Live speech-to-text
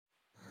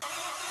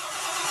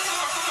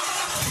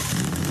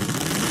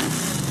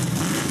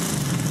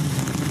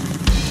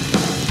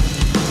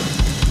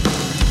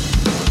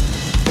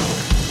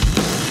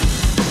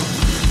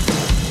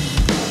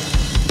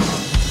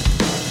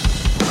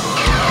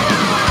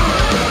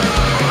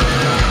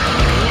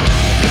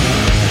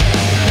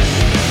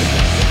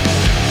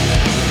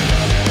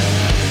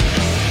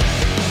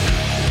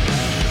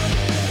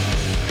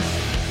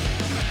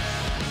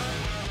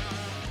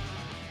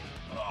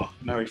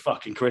Merry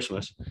fucking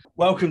Christmas.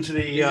 Welcome to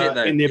the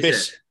In the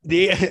Abyss.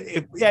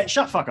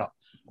 Shut the fuck up.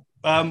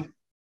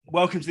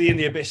 Welcome to the In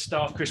the Abyss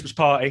staff Christmas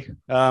party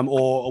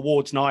or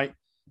awards night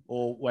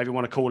or whatever you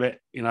want to call it.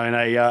 You know, in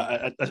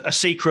a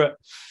secret,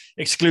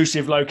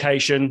 exclusive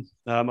location,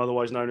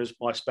 otherwise known as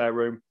my spare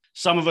room.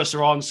 Some of us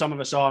are on, some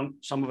of us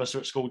aren't. Some of us are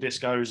at school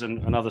discos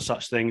and other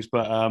such things,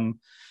 but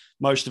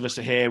most of us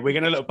are here. We're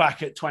going to look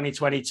back at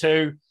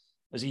 2022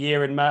 as a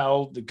year in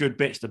metal, the good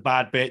bits, the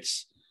bad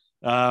bits,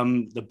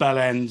 the bell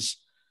ends,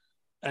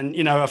 and,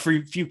 you know, a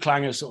few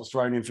clangers sort of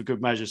thrown in for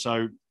good measure.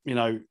 So, you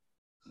know,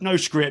 no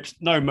script,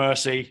 no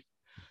mercy.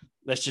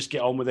 Let's just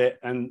get on with it.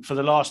 And for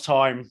the last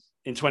time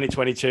in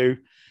 2022,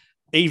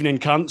 evening,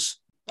 cunts.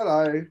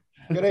 Hello.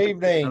 Good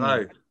evening.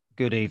 Hello.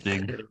 Good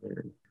evening.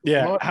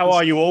 Yeah, how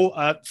are you all?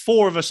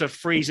 Four of us are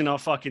freezing our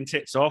fucking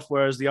tits off,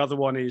 whereas the other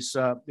one is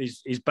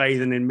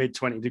bathing in mid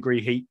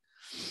 20-degree heat.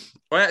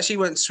 I actually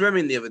went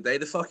swimming the other day.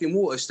 The fucking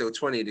water's still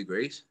 20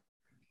 degrees.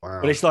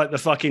 Wow. But it's like the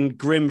fucking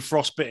grim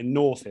frostbitten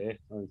north here.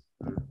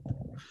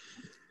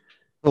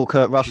 Paul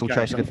Kurt Russell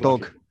chasing a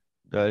dog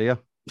earlier.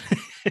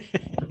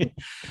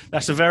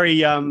 That's a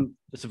very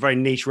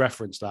niche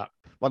reference, that.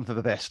 One for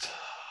the best.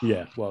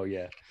 Yeah, well,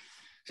 yeah.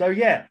 So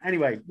yeah,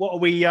 anyway, what are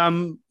we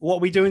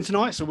doing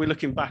tonight? So we're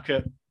looking back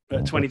at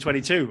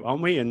 2022,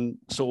 aren't we? And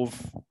sort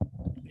of,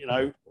 you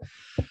know,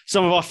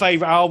 some of our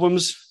favorite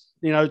albums,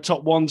 you know,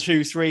 top 1,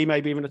 2, 3,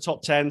 maybe even a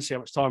top 10, see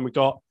how much time we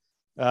got.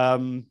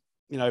 You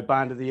know,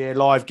 band of the year,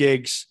 live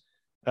gigs,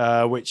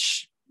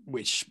 which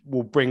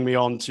will bring me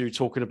on to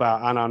talking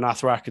about Anna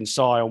Nathrak and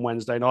Psy on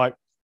Wednesday night.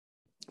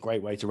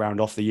 Great way to round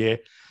off the year.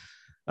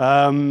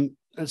 And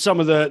some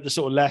of the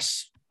sort of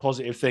less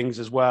positive things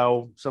as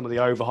well, some of the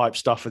overhyped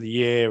stuff of the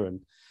year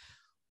and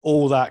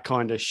all that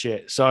kind of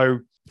shit. So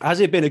has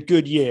it been a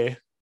good year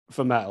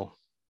for metal?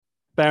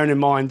 Bearing in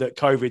mind that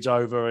COVID's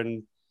over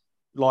and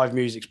live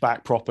music's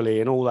back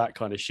properly and all that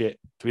kind of shit.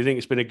 Do we think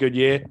it's been a good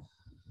year?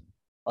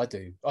 I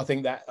do. I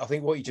think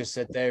what you just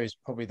said there is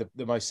probably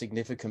the most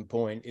significant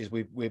point is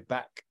we're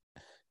back.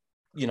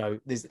 You know,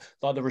 there's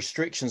like the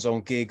restrictions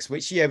on gigs,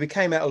 which, yeah, we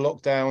came out of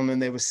lockdown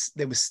and there was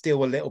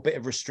still a little bit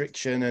of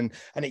restriction and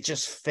it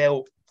just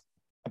felt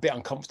a bit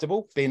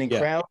uncomfortable being in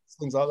crowds,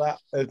 things like that.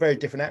 A very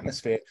different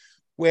atmosphere.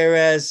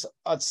 Whereas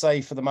I'd say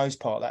for the most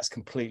part, that's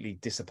completely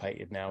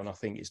dissipated now. And I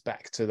think it's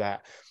back to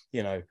that,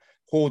 you know,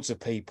 hordes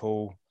of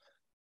people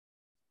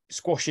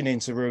squashing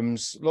into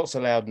rooms, lots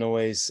of loud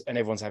noise, and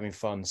everyone's having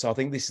fun. So I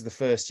think this is the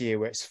first year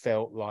where it's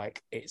felt like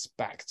it's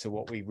back to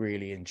what we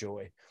really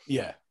enjoy.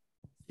 Yeah.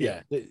 There's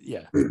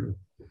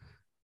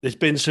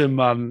been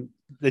some,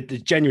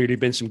 there's genuinely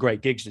been some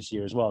great gigs this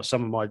year as well.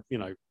 Some of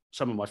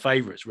my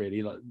favorites,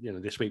 really, like, you know,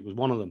 this week was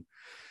one of them.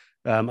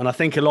 And I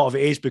think a lot of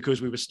it is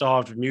because we were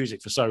starved with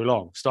music for so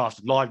long, starved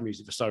with live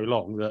music for so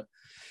long, that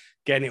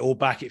getting it all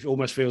back, it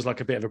almost feels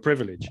like a bit of a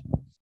privilege.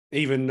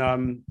 Even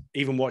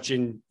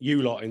watching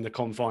you lot in the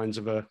confines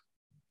of a,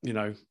 you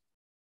know,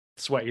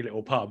 sweaty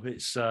little pub,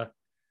 it's,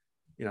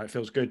 you know, it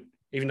feels good,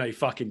 even though you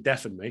fucking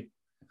deafened me.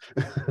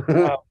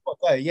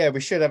 Yeah, we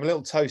should have a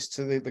little toast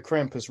to the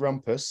Krampus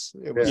Rumpus.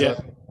 It was,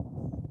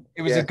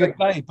 it was Yeah. a good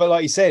day, but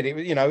like you said, it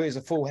was, you know, it was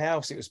a full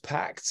house. It was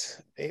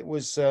packed. It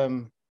was,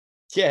 a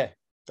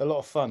lot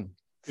of fun.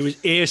 It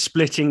was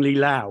ear-splittingly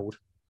loud.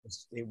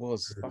 It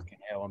was fucking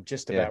hell. I'm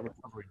just about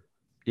recovering.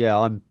 Yeah,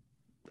 I had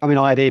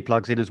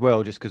earplugs in as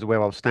well, just because of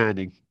where I was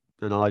standing,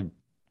 and I'm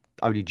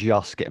only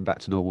just getting back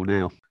to normal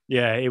now.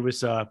 Yeah, it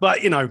was,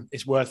 but you know,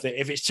 it's worth it.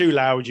 If it's too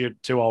loud, you're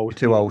too old.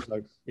 Too old.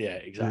 So, yeah,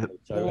 exactly.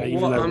 So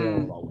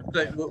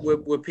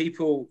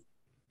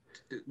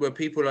Were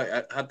people like,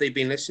 had they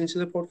been listening to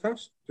the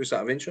podcast just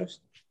out of interest?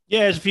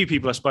 Yeah, there's a few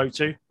people I spoke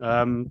to.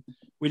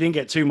 We didn't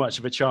get too much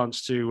of a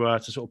chance to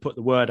sort of put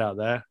the word out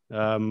there.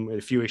 A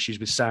few issues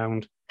with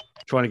sound,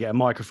 trying to get a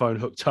microphone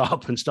hooked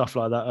up and stuff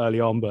like that early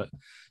on, but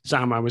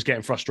Soundman was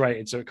getting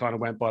frustrated, so it kind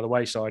of went by the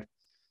wayside.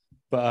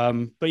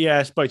 But yeah,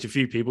 I spoke to a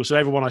few people. So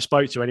everyone I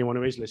spoke to, anyone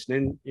who is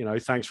listening, you know,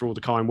 thanks for all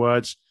the kind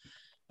words.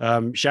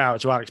 Shout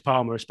out to Alex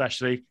Palmer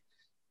especially.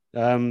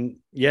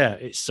 Yeah,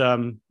 it's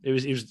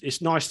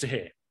nice to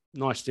hear.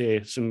 Nice to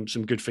hear some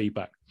good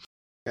feedback.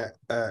 Yeah,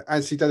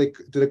 Anthony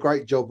did a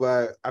great job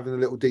having a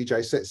little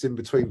DJ sets in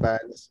between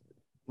bands.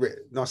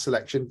 Nice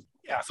selection.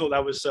 Yeah, I thought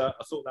that was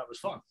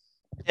fun.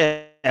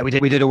 Yeah, we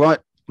did all right.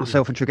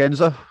 Myself and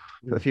Tregenza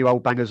put a few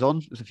old bangers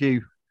on. There's a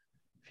few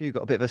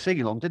got a bit of a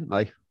sing along, didn't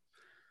they?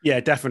 Yeah,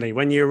 definitely.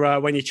 When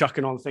you're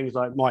chucking on things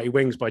like Mighty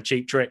Wings by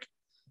Cheap Trick,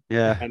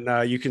 yeah,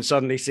 and you can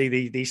suddenly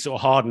see these sort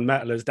of hardened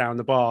metalers down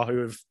the bar who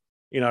have,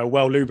 you know,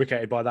 well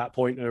lubricated by that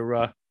point,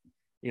 are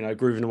you know,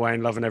 grooving away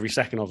and loving every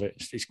second of it.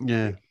 It's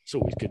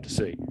always good to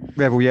see.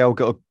 Rebel Yell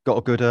got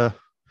a good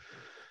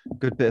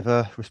bit of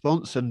a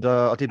response, and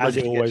I did, as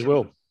it always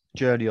will.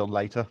 Journey on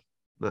later.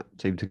 That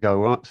seemed to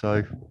go all right.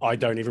 So I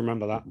don't even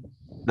remember that.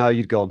 No,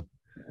 you'd gone.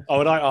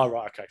 Oh, and I? Oh,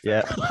 right. Okay.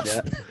 Yeah.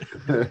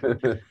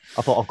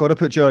 I thought I've got to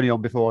put Journey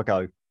on before I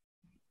go.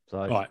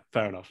 So right,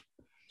 fair enough.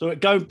 So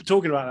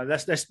talking about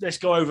that, let's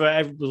go over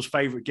everyone's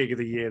favourite gig of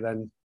the year.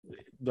 Then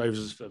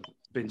those have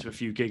been to a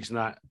few gigs and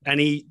that.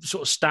 Any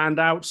sort of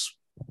standouts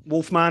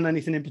Wolfman,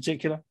 anything in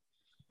particular?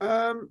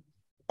 I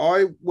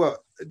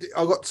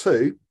got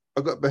two.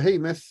 I got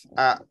Behemoth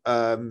at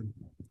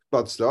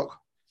Bloodstock.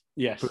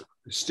 Yes.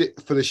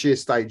 For the sheer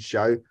stage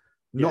show,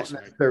 not Yes.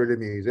 necessarily the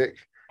music.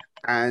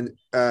 And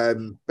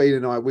Bean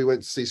and I, we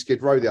went to see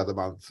Skid Row the other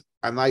month,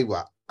 and they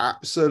were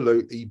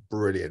absolutely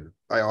brilliant.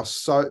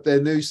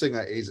 Their new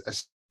singer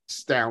is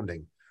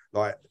astounding.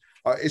 Like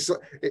it's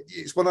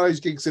one of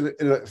those gigs in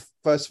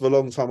first of a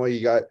long time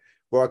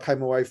where I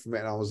came away from it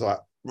and I was like,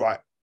 right,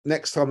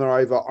 next time they're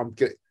over, I'm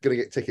gonna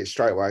get tickets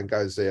straight away and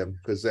go and see them,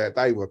 because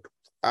they were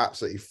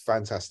absolutely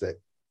fantastic.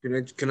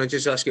 Can I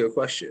just ask you a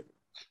question?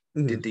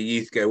 Mhm. Did the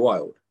youth go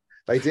wild?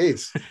 They did.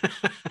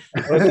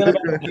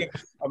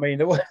 I mean,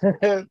 there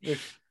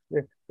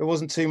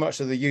wasn't too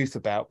much of the youth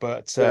about,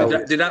 but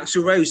Did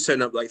Axl Rose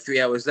turn up like 3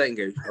 hours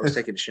later and go, I was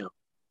taking a shower?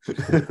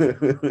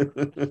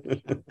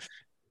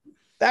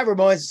 that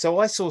reminds. So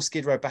I saw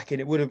Skid Row back in.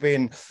 It would have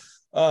been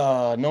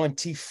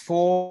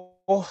 94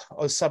 or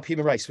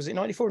Subhuman Race. Was it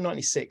 94 or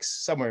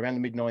 96? Somewhere around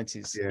the mid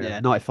 90s. Yeah,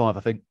 95, I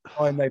think.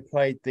 When they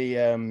played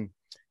the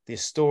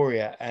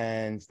Astoria,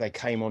 and they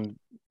came on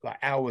like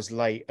hours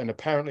late, and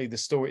apparently the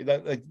story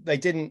that they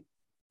didn't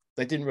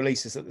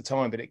release this at the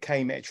time, but it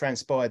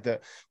transpired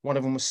that one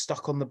of them was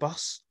stuck on the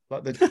bus,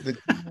 like the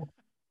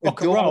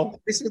Rock and roll.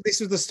 This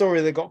was the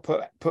story that got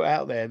put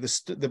out there.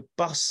 The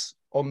bus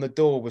on the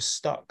door was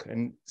stuck,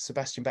 and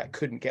Sebastian Bach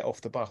couldn't get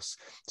off the bus,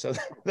 so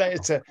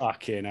that's a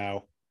fucking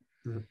hell.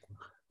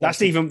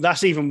 That's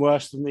even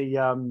worse than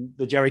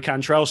the Jerry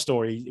Cantrell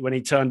story when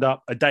he turned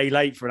up a day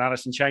late for an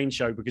Alice in Chains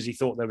show because he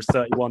thought there was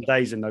 31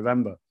 days in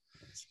November.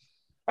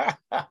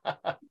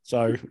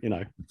 So,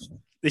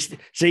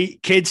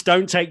 kids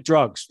don't take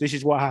drugs. This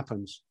is what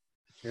happens.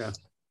 Yeah.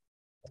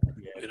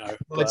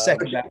 I'd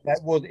second that.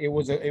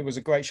 It was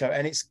a great show,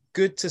 and it's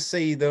good to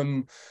see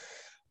them.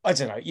 I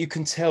don't know. You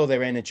can tell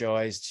they're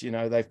energized.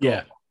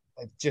 They've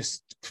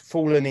just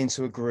fallen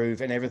into a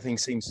groove, and everything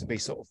seems to be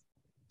sort of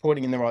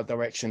pointing in the right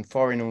direction,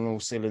 firing on all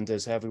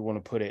cylinders, however you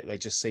want to put it. They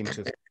just seem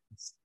to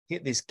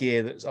hit this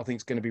gear that I think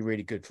is going to be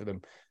really good for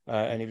them.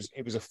 And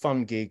it was a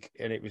fun gig,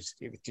 and it was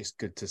just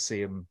good to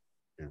see them.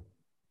 Yeah.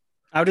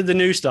 How did the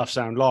new stuff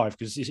sound live?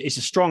 Because it's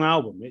a strong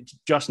album. It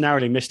just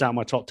narrowly missed out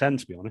my top 10,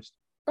 to be honest.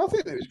 I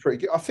think it was pretty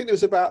good. I think there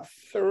was about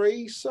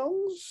 3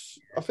 songs.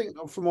 I think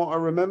from what I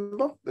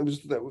remember,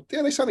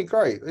 they sounded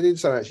great. They did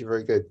sound actually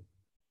very good.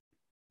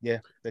 Yeah,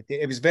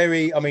 it was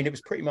very. I mean, it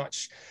was pretty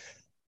much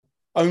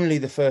only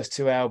the first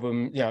 2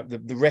 albums.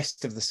 The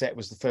rest of the set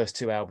was the first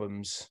 2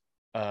 albums.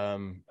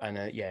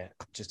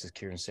 Just as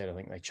Kieran said, I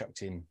think they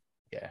chucked in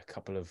a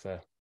couple of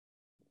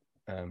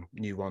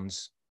new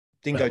ones.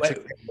 Didn't go,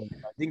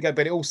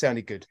 but it all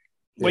sounded good.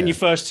 When your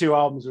first 2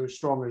 albums are as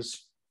strong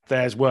as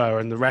theirs were,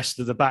 and the rest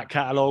of the back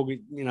catalogue,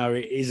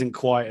 it isn't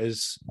quite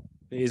as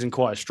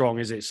strong,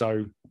 is it?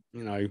 So,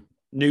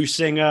 new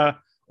singer,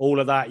 all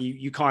of that,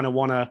 you kind of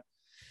want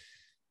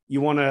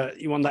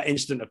that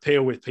instant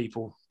appeal with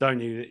people, don't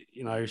you?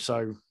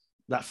 So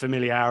that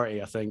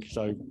familiarity, I think.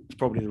 So it's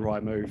probably the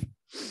right move.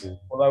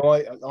 Although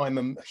I'm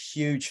a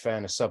huge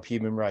fan of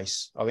Subhuman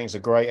Race. I think it's a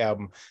great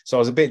album. So I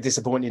was a bit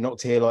disappointed not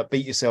to hear like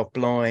Beat Yourself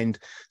Blind,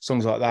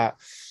 songs like that.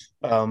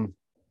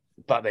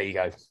 But there you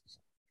go.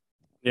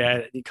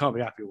 Yeah, you can't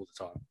be happy all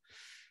the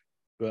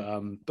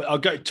time. But I'll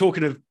go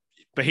talking of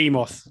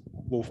Behemoth,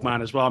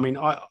 Wolfman as well. I mean,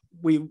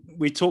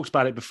 we talked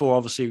about it before,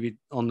 obviously,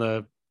 on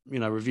the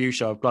review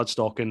show of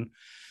Bloodstock, and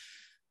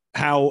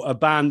how a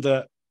band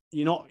that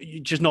you're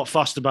just not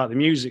fussed about the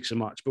music so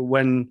much,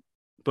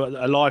 but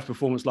a live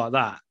performance like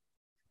that,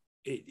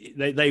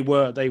 they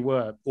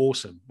were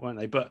awesome, weren't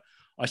they? But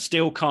I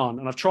still can't,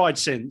 and I've tried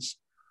since,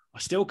 I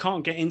still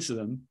can't get into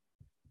them.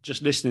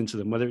 Just listening to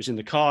them, whether it's in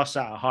the car,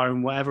 sat at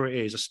home, whatever it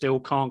is, I still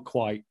can't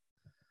quite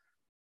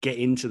get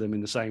into them in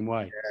the same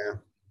way. Yeah,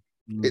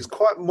 it's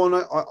quite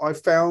mono. I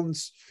found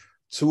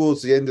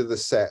towards the end of the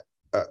set,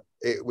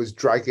 it was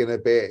dragging a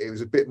bit. It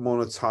was a bit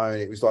monotone.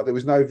 It was like there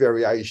was no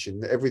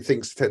variation.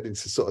 Everything's tending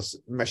to sort of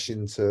mesh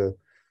into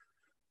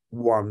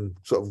one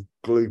sort of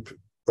gloop.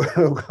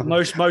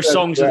 Most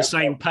songs are the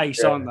same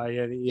pace, aren't they?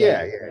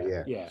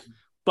 Yeah.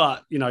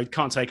 But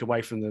can't take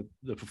away from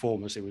the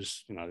performance. It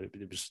was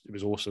it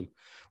was awesome.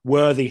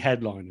 Worthy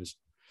headliners.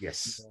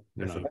 Yes.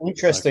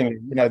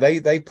 Interesting.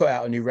 They put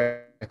out a new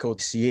record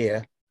this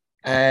year,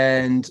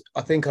 and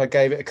I think I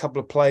gave it a couple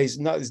of plays.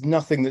 No, there's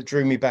nothing that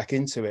drew me back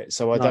into it.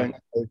 So I don't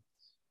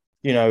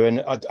know.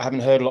 And I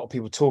haven't heard a lot of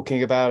people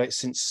talking about it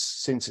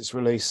since its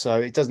release.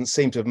 So it doesn't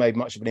seem to have made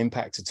much of an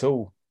impact at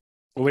all.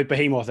 Well, with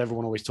Behemoth,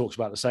 everyone always talks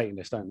about the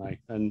Satanist, don't they?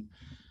 And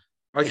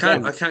I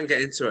can't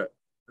get into it.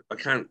 I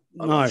can't.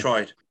 I've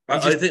tried. I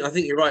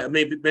think you're right.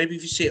 Maybe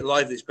if you see it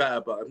live, it's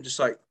better. But I'm just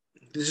like,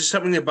 there's just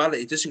something about it.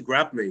 It doesn't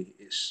grab me.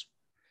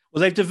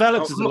 They've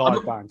developed as a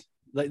live band,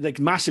 like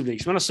massively.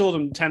 Because when I saw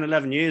them 10,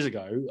 11 years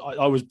ago,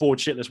 I was bored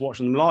shitless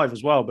watching them live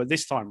as well. But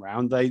this time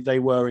around, they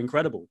were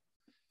incredible.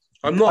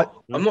 I'm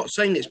not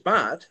saying it's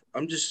bad.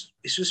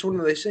 It's just one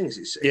of those things.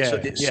 It's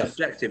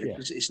subjective. Yeah.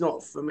 It's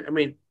not for me. I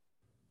mean,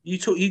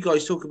 you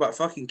guys talk about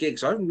fucking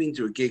gigs. I haven't been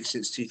to a gig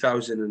since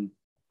 2000 and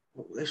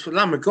It's for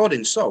Lamb of God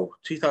in Seoul,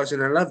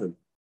 2011.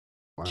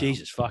 Wow.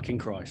 Jesus fucking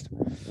Christ.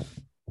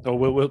 Oh,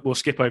 we'll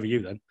skip over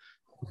you then.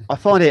 I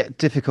find it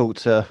difficult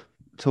to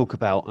talk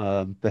about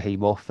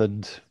Behemoth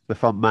and the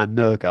front man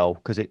Nergal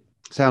because it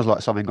sounds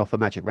like something off a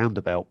Magic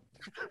Roundabout.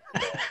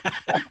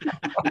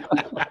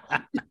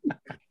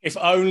 If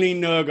only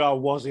Nergal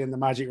was in the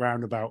Magic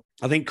Roundabout,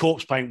 I think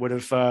Corpse Paint would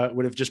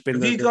have just been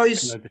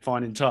the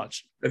defining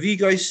touch. Have you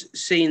guys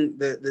seen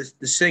the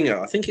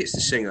singer? I think it's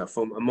the singer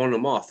from Amon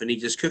Amarth, and he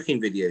does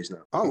cooking videos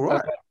now. Oh,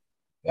 right.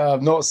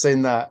 I've not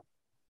seen that.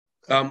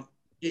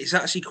 It's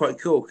actually quite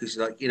cool because,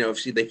 like, you know,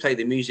 obviously they play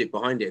the music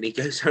behind it, and he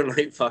goes on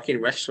like fucking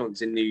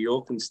restaurants in New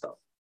York and stuff.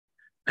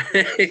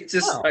 It's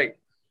just like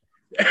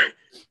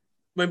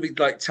maybe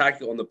like tag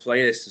it on the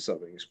playlist or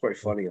something. It's quite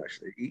funny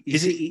actually.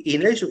 He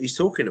knows what he's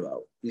talking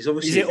about. He's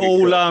obviously.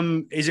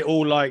 Is it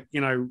all like,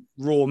 you know,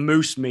 raw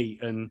moose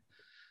meat and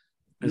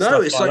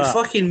no? It's like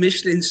fucking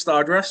Michelin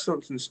starred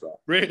restaurants and stuff.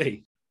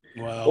 Really?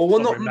 Well,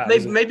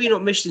 maybe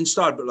not Michelin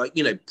starred, but like,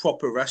 you know,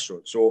 proper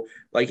restaurants or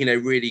like, you know,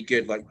 really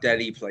good like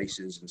deli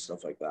places and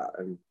stuff like that.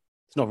 And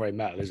it's not very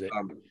metal, is it?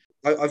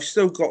 I've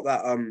still got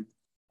that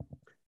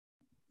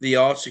the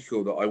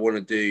article that I want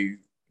to do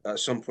at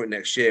some point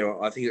next year.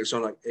 I think it's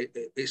on like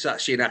it's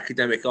actually an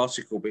academic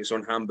article, but it's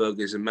on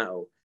hamburgers and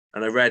metal.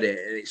 And I read it,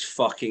 and it's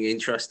fucking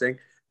interesting.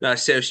 No,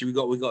 seriously, we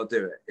got to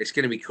do it. It's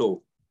going to be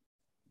cool.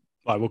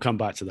 Right, we'll come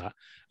back to that.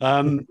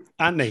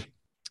 Anthony,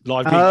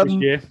 live gig this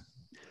year.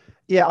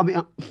 Yeah, I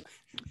mean,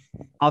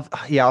 I've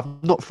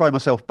not thrown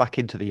myself back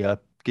into the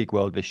gig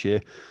world this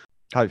year.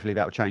 Hopefully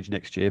that will change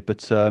next year.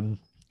 But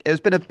it's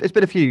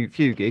been a few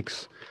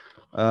gigs,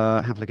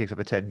 a handful of gigs I've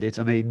attended.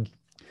 I mean,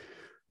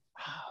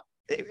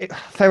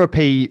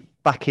 Therapy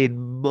back in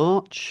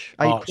March,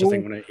 April. I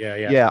think, wasn't it? Yeah.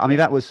 Yeah, I mean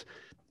that was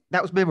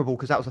memorable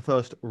because that was the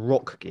first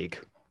rock gig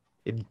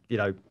in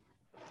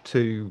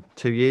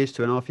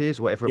 2.5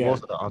 years, whatever it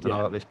was. I don't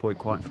know at this point,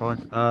 quite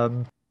fine.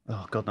 Oh,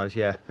 God knows.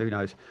 Yeah, who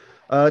knows?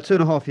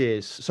 2.5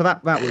 years. So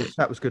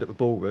that was good at the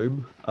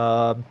ballroom.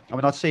 I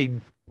mean, I'd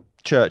seen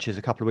Churches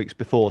a couple of weeks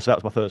before, so that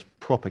was my first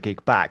proper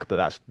gig back, but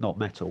that's not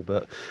metal.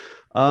 But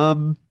I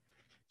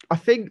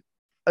think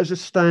as a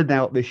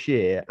standout this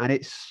year, and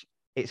it's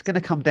going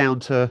to come down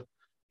to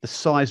the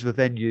size of the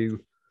venue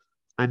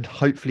and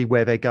hopefully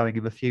where they're going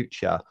in the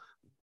future.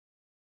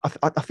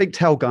 I think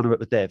Tail Gunner at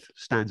the Dev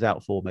stands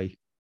out for me.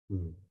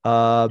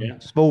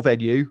 Small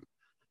venue,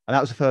 and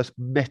that was the first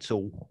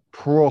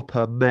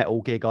proper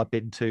metal gig I've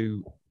been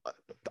to,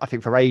 I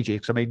think, for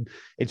ages. I mean,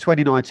 in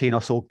 2019, I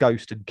saw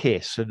Ghost and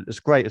Kiss, and as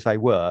great as they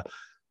were,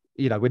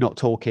 you know, we're not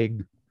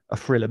talking a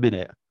thrill a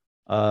minute.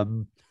 I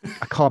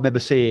can't remember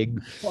seeing.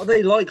 What are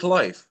they like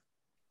live?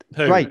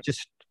 Great,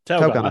 just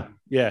Tail Gunner.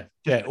 Yeah,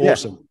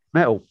 awesome. Yeah.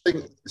 Metal.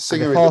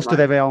 Singer faster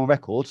than they are on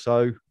record,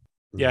 so.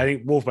 Yeah, I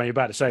think Wolfman, you're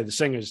about to say the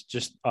singer's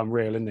just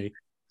unreal, isn't he?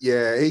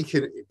 Yeah, he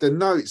can. The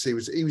notes, he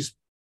was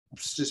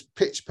just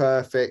pitch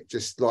perfect.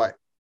 Just like,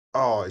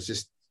 I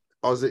was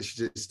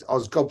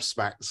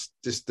gobsmacked.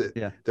 Just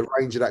the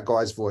range of that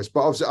guy's voice.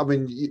 But obviously, I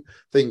mean, you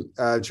think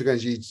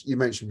Tregenza, you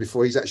mentioned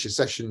before, he's actually a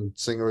session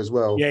singer as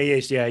well. Yeah, he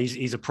is. Yeah,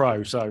 he's a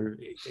pro, so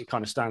it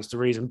kind of stands to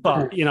reason.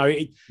 But you know,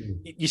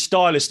 your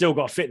style has still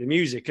got to fit the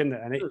music, isn't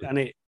it?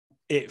 And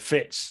it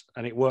fits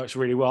and it works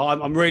really well.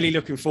 I'm really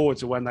looking forward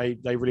to when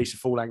they release a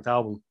full length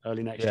album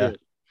early next year.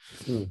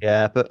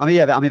 Yeah, but I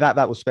mean,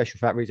 that was special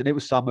for that reason. It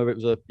was summer. It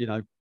was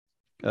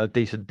a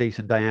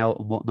decent day out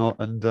and whatnot.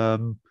 And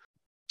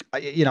I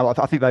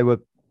think they were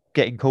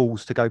getting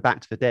calls to go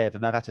back to the Dev,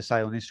 and they've had to say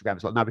on Instagram,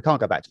 it's like, no, we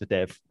can't go back to the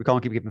Dev. We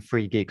can't keep giving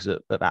free gigs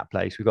at that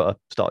place. We've got to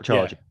start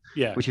charging.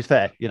 Yeah, which is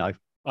fair. You know,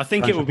 I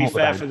think it would be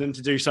fair for them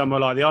to do somewhere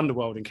like the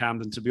Underworld in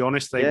Camden. To be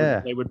honest,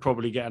 they would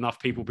probably get enough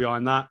people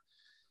behind that.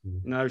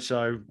 You know,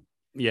 so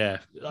yeah,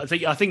 I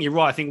think you're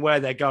right. I think where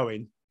they're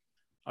going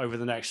over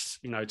the next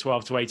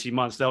 12 to 18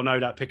 months, they'll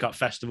no doubt pick up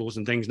festivals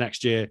and things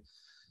next year.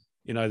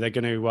 You know, they're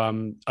going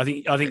to. I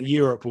think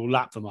Europe will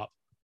lap them up.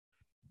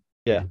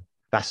 Yeah,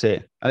 that's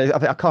it. I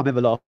can't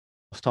remember last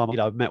time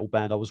a metal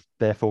band I was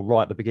there for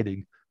right at the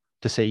beginning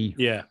to see.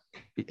 Yeah,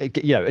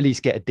 at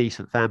least get a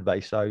decent fan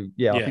base. So I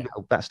think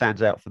that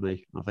stands out for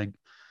me. I think.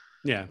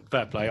 Yeah,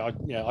 fair play.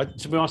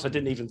 To be honest, I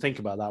didn't even think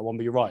about that one,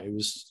 but you're right. It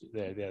was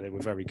they were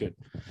very good.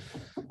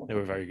 They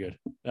were very good.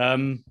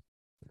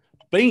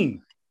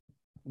 Bean,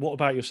 what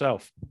about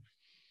yourself?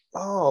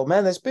 Oh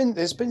man, there's been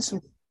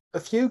a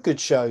few good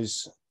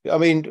shows. I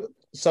mean,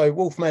 so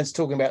Wolfman's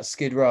talking about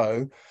Skid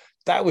Row.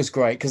 That was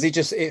great because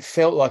it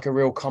felt like a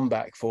real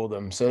comeback for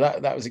them. So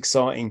that was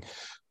exciting.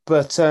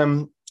 But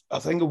I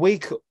think a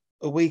week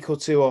or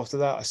two after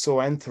that, I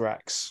saw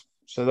Anthrax.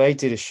 So they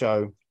did a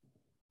show.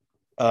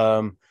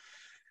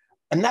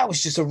 And that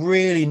was just a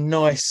really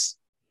nice,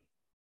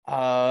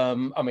 I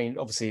mean,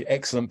 obviously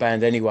excellent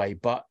band anyway,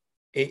 but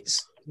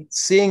it's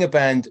seeing a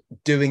band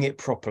doing it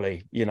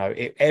properly. You know,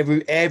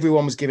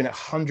 everyone was giving it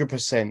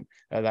 100%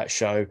 at that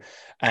show,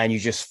 and you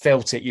just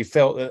felt it. You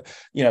felt that,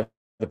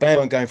 the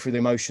band weren't going through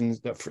the motions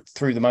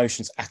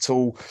at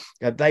all.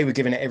 They were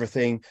giving it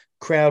everything.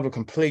 Crowd were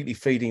completely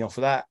feeding off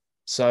of that.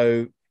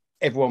 So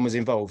everyone was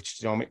involved.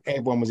 You know what I mean?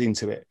 Everyone was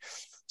into it.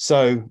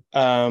 So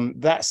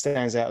that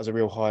stands out as a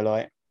real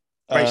highlight.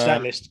 Great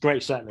set list.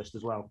 Great set list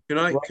as well. Can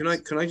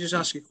I just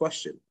ask you a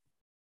question?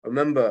 I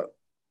remember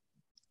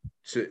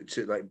to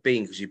like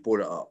Bean, because you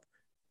brought it up.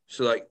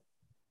 So like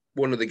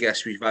one of the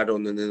guests we've had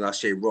on in the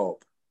last year,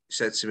 Rob,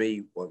 said to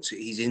me once,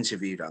 he's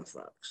interviewed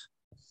Anthrax.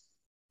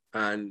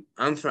 And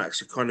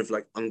Anthrax are kind of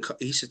like,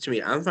 he said to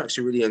me, Anthrax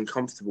are really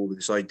uncomfortable with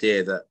this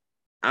idea that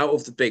out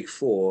of the big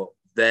four,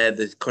 they're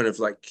the kind of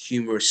like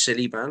humorous,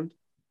 silly band.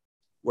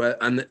 Where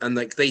and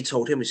like they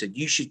told him, he said,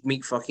 you should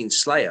meet fucking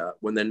Slayer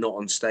when they're not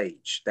on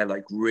stage. They're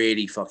like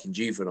really fucking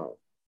juvenile.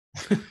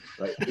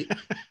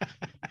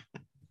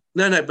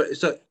 No, but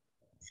it's like,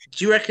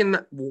 do you reckon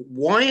that,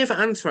 why have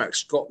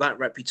Anthrax got that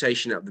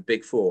reputation out of the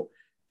big four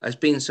as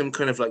being some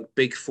kind of like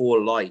big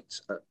four light,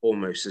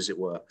 almost, as it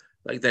were?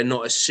 Like they're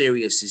not as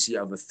serious as the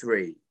other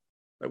three.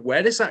 Like,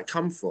 where does that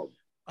come from?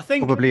 I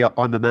think Probably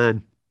I'm a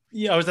Man.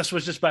 Yeah, that's what I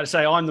was just about to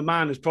say. I'm the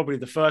Man is probably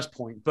the first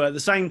point, but at the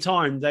same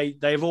time,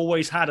 they've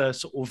always had a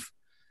sort of,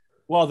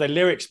 while their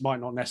lyrics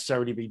might not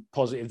necessarily be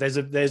positive,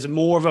 there's a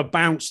more of a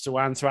bounce to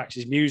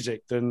Anthrax's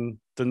music than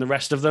the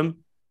rest of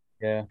them.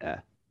 Yeah.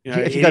 You know,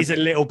 it is a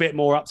little bit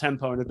more up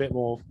tempo and a bit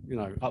more,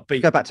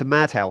 upbeat. Go back to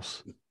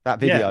Madhouse, that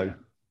video.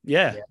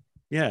 Yeah.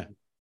 I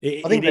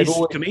think it is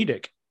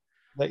comedic.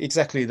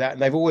 Exactly that.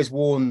 And they've always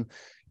worn,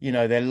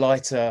 their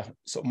lighter,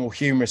 sort of more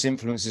humorous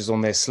influences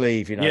on their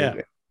sleeve. Yeah.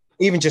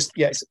 Even just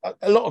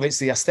a lot of it's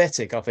the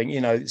aesthetic. I think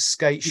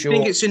skate shorts. Do you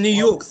think it's a New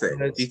York thing?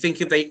 Do you think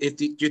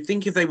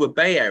if they were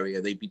Bay Area,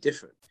 they'd be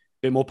different? A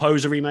bit more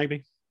posery,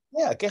 maybe.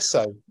 Yeah, I guess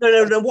so.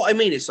 No. What I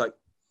mean is like,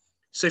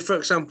 so for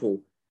example,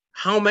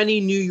 how many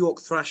New York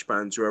thrash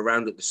bands were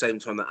around at the same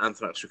time that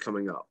Anthrax were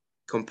coming up,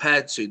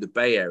 compared to the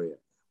Bay Area,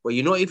 where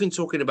you're not even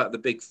talking about the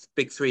big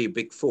three,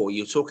 big four.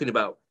 You're talking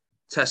about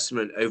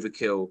Testament,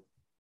 Overkill,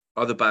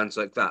 other bands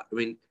like that. I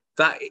mean,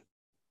 that.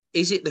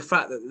 Is it the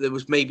fact that there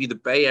was maybe the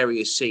Bay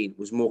Area scene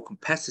was more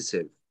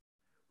competitive,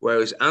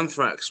 whereas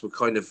Anthrax were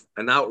kind of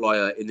an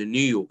outlier in the New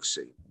York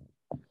scene?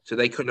 So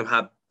they couldn't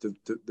have had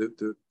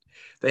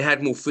they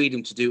had more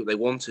freedom to do what they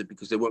wanted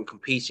because they weren't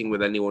competing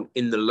with anyone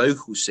in the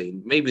local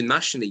scene. Maybe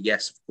nationally,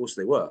 yes, of course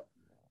they were.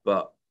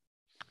 But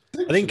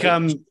I think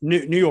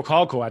New York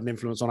hardcore had an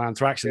influence on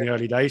Anthrax in the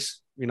early days.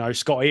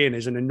 Scott Ian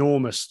is an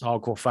enormous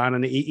hardcore fan,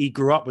 and he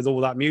grew up with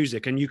all that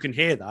music, and you can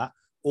hear that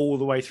all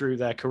the way through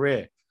their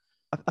career.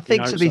 I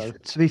think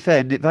to be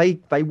fair,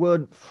 they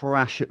weren't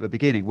thrash at the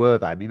beginning, were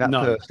they? I mean, that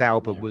first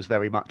album was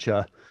very much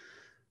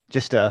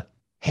just a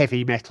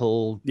heavy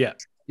metal,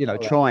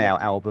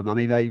 tryout album. I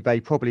mean, they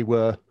probably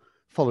were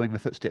following the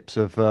footsteps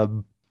of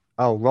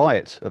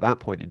Riot at that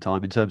point in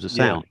time in terms of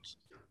sound.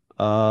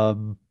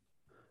 And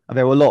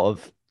there were a lot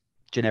of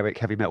generic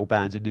heavy metal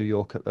bands in New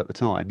York at the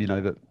time,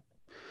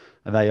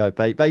 that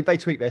they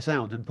tweaked their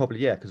sound, and probably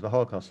because of the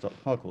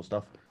hardcore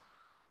stuff.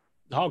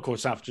 The hardcore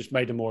stuff just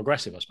made them more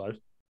aggressive, I suppose.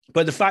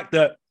 But the fact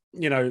that,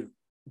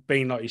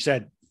 being like you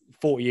said,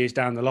 40 years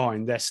down the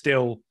line, they're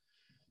still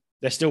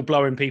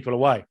blowing people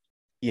away.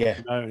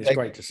 Yeah. It's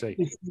great to see.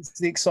 It's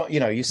the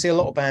exciting, you see a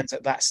lot of bands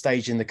at that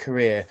stage in the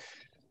career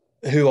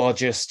who are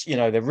just,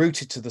 they're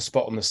rooted to the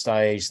spot on the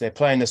stage. They're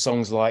playing the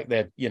songs like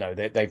they've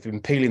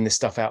been peeling this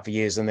stuff out for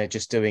years and they're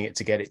just doing it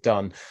to get it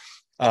done.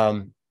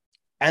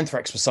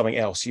 Anthrax was something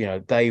else.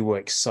 They were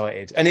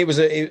excited, and it was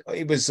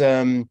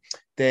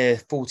their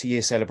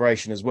 40-year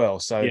celebration as well.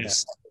 So,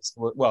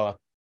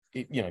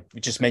 we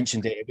just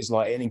mentioned it. It was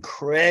like an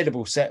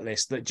incredible set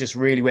list that just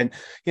really went,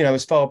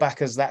 as far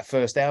back as that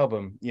first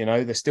album.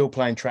 They're still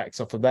playing tracks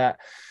off of that.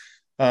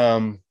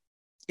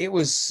 It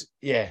was,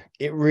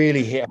 it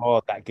really hit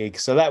hard, that gig.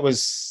 So that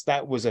was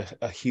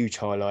a huge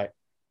highlight.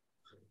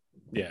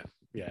 Yeah,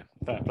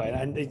 fair play.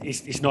 And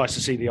it's nice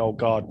to see the old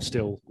guard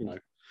still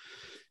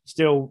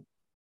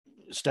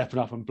stepping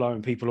up and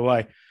blowing people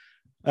away.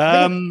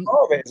 Part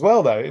of it as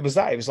well, though, it was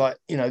like,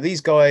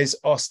 these guys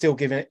are still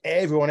giving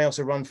everyone else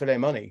a run for their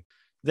money.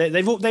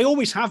 They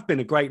always have been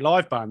a great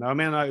live band. I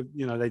mean,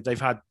 they've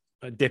had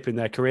a dip in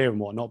their career and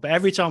whatnot, but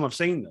every time I've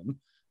seen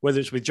them, whether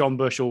it's with John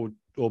Bush or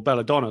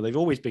Belladonna, they've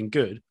always been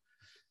good.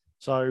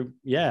 So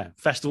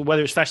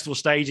whether it's festival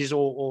stages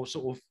or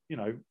sort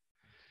of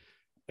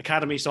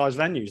academy-sized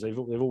venues, they've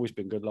always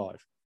been good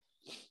live.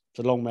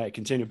 So long may it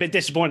continue. A bit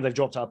disappointed they've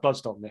dropped out of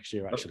Bloodstock next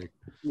year, actually.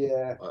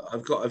 Yeah,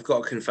 I've got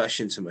a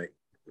confession to make.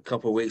 A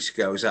couple of weeks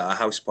ago, I was at a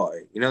house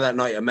party. That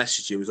night I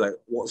messaged you. I was like,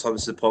 "What time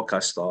does the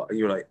podcast start?" And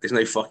you were like, "There's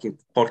no fucking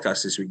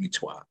podcast this week, you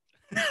twat."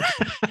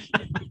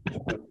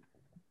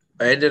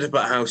 I ended up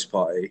at a house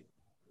party,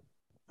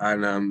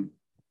 and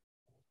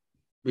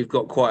we've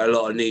got quite a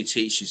lot of new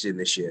teachers in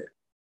this year,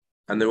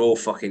 and they're all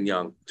fucking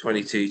young,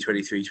 22,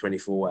 23,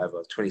 24,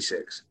 whatever,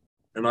 26.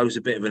 And I was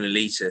a bit of an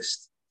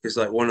elitist because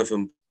like one of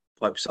them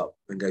pipes up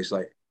and goes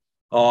like,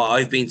 "Oh,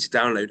 I've been to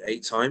Download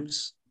 8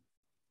 times."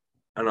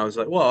 And I was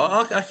like,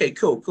 "Well, okay,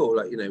 cool.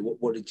 Like,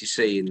 what did you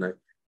see?" And like,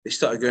 they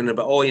started going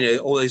about,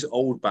 all those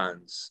old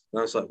bands. And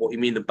I was like, "What, you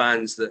mean the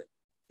bands that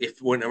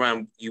if weren't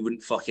around, you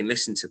wouldn't fucking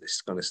listen to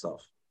this kind of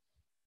stuff?"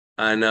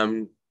 And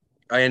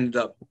I ended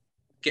up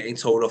getting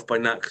told off by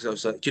Nat because I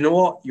was like, do you know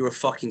what? You're a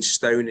fucking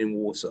stone in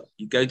water.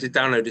 You go to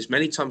download as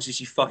many times as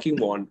you fucking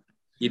want.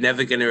 You're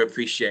never going to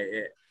appreciate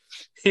it.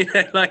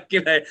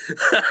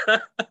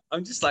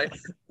 I'm just like,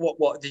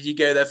 what? Did you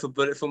go there for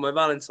Bullet for My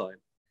Valentine?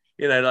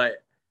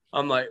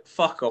 I'm like,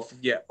 fuck off.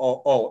 Yeah.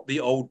 The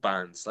old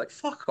bands. Like,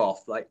 fuck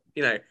off. Like,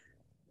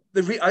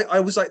 I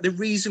was like, the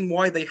reason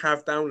why they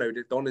have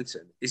downloaded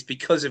Donington is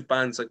because of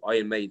bands like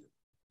Iron Maiden.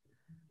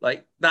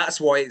 Like,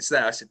 that's why it's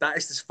there. I said,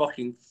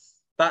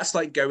 that's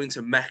like going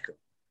to Mecca.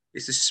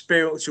 It's the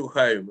spiritual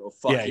home of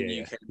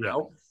fucking UK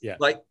now. Yeah.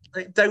 Like,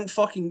 don't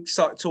fucking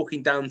start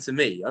talking down to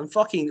me. I've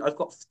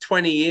got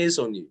 20 years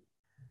on you.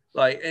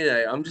 Like,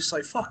 I'm just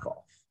like, fuck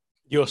off.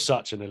 You're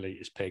such an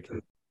elitist pig.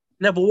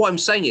 No, but what I'm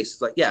saying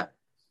is, like, yeah,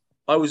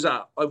 I was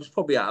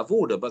probably out of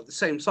order, but at the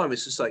same time,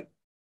 it's just like,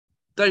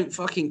 don't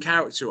fucking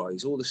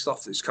characterize all the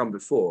stuff that's come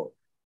before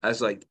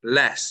as like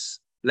less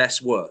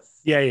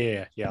worth.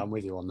 Yeah. I'm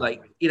with you on that.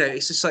 Like,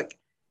 it's just like,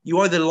 you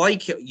either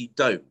like it or you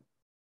don't.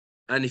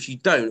 And if you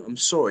don't, I'm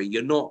sorry,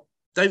 you're not.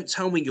 Don't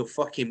tell me you're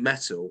fucking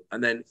metal.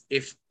 And then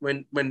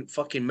when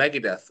fucking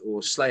Megadeth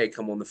or Slayer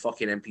come on the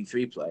fucking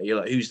MP3 player, you're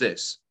like, who's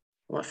this?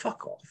 I'm like,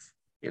 fuck off.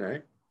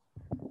 You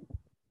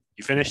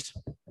finished?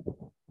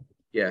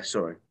 Yeah,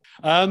 sorry.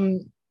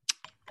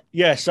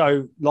 Yeah,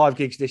 so live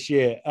gigs this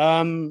year.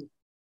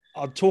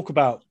 I'll talk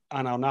about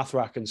Anal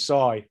Nathrak and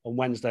Psy on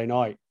Wednesday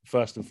night,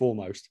 first and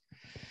foremost.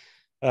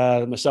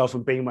 Myself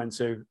and Bean went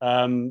to.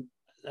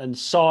 And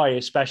Psy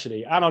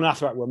especially. Anal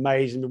Nathrak were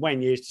amazing. Been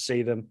waiting years to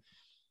see them.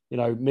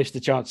 Missed the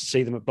chance to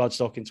see them at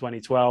Bloodstock in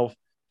 2012.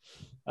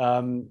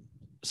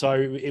 So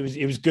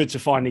it was good to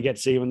finally get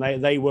to see them.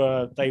 They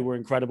were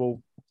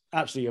incredible,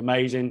 absolutely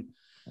amazing,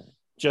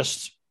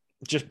 just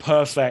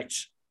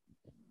perfect.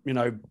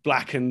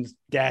 Blackened,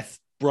 death,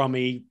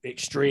 Brummy,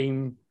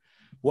 extreme,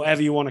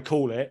 whatever you want to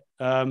call it.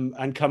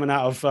 And coming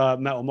out of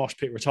Metal Mosh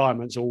Pit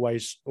retirement's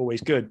always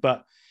good.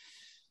 But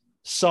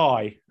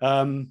Psy.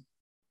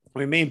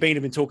 Me and Bean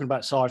have been talking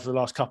about Psy for the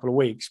last couple of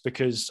weeks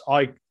because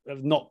I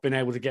have not been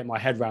able to get my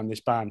head around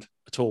this band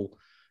at all.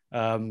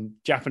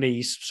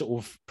 Japanese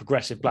sort of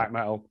progressive black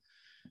metal.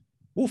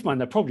 Wolfman,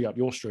 they're probably up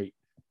your street.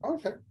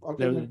 Okay.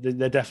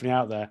 They're definitely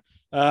out there.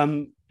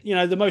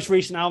 The most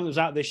recent album that was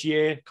out this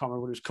year, can't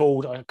remember what it was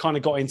called. I kind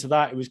of got into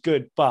that. It was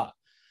good, but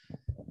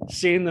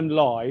seeing them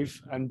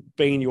live, and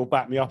Bean, you'll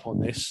back me up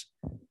on this,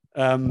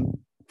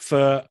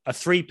 for a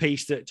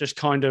three-piece that just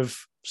kind of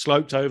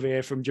sloped over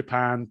here from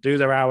Japan, do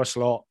their hour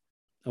slot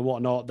and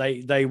whatnot.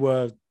 They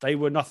were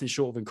nothing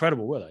short of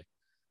incredible, were they?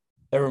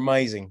 They were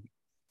amazing,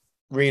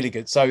 really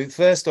good. So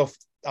first off,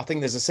 I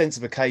think there's a sense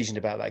of occasion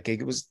about that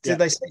gig. It was, did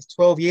they say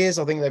 12 years?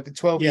 I think they've been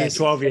 12 years.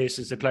 12 years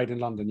since they played in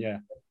London. Yeah,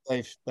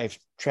 they've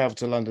traveled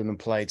to London and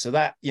played. So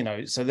that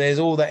so there's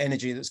all that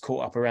energy that's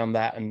caught up around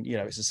that, and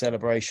it's a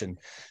celebration.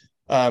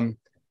 The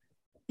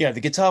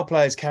guitar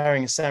player is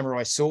carrying a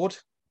samurai sword.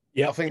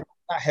 Yeah, I think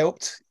that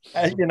helped,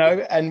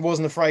 and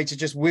wasn't afraid to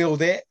just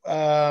wield it,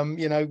 when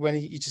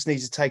you just need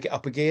to take it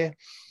up a gear.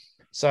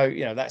 So,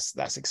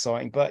 that's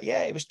exciting. But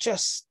yeah, it was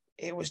just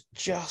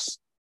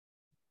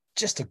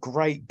a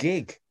great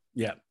gig.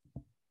 Yeah.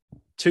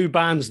 Two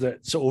bands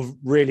that sort of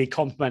really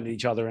complemented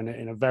each other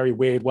in a very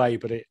weird way,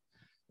 but it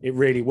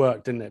really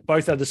worked, didn't it?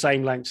 Both had the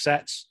same length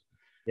sets.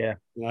 Yeah.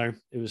 It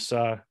was,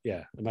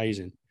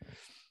 amazing.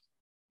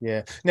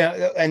 Yeah. Now,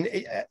 and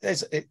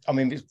it's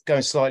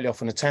going slightly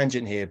off on a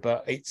tangent here,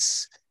 but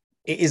it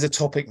is a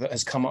topic that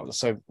has come up.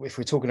 So if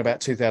we're talking about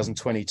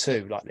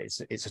 2022, like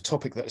it's a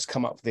topic that has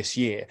come up this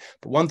year.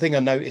 But one thing I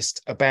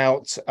noticed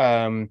about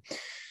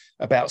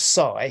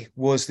Psy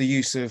was the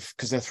use of,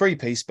 because they're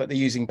three-piece, but they're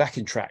using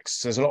backing tracks.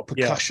 So there's a lot of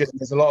percussion. Yeah.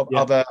 There's a lot of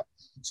other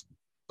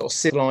sort of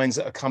civil lines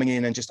that are coming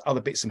in, and just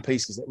other bits and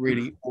pieces that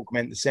really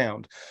augment the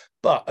sound.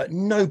 But at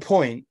no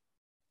point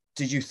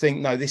did you think,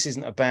 no, this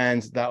isn't a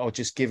band that are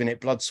just giving it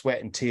blood,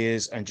 sweat, and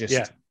tears, and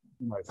just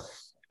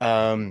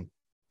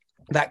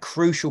that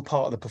crucial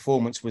part of the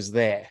performance was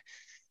there.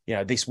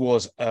 This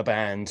was a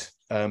band.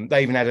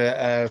 They even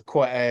had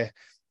quite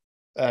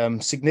a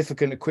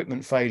significant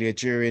equipment failure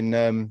during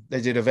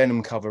they did a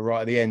Venom cover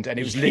right at the end, and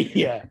it was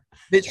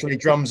literally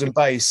drums and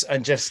bass,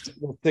 and just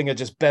the thing are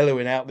just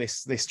bellowing out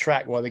this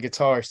track while the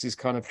guitarist is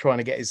kind of trying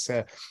to get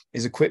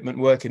his equipment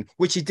working,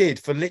 which he did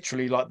for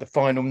literally like the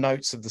final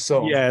notes of the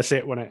song. Yeah, that's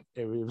it, wasn't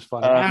it? It was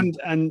fun.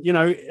 And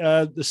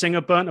the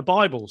singer burnt a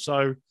Bible,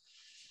 so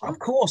of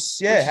course,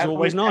 yeah, it's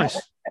always nice.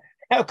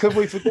 How could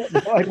we forget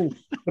the Bible?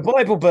 The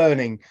Bible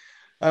burning,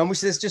 which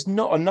there's just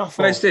not enough.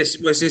 Where's this?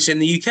 Was this in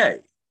the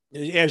UK?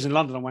 Yeah, it was in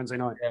London on Wednesday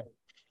night. Yeah.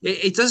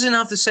 It doesn't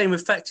have the same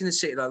effect in a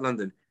city like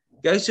London.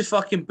 Go to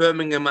fucking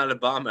Birmingham,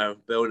 Alabama,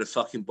 and build a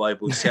fucking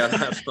Bible. See how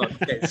that fucking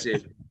gets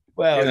in.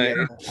 Well,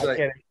 I get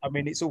it. I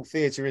mean, it's all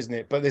theatre, isn't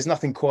it? But there's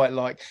nothing quite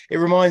like. It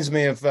reminds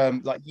me of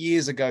like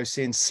years ago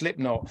seeing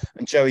Slipknot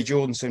and Joey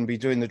Jordison be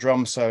doing the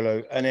drum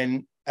solo, and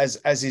then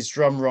as his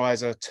drum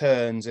riser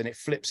turns and it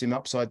flips him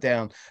upside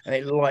down, and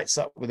it lights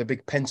up with a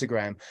big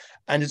pentagram,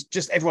 and it's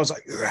just everyone's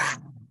like. Rah!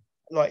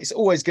 Like, it's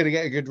always going to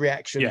get a good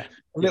reaction. Yeah.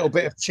 A little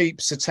bit of cheap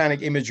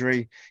satanic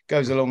imagery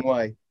goes a long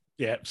way.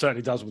 Yeah, it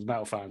certainly does with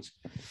metal fans.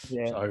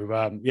 Yeah. So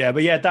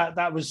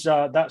that was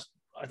that's.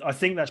 I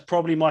think that's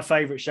probably my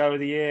favourite show of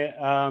the year.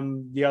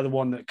 The other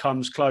one that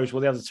comes close,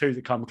 well, the other two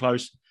that come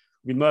close,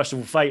 would be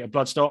Merciful Fate at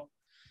Bloodstock,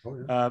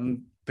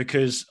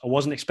 because I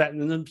wasn't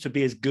expecting them to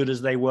be as good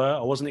as they were.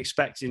 I wasn't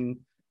expecting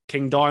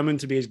King Diamond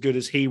to be as good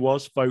as he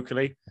was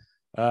vocally,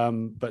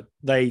 but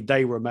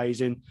they were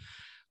amazing.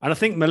 And I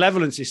think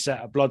Malevolence is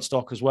set at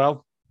Bloodstock as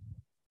well.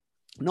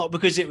 Not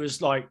because it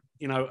was like,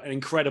 you know, an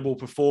incredible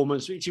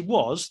performance, which it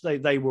was.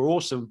 They were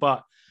awesome,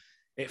 but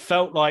it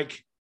felt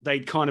like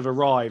they'd kind of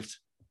arrived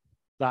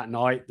that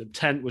night. The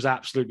tent was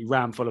absolutely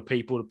rammed full of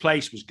people. The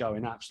place was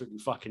going absolutely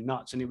fucking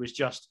nuts. And it was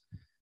just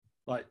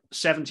like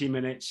 70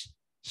 minutes,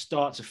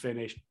 start to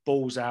finish,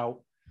 balls out,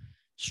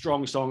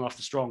 strong song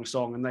after strong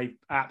song. And they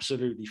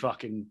absolutely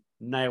fucking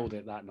nailed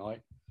it that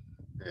night.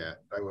 Yeah,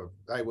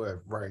 they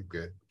were very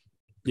good.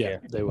 Yeah,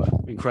 they were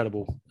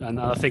incredible. And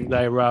I think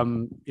they're,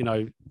 you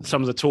know,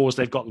 some of the tours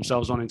they've got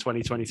themselves on in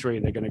 2023,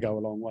 they're going to go a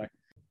long way.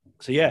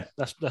 So yeah,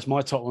 that's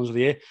my top ones of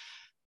the year.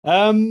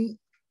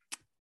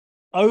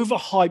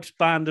 Overhyped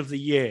band of the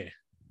year.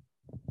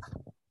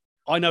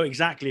 I know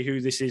exactly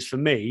who this is for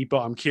me,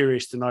 but I'm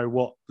curious to know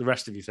what the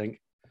rest of you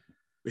think.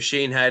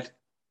 Machine Head,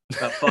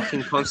 that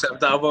fucking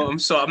concept album. I'm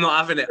sorry, I'm not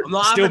having it. I'm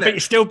not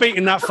still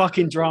beating that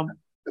fucking drum.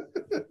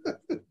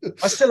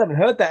 I still haven't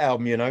heard that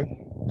album, you know.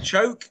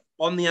 Choke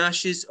on the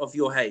ashes of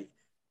your hate.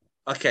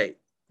 Okay,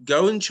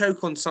 go and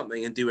choke on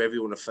something and do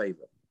everyone a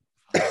favor.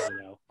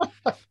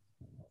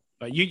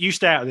 But you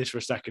stay out of this for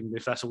a second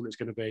if that's all it's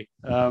going to be.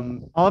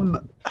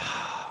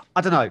 I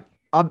don't know.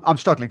 I'm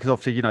struggling because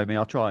obviously, you know me,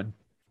 I try and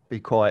be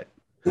quite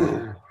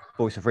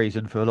voice of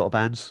reason for a lot of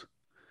bands.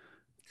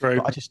 True.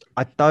 But I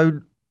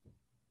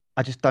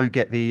just don't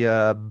get the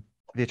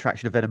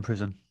attraction of Venom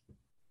Prison.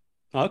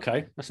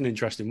 Okay, that's an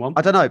interesting one.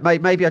 I don't know.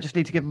 Maybe I just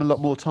need to give them a lot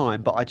more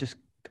time, but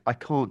I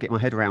can't get my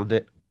head around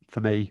it. For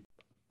me,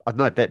 I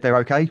don't know. They're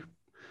okay.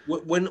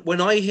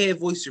 When I hear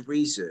voice of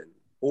reason,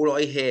 all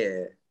I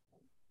hear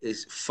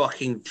is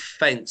fucking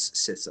fence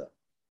sitter.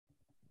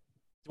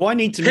 Do I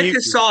need to pick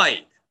a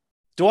side?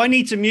 Do I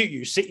need to mute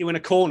you, sit you in a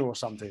corner or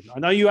something? I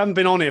know you haven't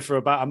been on here for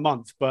about a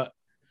month, but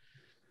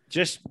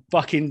just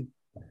fucking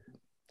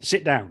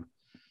sit down.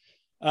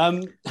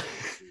 I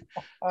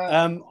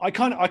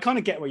kind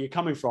of get where you're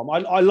coming from.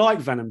 I like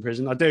Venom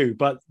Prison, I do,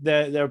 but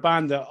they're a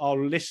band that I'll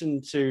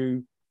listen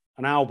to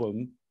an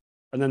album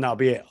and then that'll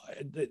be it.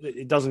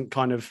 It doesn't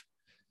kind of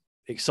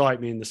excite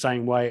me in the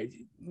same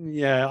way.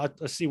 Yeah,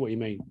 I see what you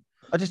mean.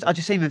 I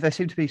just seem that they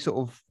seem to be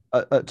sort of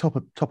at top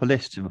of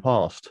lists in the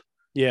past.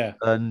 Yeah,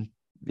 and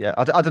yeah,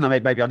 I don't know.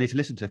 Maybe I need to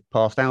listen to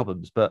past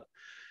albums, but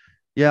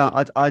yeah,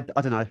 I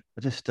don't know.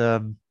 I just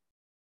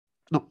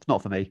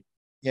not for me.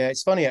 Yeah,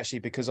 it's funny actually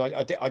because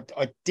I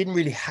didn't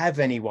really have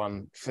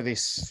anyone for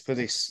this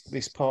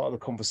part of the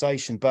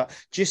conversation, but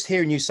just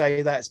hearing you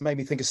say that, it's made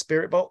me think of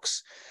Spirit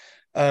Box,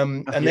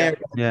 and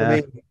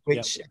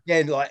which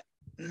again, like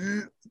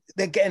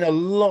they're getting a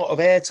lot of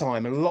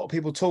airtime and a lot of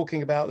people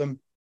talking about them,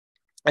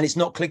 and it's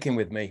not clicking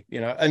with me, you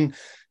know. And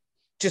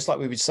just like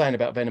we were saying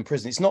about Venom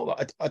Prison, it's not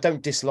that I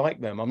don't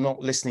dislike them. I'm not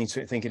listening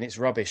to it thinking it's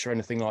rubbish or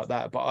anything like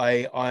that,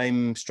 but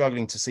I'm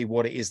struggling to see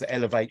what it is that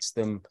elevates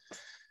them,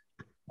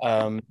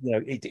 you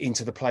know,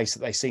 into the place that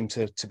they seem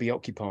to be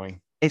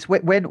occupying. It's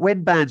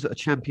when bands that are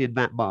championed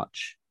that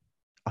much,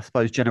 I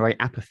suppose, generate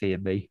apathy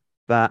in me.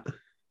 But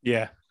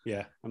yeah,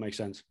 that makes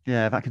sense.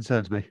 Yeah, that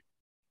concerns me.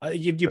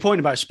 Your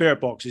point about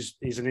Spirit Box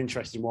is an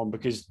interesting one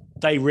because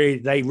they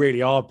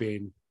really are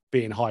being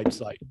hyped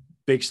like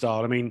big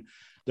style. I mean,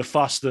 the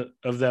fuss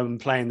of them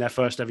playing their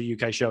first ever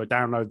UK show at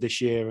Download this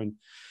year and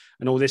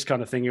all this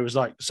kind of thing. It was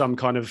like some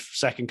kind of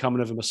second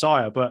coming of a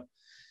Messiah. But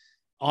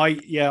I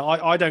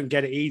don't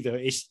get it either.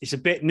 It's a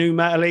bit new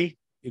metal-y.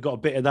 You've got a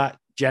bit of that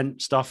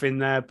gent stuff in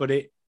there, but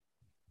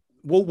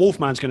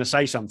Wolfman's going to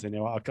say something.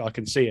 I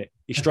can see it.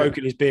 He's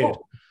stroking his beard.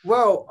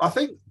 Well, I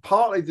think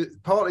partly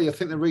I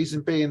think the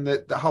reason being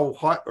that the whole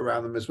hype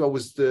around them as well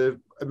was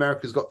the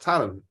America's Got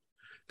Talent.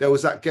 There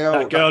was that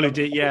girl who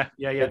did, yeah.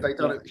 They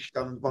done it. She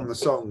done one of the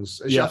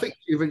songs. Yeah. I think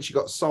she eventually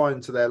got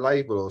signed to their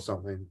label or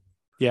something.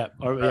 Yeah,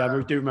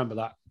 we do remember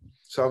that.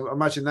 So I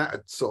imagine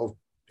that sort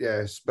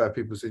of spur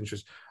people's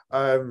interest.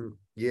 I don't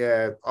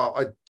get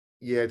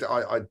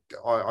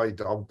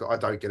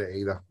it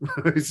either.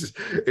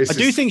 I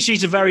do think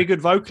she's a very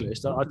good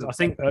vocalist. I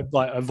think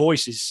like her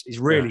voice is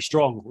really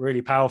strong,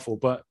 really powerful,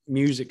 but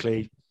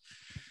musically,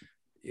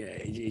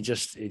 it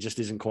just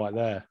isn't quite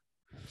there.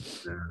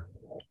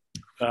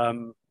 Yeah.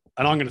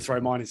 And I'm going to throw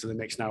mine into the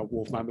mix now,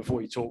 Wolfman,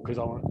 before you talk, because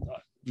I want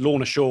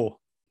Lorna Shore.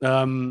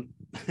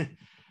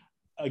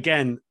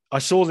 Again, I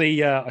saw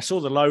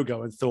the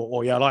logo and thought,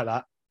 oh yeah, I like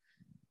that.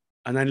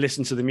 And then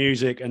listened to the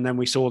music, and then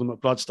we saw them at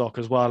Bloodstock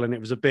as well, and it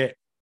was a bit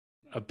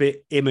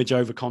image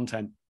over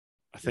content,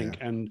 I think,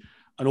 and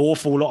an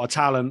awful lot of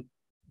talent,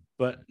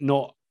 but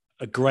not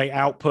a great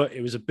output.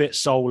 It was a bit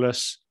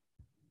soulless,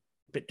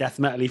 a bit death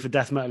metal-y for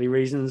death metal-y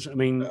reasons. I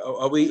mean,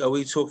 are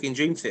we talking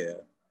Dream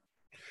Theater?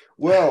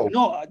 Well,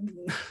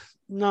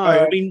 no.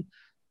 I mean,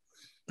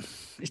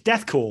 it's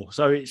deathcore,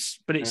 so it's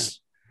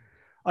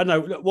I don't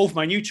know, look,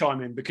 Wolfman, you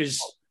chime in because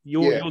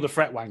you're the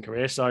fret wanker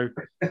here. So,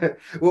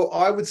 well,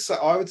 I would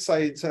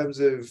say in terms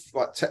of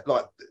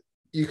like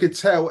you could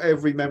tell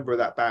every member of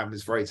that band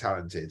was very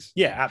talented.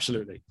 Yeah,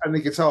 absolutely. And the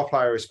guitar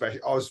player,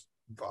 especially, I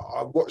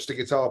watched the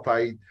guitar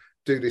player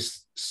do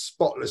this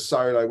spotless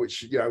solo,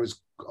 which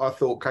I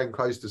thought came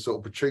close to sort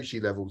of Petrucci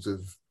levels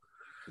of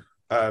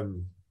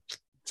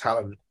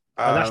talent.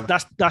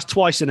 That's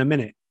twice in a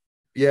minute.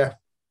 Yeah.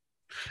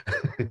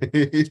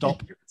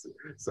 Stop.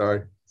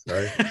 Sorry.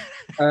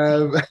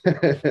 Over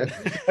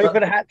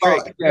the hat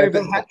trick. Over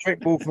the hat trick,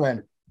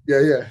 Wolfman.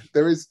 Yeah.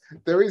 There is.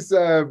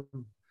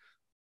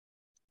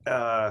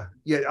 I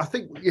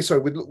think. Yeah. So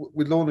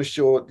with Lorna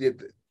Shore,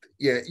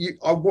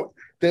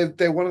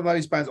 they're one of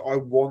those bands I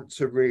want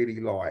to really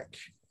like.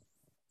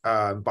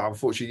 But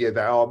unfortunately,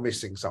 they are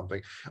missing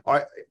something.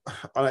 And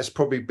it's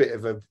probably a bit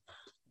of a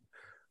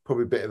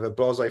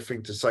blasé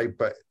thing to say,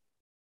 but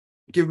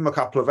give them a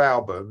couple of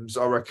albums,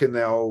 I reckon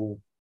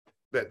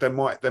they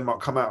might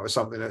come out with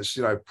something that's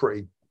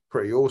pretty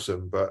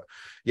awesome. But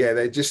yeah,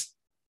 they're just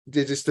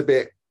a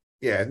bit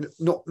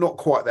not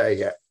quite there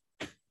yet.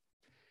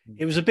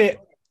 It was a bit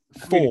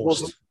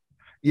forced.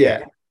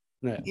 Yeah.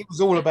 It was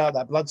all about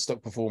that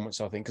Bloodstock performance,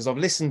 I think, because I've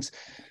listened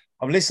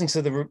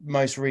to the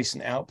most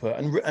recent output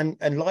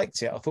and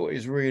liked it. I thought it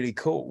was really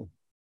cool.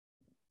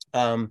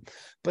 But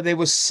there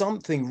was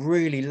something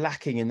really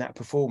lacking in that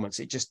performance.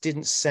 It just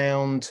didn't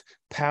sound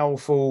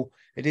powerful.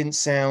 It didn't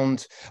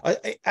sound.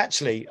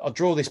 I'll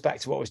draw this back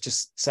to what I was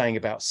just saying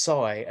about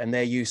Psy and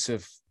their use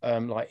of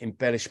like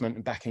embellishment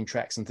and backing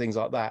tracks and things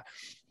like that.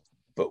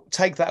 But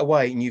take that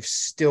away, and you've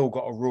still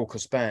got a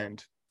raucous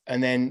band.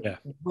 And then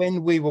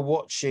when we were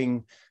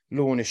watching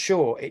Lorna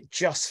Shore, it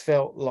just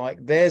felt like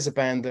there's a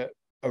band that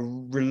are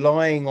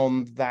relying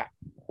on that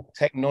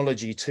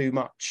technology too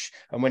much,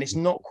 and when it's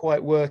not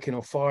quite working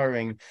or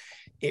firing,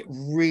 it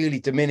really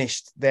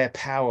diminished their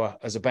power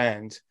as a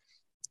band.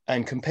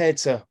 And compared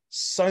to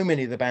so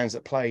many of the bands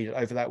that played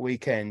over that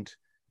weekend,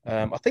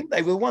 I think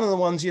they were one of the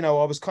ones, I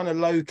was kind of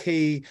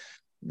low-key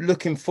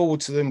looking forward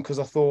to them because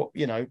I thought,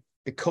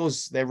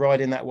 because they're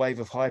riding that wave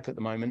of hype at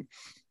the moment,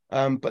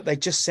 but they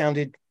just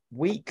sounded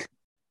weak.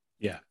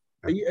 Yeah.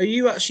 Are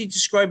you actually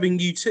describing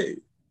U2?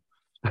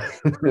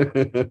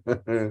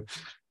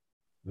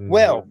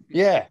 Well,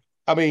 yeah.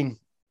 I mean,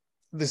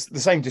 the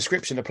same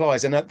description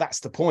applies, and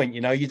that's the point.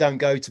 You don't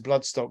go to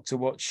Bloodstock to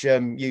watch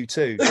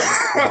U2.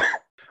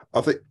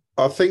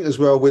 I think as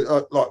well with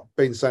like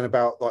being saying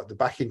about like the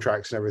backing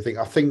tracks and everything.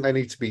 I think they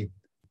need to be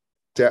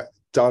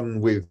done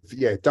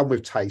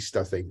with taste.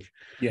 I think.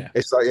 Yeah,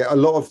 it's like a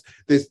lot of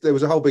this. There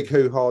was a whole big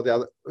hoo-ha. The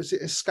other was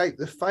it Escape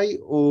the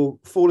Fate or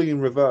Falling in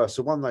Reverse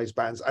or one of those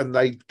bands, and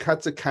they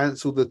had to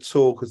cancel the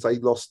tour because they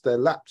lost their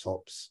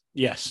laptops.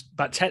 Yes,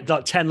 about 10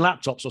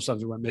 laptops or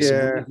something went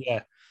missing.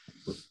 Yeah.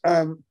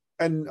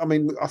 And I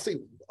mean, I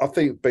think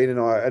Bean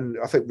and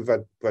I think we've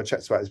had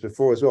chats about this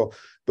before as well.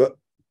 But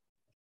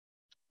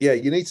yeah,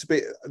 you need to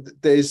be.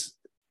 There's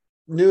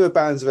newer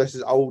bands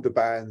versus older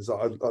bands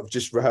that I've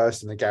just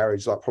rehearsed in the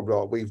garage, like probably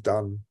like we've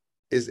done.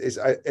 Is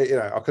I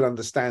can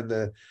understand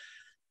the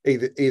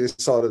either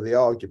side of the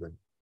argument,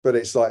 but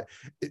it's like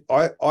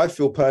I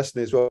feel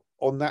personally as well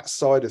on that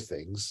side of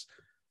things.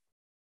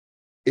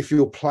 If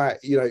you're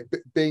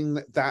being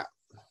that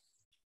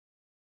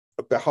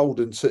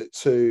beholden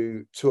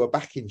to a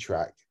backing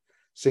track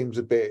seems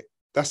a bit.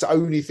 That's the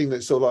only thing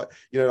that's sort of like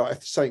like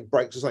if something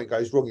breaks or something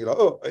goes wrong, you're like,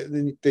 oh,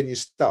 and then you're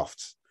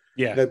stuffed.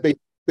 Yeah,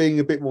 being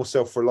a bit more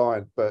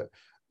self-reliant, but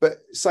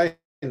saying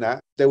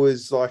that, there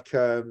was like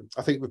I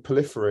think with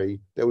Polyphony,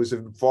 there was a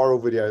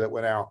viral video that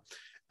went out,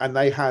 and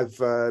they have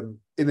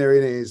in their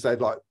in-ears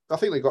they'd like I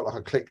think they got like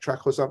a click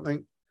track or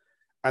something,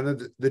 and then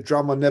the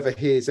drummer never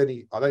hears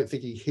any. I don't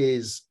think he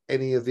hears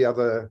any of the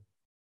other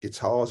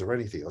guitars or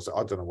anything.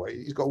 I don't know what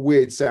he's got. A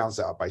weird sound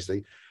setup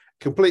basically.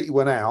 Completely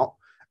went out,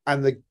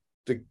 and the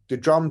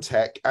drum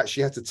tech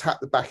actually had to tap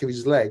the back of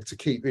his leg to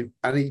keep him.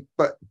 And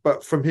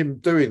but from him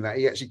doing that,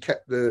 he actually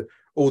kept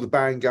all the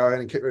band going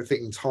and kept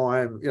everything in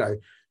time.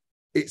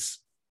 It's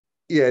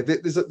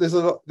there's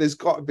a lot. There's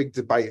got a big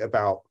debate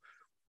about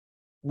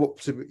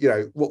what are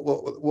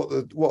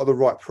the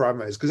right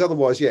parameters, because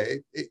otherwise,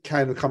 it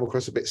can come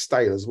across a bit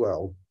stale as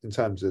well in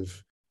terms of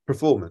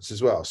performance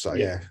as well. So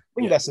I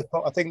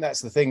think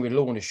that's the thing with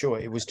Lorna Shore.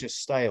 It was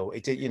just stale.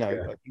 It did, you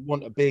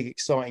want a big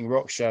exciting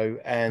rock show,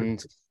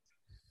 and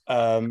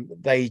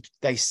they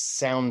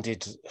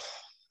sounded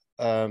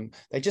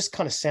they just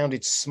kind of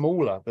sounded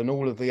smaller than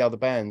all of the other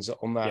bands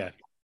on that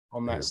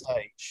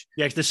stage.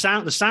 Yeah, the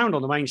sound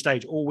on the main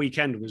stage all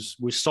weekend was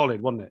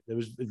solid, wasn't it? There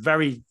was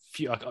very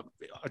few. I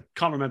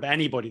can't remember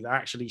anybody that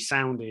actually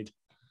sounded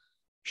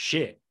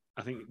shit.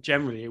 I think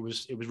generally it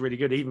was really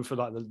good, even for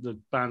like the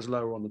bands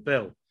lower on the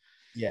bill.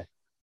 Yeah.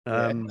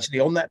 Actually,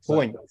 on that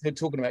point,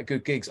 talking about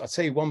good gigs, I'll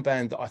tell you one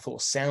band that I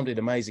thought sounded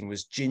amazing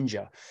was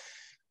Ginger.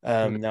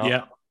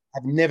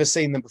 I've never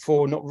seen them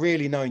before, not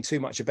really knowing too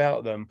much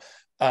about them.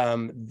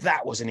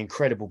 That was an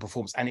incredible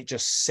performance, and it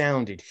just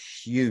sounded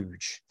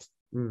huge.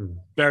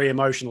 Very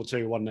emotional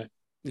too, wasn't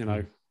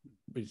it?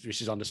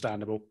 Which is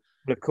understandable.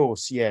 Of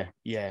course, yeah.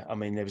 I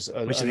mean, there was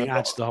which I think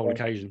adds to the whole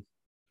occasion.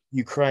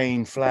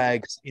 Ukraine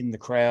flags in the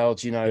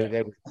crowd, Yeah.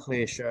 there was a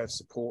clear show of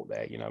support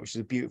there, which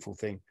is a beautiful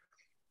thing.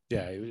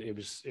 Yeah, it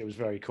was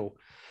very cool.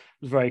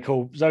 It was very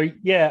cool. So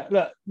yeah,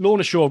 look,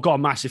 Lorna Shore have got a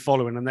massive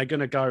following, and they're going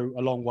to go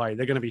a long way.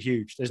 They're going to be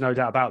huge. There's no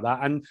doubt about that.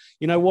 And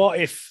you know what?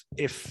 If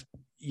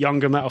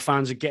younger metal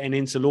fans are getting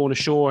into Lorna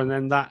Shore, and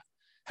then that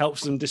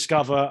helps them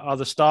discover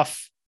other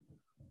stuff,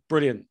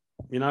 brilliant.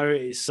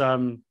 It's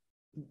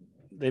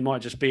they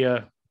might just be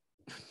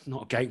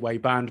not a gateway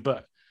band,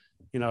 but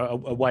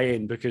a way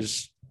in,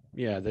 because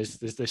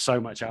there's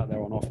so much out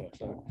there on offer.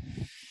 So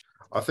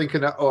I think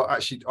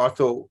I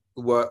thought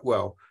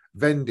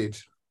Vended,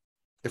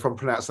 if I'm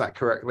pronouncing that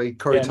correctly,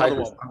 Corey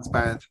Taylor's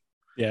band.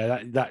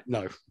 Yeah, that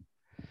no.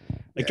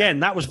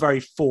 Again, that was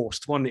very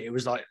forced, wasn't it? It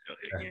was like,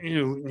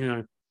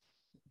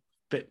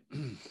 but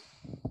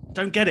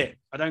don't get it.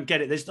 I don't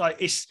get it. There's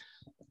like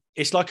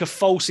it's like a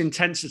false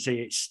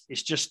intensity.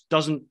 It's just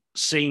doesn't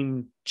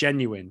seem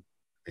genuine.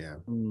 Yeah.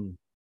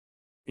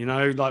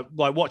 Like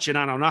watching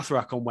Anno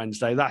Nathrak on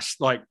Wednesday, that's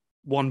like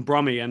one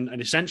Brummie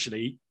and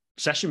essentially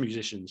session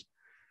musicians.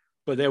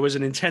 But there was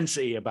an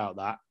intensity about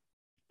that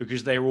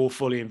because they were all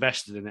fully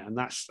invested in it. And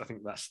I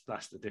think that's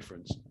the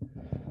difference.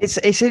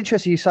 It's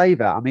interesting you say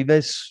that. I mean,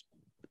 I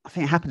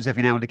think it happens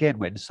every now and again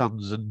when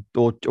sons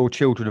or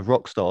children of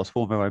rock stars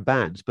form their own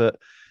bands. But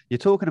you're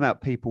talking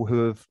about people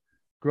who have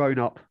grown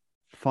up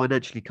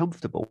financially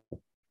comfortable.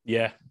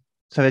 Yeah.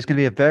 So there's going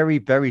to be a very,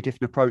 very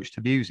different approach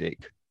to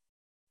music.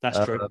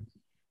 That's true.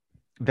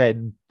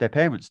 Than their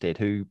parents did,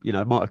 who,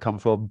 might have come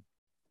from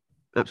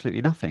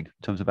absolutely nothing in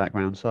terms of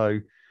background.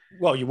 So,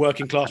 well, your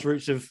working class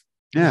roots of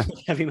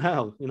heavy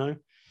metal,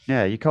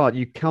 Yeah, you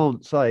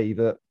can't say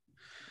that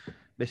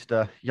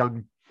Mr.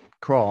 Young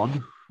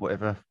Kran,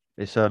 whatever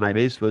his surname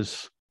is,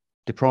 was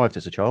deprived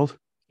as a child.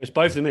 It's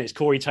both of them. It's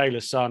Corey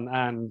Taylor's son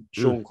and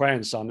Sean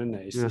Crane's son, isn't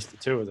it? It's just the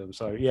two of them.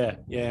 So yeah,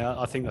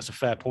 I think that's a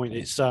fair point.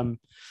 It's New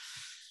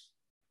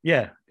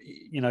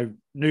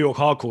York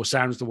hardcore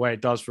sounds the way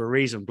it does for a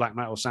reason. Black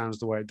metal sounds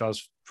the way it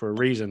does for a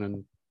reason.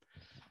 And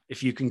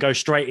if you can go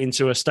straight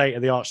into a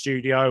state-of-the-art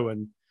studio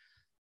and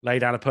lay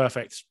down a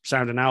perfect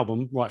sounding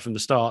album right from the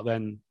start,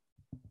 then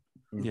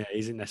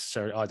isn't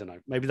necessarily. I don't know.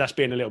 Maybe that's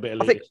being a little bit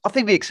elitist. I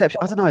think the exception.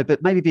 I don't know,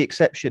 but maybe the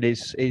exception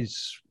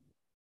is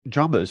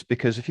drummers,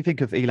 because if you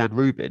think of Elan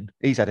Rubin,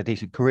 he's had a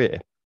decent career.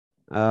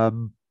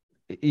 What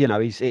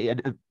does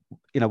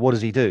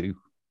he do?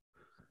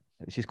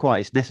 Which is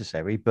it's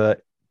necessary,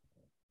 but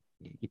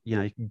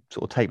you can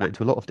sort of take that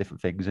into a lot of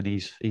different things, and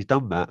he's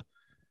done that.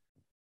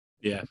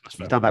 Yeah, that's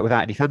fair. He's done that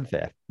without any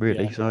fanfare,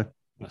 really. Yeah, so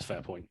that's a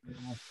fair point.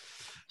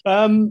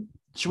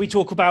 Should we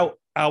talk about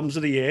albums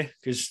of the year?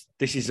 Because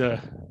this is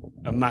a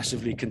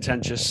massively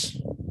contentious.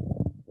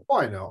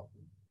 Why not?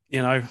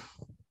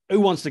 Who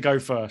wants to go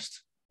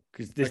first?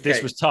 Because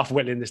this was tough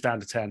whittling this down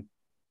to 10.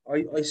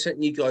 I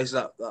sent you guys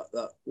that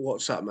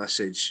WhatsApp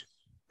message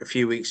a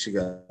few weeks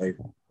ago.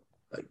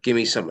 Like, give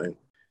me something.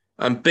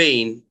 And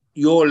Bean,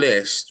 your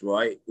list,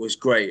 right, was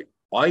great.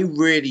 I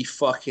really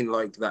fucking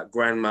liked that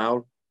Grand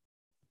Mal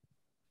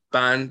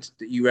band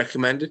that you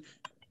recommended.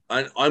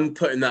 And I'm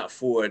putting that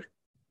forward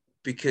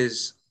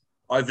because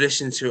I've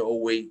listened to it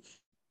all week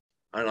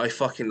and I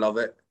fucking love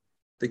it.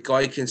 The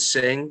guy can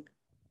sing.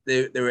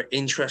 There are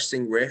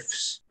interesting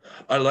riffs.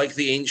 I like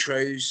the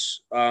intros.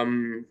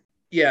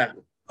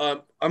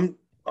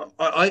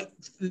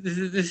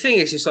 The thing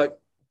is, it's like,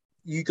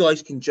 you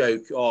guys can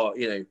joke,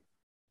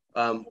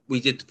 we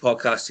did the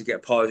podcast to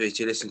get part of it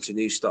to listen to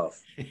new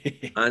stuff.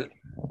 And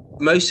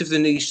most of the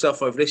new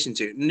stuff I've listened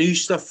to, new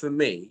stuff for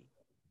me,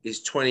 is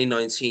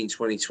 2019,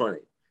 2020.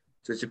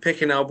 So to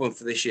pick an album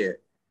for this year,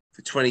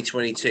 for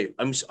 2022,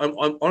 I'm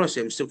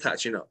honestly, I'm still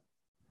catching up.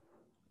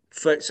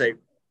 For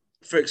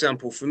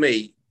example, for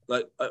me,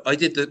 like I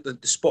did the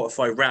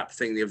Spotify rap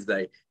thing the other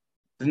day.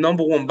 The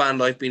number one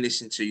band I've been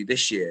listening to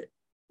this year,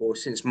 or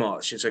since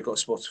March, since I got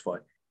Spotify,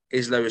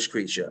 is Lowest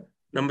Creature.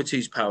 Number 2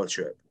 is Power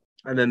Trip.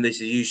 And then there's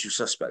the Usual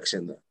Suspects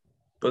in there.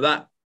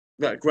 But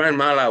that Grand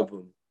Mal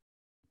album,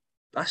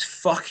 that's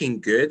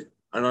fucking good.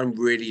 And I'm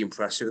really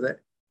impressed with it.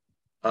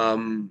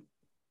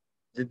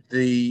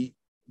 The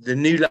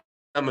new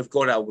Lamb of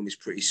God album is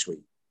pretty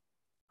sweet.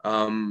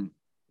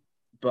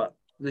 But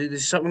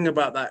there's something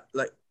about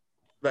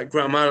that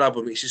Grand Mal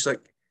album. It's just like,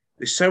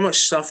 there's so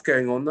much stuff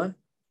going on there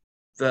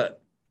that,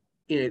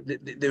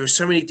 there are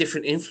so many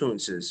different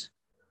influences.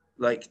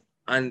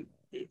 And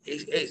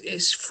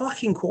it's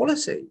fucking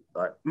quality.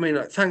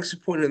 Thanks for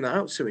pointing that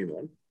out to me,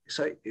 man.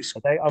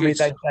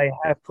 They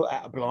have put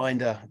out a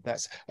blinder.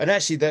 And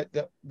actually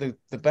the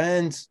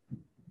band,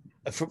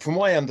 from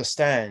what I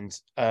understand,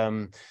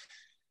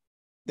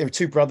 there are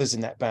 2 brothers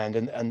in that band,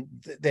 and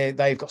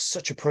they've got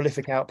such a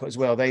prolific output as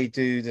well.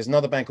 There's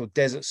another band called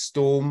Desert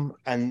Storm,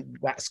 and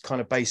that's kind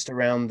of based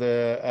around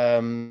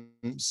the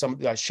some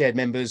shared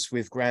members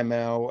with Grand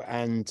Mal,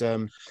 and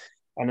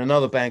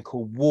another band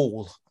called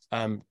Wall,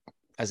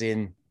 as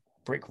in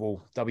brick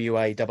wall,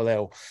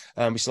 WALL,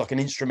 which is like an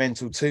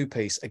instrumental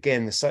 2-piece.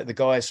 Again, the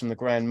guys from the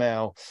Grand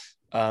Mal,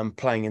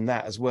 playing in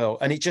that as well.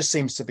 And it just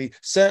seems to be,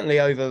 certainly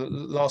over the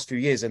last few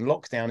years, and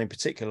lockdown in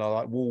particular,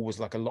 like Wall was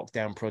like a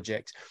lockdown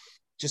project,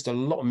 just a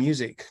lot of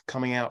music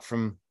coming out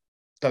from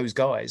those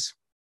guys.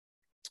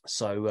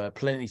 So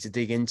plenty to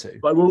dig into.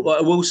 But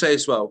I will say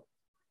as well,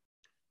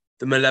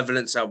 the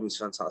Malevolence album is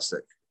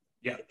fantastic.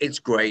 Yeah, it's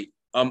great.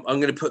 I'm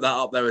going to put that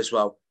up there as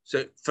well.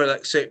 So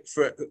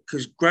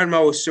because Grand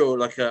Mal was still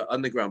like an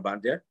underground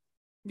band, yeah.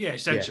 Yeah,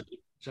 essentially.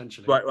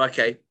 Right.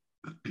 Okay,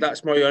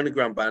 that's my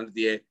underground band of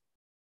the year.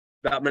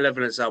 That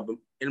Malevolence album.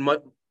 And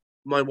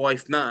my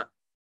wife Nat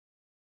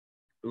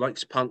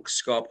likes punk,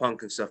 ska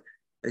punk, and stuff.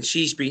 And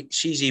she's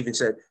even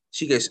said,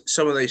 she goes,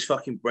 some of those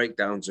fucking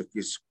breakdowns are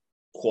just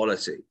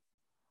quality.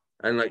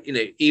 And like, you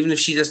know, even if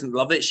she doesn't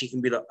love it, she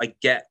can be like, I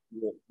get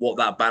what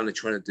that band are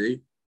trying to do.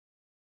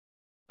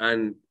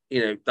 And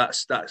you know,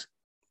 that's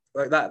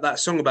like that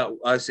song about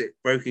is it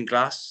Broken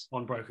Glass?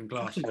 On Broken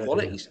Glass.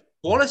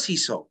 Quality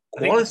song.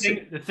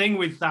 Quality. The thing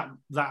with that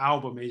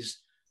album is,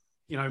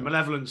 you know,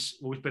 Malevolence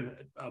always been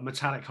a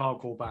metallic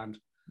hardcore band,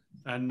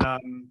 and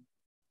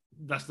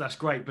that's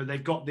great. But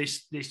they've got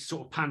this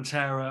sort of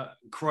Pantera,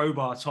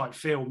 Crowbar type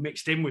feel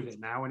mixed in with it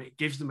now, and it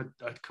gives them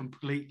a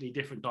completely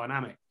different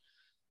dynamic.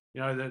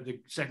 You know, the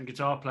second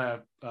guitar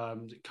player,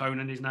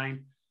 Conan, his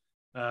name,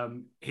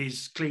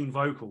 his clean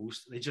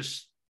vocals, they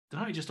just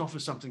offer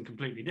something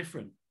completely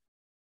different.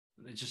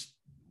 They're just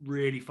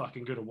really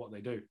fucking good at what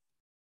they do.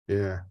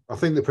 Yeah, I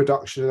think the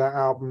production of that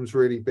album is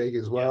really big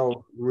as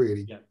well. Yeah.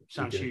 Really,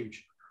 sounds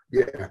huge.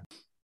 Yeah,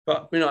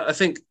 but you know, I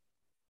think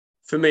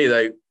for me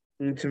though,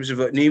 in terms of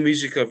like new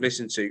music I've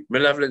listened to,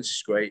 Malevolence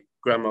is great,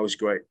 Grandma is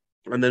great,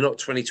 and they're not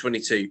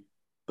 2022.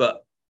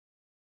 But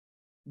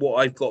what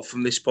I've got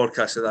from this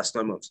podcast the last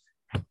 9 months,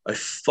 I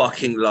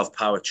fucking love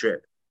Power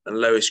Trip and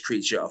Lowest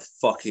Creature are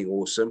fucking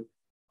awesome,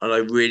 and I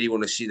really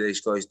want to see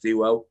those guys do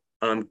well.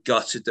 And I'm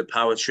gutted that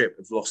Power Trip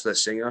have lost their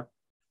singer.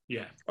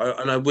 Yeah,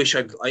 I wish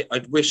I'd like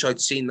got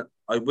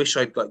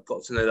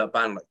to know that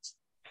band like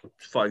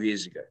 5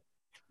 years ago,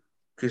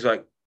 because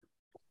like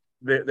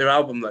their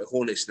album like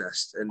Hornet's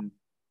Nest and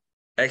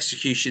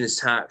Execution is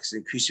Tax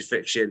and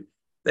Crucifixion,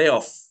 they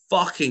are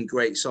fucking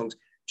great songs.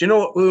 Do you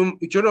know what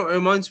it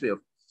reminds me of?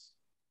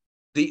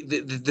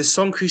 The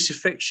song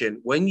Crucifixion.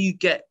 When you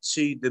get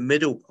to the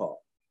middle part,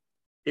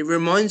 it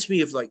reminds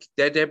me of like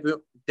Dead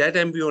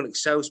Embryonic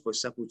Cells by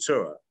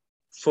Sepultura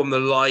from the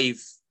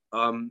live.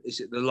 Is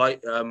it the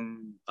light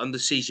Under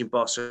Siege in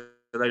Barcelona?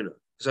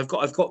 Because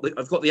I've got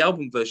the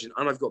album version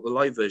and I've got the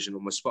live version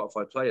on my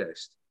Spotify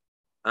playlist,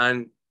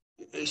 and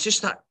it's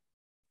just that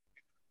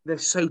they're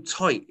so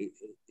tight.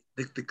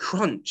 The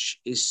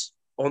crunch is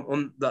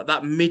on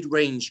that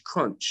mid-range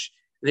crunch,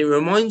 and it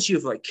reminds you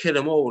of like Kill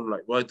 'Em All and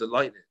like Ride the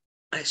Lightning.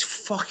 And it's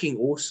fucking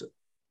awesome.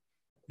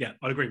 Yeah,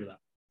 I'd agree with that.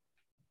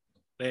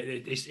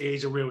 It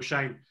is a real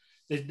shame.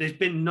 There's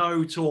been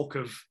no talk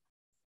of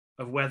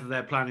whether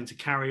they're planning to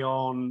carry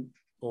on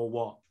or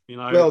what, you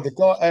know. Well, they've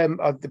got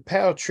the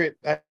Power Trip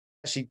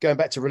actually going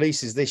back to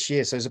releases this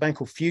year. So there's a band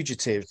called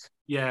Fugitive.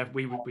 Yeah,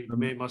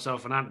 me,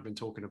 myself, and Ant have been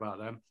talking about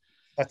them.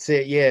 That's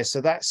it. Yeah. So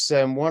that's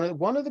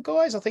one of the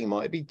guys. I think it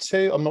might be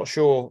two. I'm not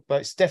sure,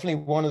 but it's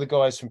definitely one of the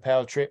guys from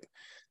Power Trip.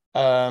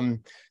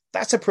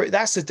 That's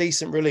a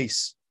decent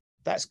release.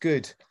 That's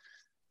good,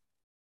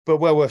 but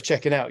well worth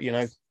checking out. You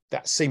know,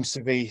 that seems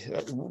to be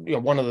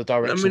one of the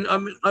directions. I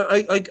mean,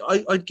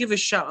 I'd give a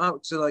shout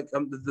out to like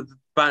the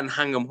band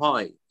Hang 'Em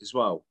High as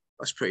well.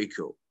 That's pretty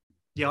cool.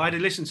 Yeah, I had to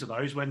listen to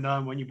those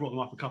when you brought them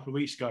up a couple of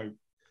weeks ago.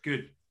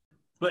 Good,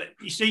 but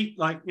you see,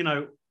 like, you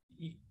know,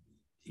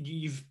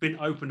 you've been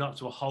opened up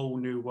to a whole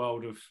new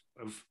world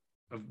of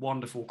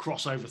wonderful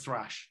crossover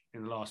thrash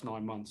in the last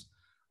 9 months,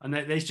 and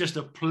there's just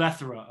a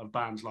plethora of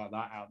bands like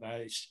that out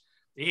there. It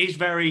is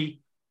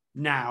very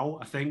now,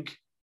 I think,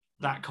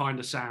 that kind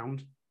of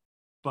sound.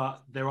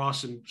 But there are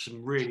some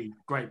really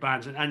great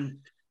bands, and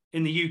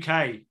in the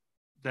UK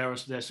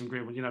there's some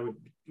great ones. You know,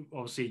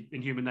 obviously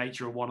Inhuman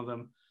Nature are one of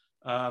them.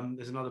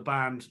 There's another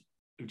band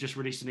who just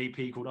released an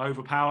EP called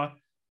Overpower,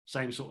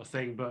 same sort of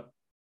thing, but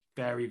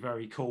very,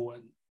 very cool.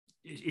 And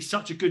it's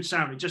such a good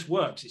sound. It just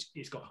works.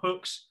 It's got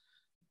hooks,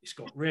 it's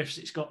got riffs,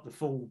 it's got the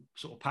full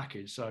sort of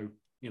package. So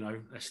you know,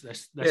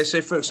 let's yeah.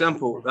 So for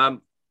example,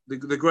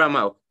 the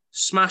Grandma,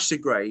 Smash the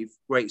Grave,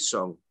 great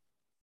song.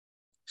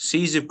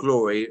 Seas of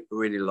Glory, I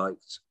really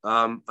liked.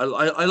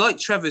 I like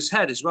Trevor's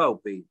Head as well,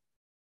 B.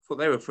 Thought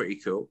they were pretty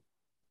cool.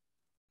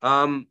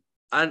 And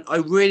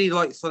I really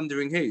like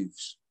Thundering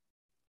Hooves.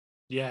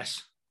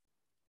 Yes.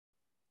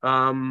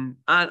 And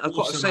I've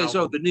got to say as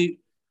well, the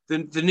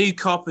new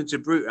Carpenter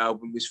Brute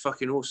album is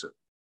fucking awesome.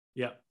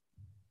 Yeah.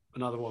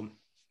 Another one.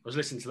 I was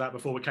listening to that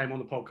before we came on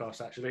the podcast,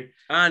 actually.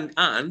 And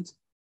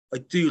I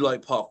do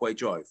like Parkway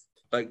Drive.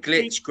 Like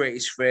Glitch,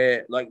 Greatest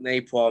Fear, like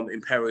Napalm,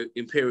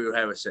 Imperial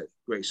Heretic,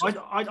 great song.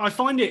 I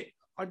find it.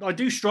 I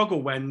do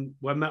struggle when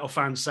metal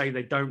fans say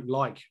they don't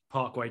like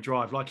Parkway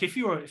Drive. Like if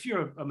you're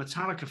a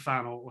Metallica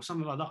fan or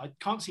something like that, I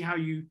can't see how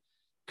you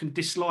can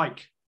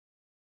dislike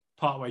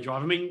Parkway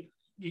Drive. I mean,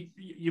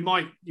 you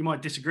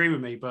might disagree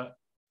with me, but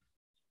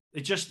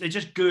they're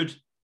just good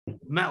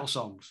metal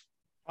songs.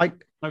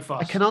 No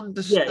fuss. I can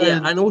understand. Yeah,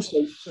 and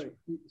also,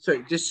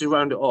 sorry, just to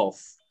round it off,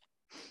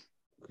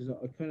 because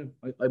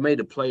I made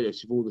a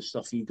playlist of all the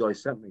stuff you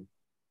guys sent me.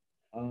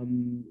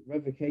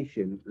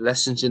 Revocation,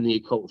 Lessons in the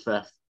Occult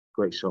Theft,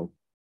 great song,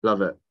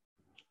 love it.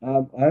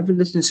 I haven't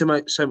listened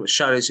to so much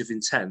Shadows of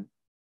Intent,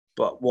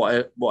 but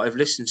what I've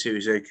listened to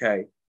is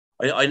okay.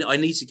 I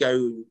need to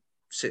go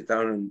sit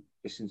down and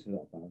listen to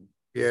that band.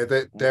 Yeah,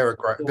 they're a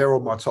great. They're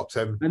on my top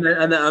 10. And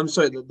then I'm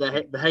sorry,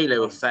 the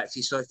Halo effect.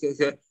 It's like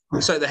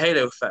the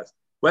Halo effect.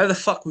 Where the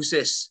fuck was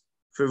this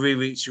for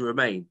Riri to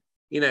Remain?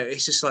 You know,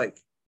 it's just like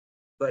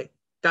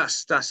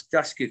that's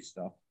good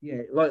stuff.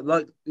 Yeah,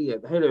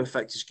 the Halo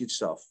effect is good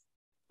stuff.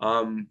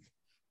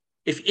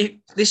 If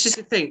this is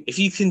the thing, if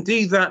you can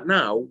do that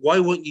now, why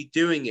weren't you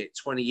doing it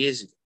 20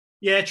 years ago?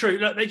 Yeah, true.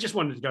 Look, they just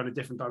wanted to go in a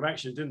different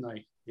direction, didn't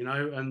they? You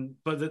know,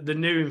 but the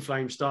new In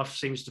Flames stuff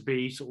seems to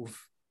be sort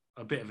of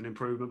a bit of an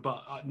improvement.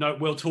 But no,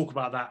 we'll talk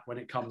about that when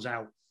it comes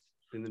out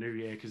in the new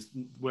year, because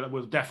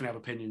we'll definitely have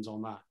opinions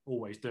on that.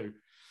 Always do.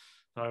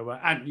 So,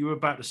 and you were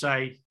about to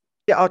say,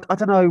 yeah, I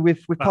don't know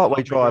with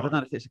Parkway Drive. I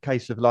don't know if it's a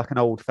case of like an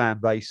old fan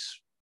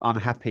base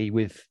unhappy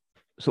with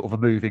sort of a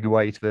moving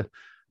away to the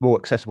more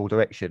accessible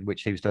direction,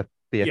 which seems to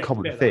be a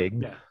common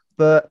thing. Yeah.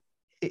 But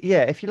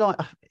yeah, if you like,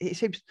 it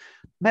seems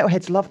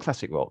metalheads love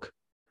classic rock.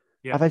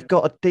 Yeah, they've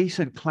got a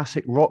decent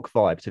classic rock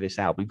vibe to this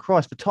album.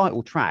 Christ, the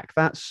title track,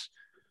 that's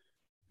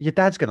your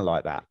dad's going to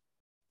like that.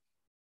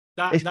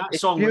 That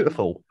song,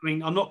 beautiful. I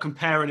mean, I'm not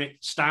comparing it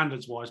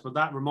standards wise, but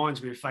that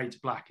reminds me of Fade to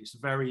Black. It's a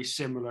very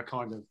similar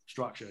kind of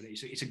structure.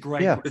 It's a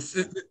great. Yeah.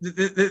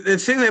 The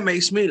thing that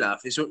makes me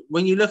laugh is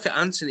when you look at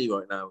Anthony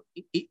right now,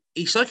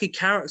 he's like a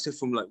character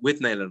from like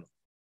With Nail and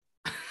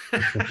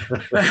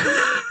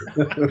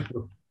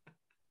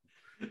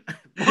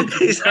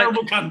He's a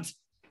terrible cunt.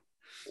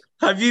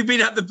 Have you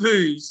been at the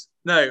booze?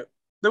 No.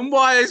 Then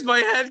why has my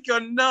head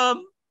gone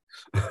numb?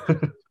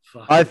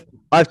 I've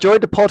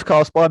joined the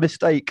podcast by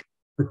mistake.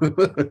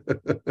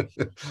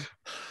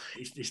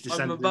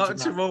 I'm about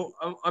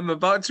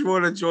to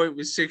roll a joint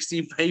with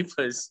 16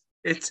 papers.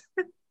 It's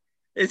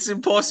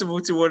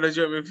impossible to roll a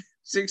joint with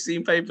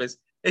 16 papers.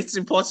 It's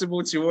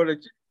impossible to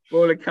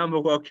roll a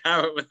Camberwell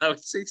carrot without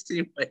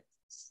 16 papers.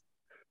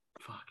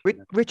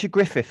 Richard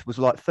Griffith was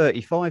like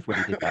 35 when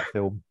he did that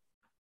film.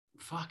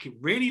 Fuck, it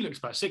really looks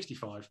about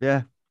 65.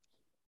 Yeah.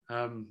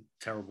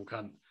 Terrible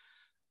cunt.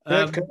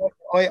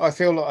 I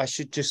feel like I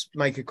should just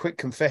make a quick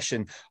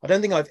confession. I don't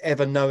think I've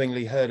ever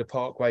knowingly heard a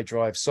Parkway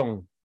Drive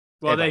song.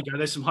 Well, there you go.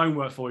 There's some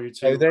homework for you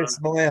too. Oh, there's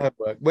my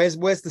homework.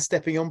 Where's the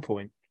stepping on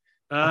point?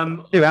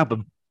 New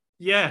album.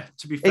 Yeah,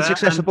 to be fair, it's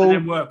accessible. And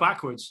then work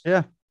backwards.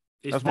 Yeah,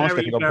 it's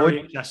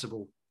very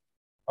accessible.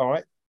 All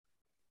right.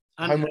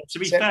 And to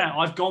be fair,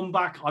 I've gone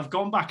back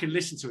and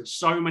listened to it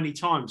so many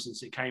times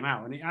since it came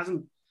out, and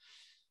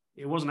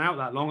it wasn't out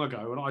that long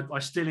ago, and I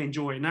still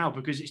enjoy it now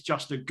because it's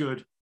just a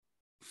good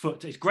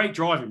it's great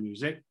driving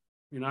music,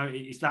 you know,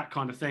 it's that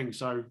kind of thing.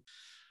 So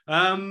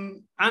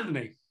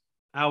Anthony,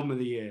 album of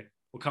the year,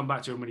 we'll come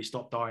back to him when he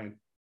stopped dying.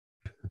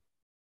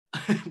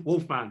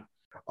 Wolfman.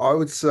 I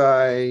would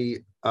say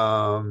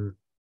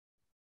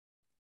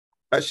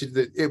actually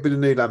it'd be the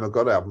new Lamb of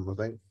God album, I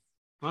think.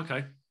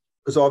 Okay.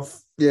 Because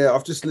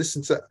I've just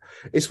listened to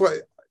it's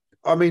what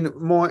I mean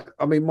my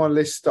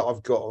list that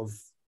I've got of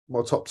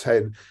my top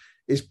 10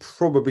 is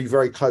probably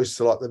very close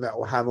to like the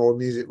Metal Hammer or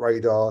Music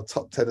Radar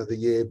top 10 of the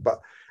year, but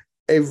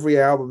every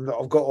album that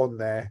I've got on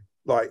there,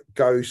 like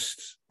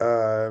Ghost,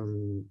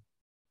 Devin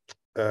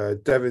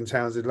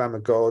Townsend, Lamb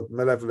of God,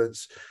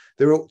 Malevolence,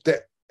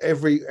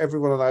 every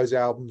one of those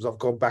albums I've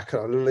gone back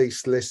and at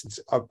least listened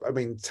to, I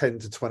mean 10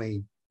 to 20,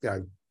 you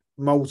know,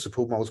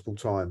 multiple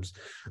times.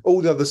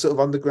 All the other sort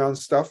of underground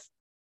stuff,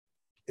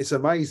 it's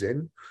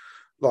amazing.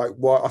 Like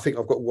I think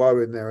I've got Woe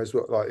in there as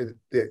well, like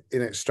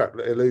in Extract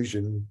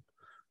Illusion.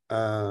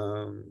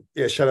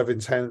 Shadow of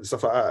Intent,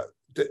 stuff like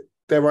that.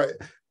 They're right,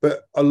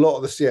 but a lot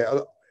of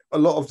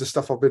the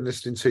stuff I've been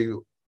listening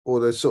to, or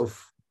the sort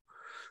of,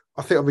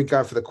 I think I've been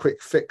going for the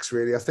quick fix.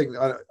 Really, I think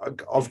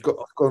I've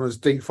gone as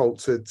default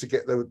to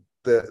get the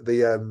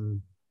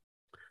you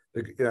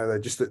know,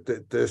 just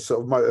the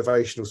sort of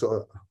motivational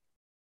sort of,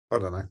 I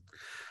don't know,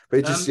 but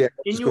it just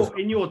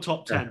in your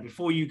top 10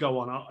 before you go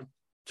on,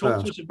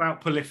 talk to us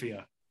about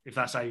Polyphia, if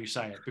that's how you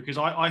say it, because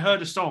I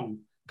heard a song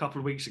a couple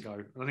of weeks ago,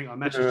 and I think I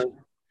messaged you.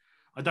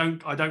 I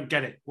don't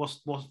get it. What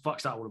the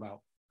fuck's that all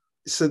about?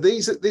 So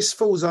this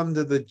falls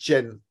under the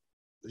gent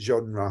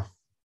genre,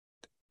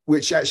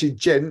 which actually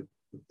gent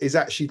is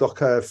actually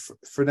like a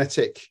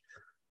frenetic,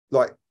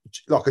 like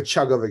a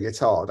chug of a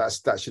guitar.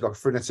 That's actually like a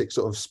frenetic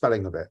sort of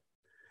spelling of it.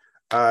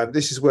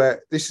 This is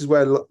where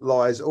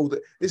lies all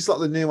the. This is like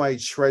the new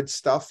age shred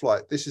stuff.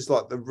 Like this is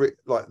like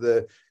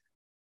the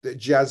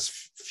jazz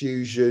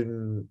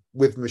fusion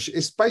with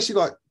it's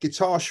basically like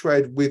guitar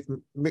shred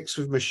mixed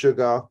with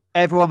Meshuggah.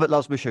 Everyone that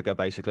loves Meshuggah,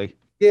 basically.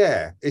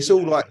 Yeah, it's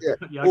all like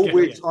all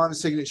weird time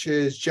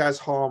signatures, jazz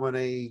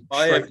harmony.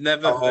 I have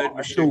never heard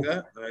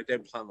Meshuggah, and I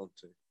don't plan on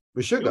to.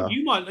 Meshuggah?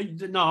 You might.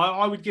 No,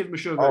 I would give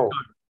Meshuggah a go.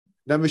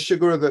 No,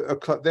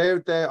 Meshuggah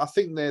they're I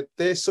think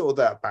they're sort of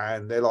that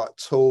band. They're like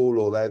Tool,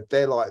 or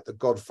they're like the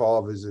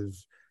Godfathers of.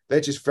 They're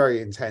just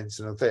very intense,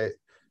 and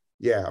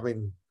yeah, I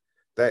mean,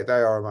 they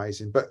are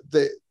amazing. But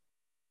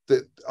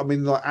I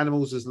mean, like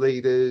Animals as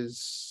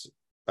Leaders,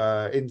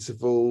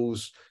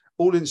 Intervals,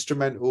 all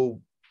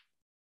instrumental,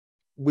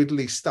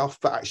 widdly stuff,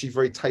 but actually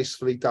very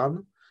tastefully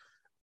done.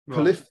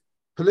 Right.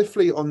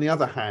 Polyphily, on the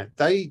other hand,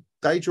 they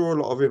draw a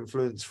lot of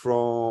influence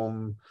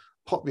from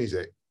pop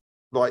music.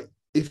 Like,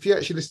 if you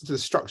actually listen to the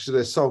structure of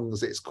their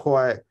songs, it's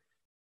quite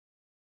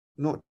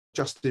not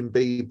Justin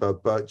Bieber,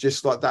 but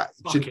just like that.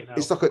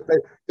 It's like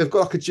they've got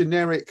like a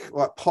generic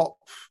like pop,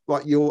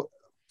 like you're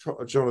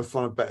trying to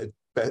find a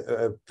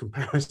better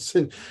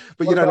comparison.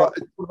 But what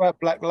about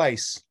Black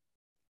Lace?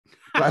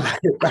 Black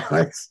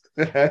Lace.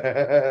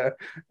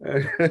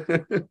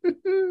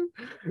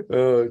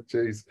 Oh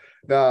jeez.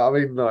 No, I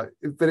mean, like,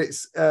 but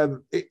it's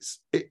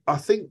I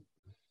think,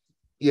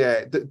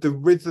 yeah,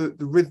 the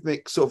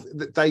rhythmic sort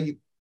of,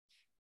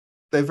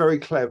 they're very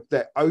clever.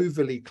 They're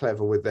overly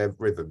clever with their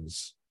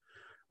rhythms.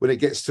 When it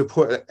gets to a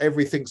point that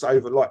everything's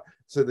over, like,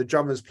 so the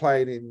drummer's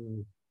playing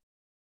in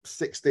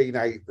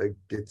 16/8, the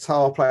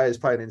guitar player's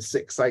playing in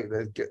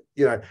 6/8,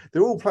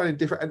 they're all playing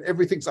different, and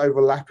everything's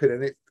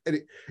overlapping,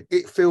 and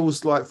it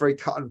feels like very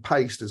cut and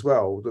paste as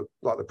well,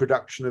 like the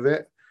production of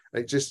it.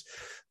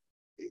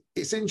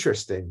 It's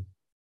interesting.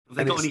 Have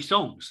they got any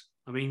songs?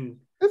 I mean,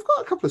 they've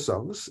got a couple of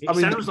songs. It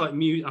sounds like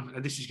music.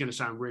 This is going to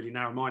sound really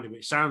narrow-minded, but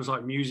it sounds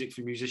like music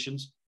for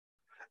musicians.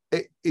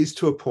 It is,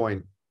 to a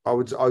point. I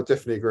would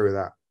definitely agree with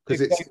that,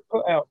 because they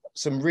put out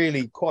some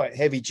really quite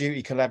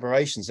heavy-duty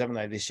collaborations, haven't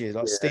they, this year?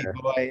 Like, yeah. Steve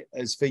Vai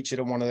has featured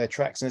on one of their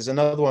tracks, and there's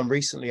another one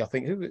recently, I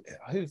think, who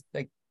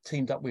they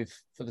teamed up with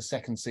for the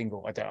second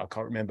single. I can't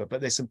remember, but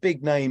there's some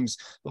big names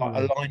like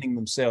aligning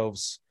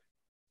themselves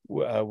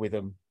with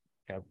them,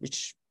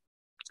 which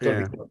is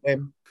got to be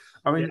them.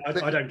 I mean, I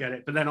don't get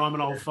it, but then I'm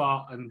an old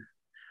fart, and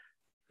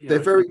they're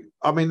very.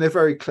 I mean, they're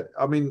very.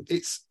 I mean,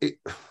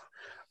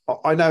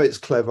 I know it's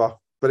clever,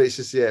 but it's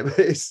just, yeah.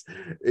 It's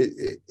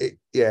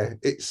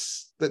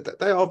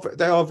they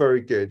are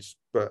very good,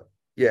 but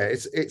yeah,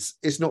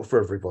 it's not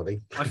for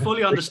everybody. I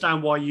fully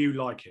understand why you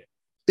like it.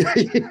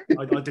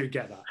 I do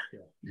get that.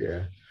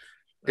 Yeah.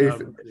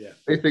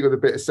 Anything with a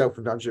bit of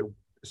self-indulgent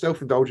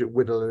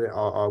whittle in it,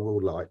 I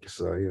will like.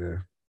 So, yeah.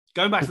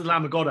 Going back to the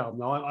Lamb of God album,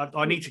 though,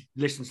 I need to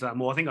listen to that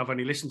more. I think I've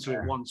only listened to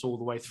it once all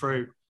the way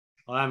through.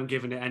 I haven't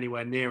given it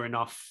anywhere near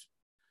enough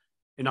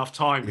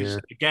time, because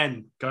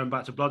again, going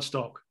back to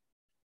Bloodstock,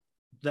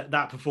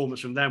 that performance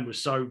from them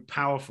was so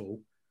powerful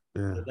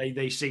that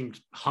they seemed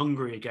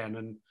hungry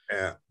again,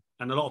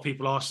 and a lot of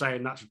people are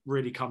saying that's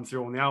really come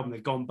through on the album.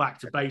 They've gone back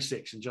to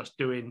basics and just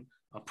doing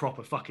a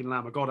proper fucking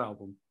Lamb of God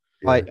album.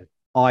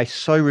 I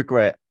so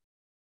regret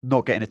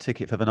not getting a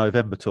ticket for the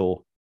November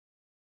tour,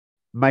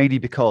 mainly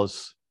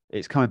because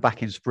it's coming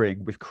back in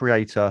spring with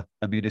Creator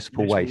and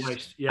Municipal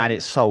Waste. And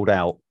it's sold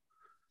out.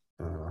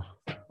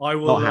 I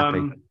will. Not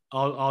happy.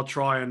 I'll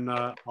try and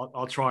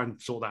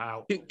sort that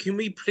out. Can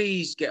we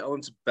please get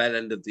on to Bell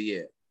End of the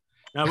Year?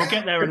 No, we'll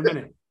get there in a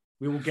minute.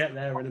 We will get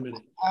there in a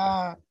minute.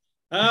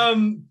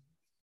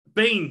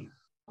 Bean,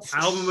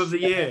 album of the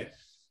year.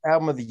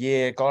 Album of the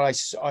year,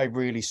 guys. I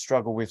really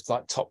struggle with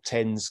like top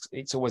 10s.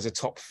 It's always a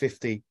top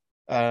 50.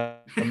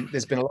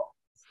 There's been a lot.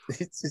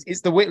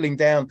 It's the whittling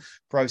down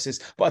process,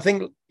 but I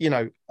think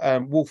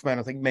Wolfman,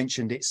 I think,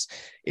 mentioned it's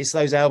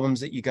those albums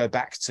that you go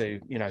back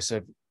to.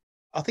 So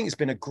I think it's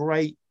been a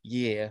great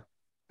year,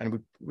 and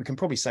we can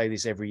probably say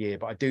this every year,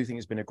 but I do think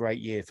it's been a great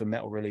year for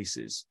metal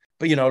releases.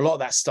 But a lot of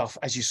that stuff,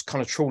 as you're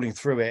kind of trawling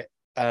through it,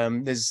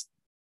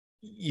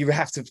 you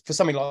have to, for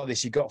something like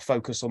this, you've got to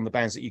focus on the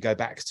bands that you go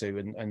back to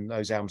and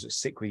those albums that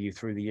stick with you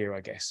through the year,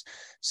 I guess.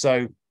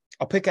 So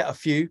I'll pick out a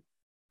few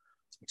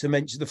to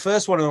mention. The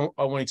first one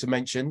I wanted to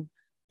mention,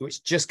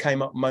 which just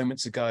came up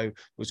moments ago,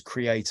 was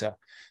Creator.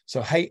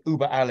 So Hey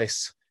Uber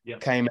Alice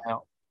came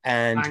out,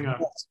 and banger.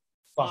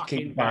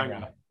 Fucking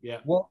banger. Yeah.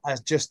 What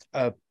as just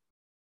a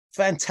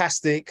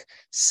fantastic,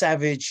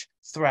 savage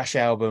thrash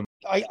album.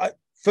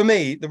 For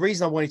me, the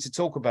reason I wanted to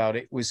talk about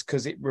it was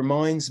because it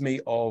reminds me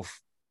of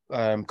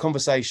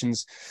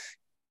conversations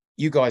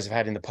you guys have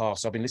had in the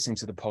past. I've been listening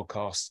to the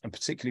podcast, and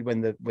particularly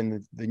when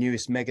the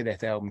newest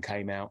Megadeth album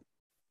came out,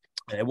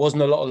 and there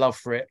wasn't a lot of love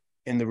for it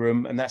in the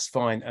room, and that's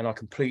fine. And I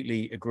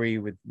completely agree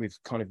with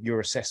kind of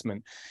your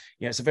assessment.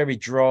 It's a very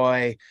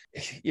dry,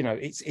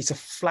 it's a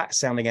flat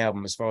sounding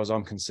album as far as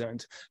I'm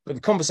concerned. But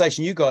the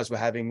conversation you guys were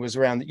having was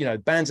around,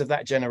 bands of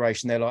that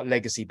generation. They're like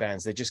legacy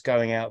bands. They're just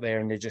going out there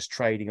and they're just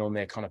trading on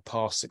their kind of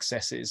past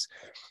successes.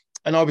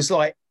 And I was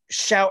like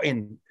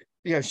shouting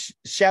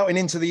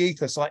into the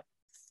ethos, like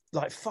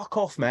fuck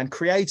off, man.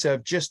 Creator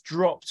have just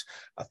dropped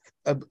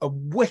a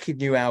wicked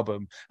new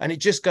album, and it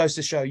just goes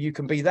to show you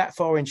can be that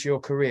far into your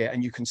career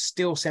and you can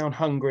still sound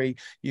hungry,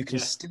 you can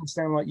still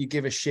sound like you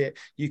give a shit,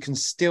 you can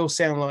still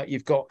sound like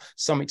you've got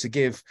something to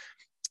give.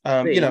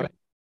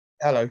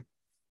 Hello.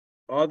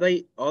 Are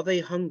they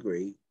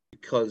hungry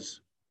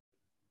because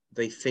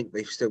they think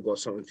they've still got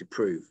something to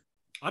prove?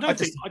 I don't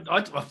think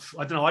I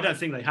don't know. I don't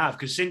think they have,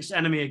 because since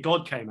Enemy of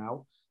God came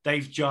out,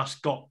 they've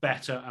just got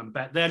better and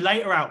better. Their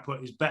later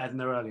output is better than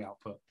their early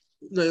output.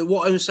 No,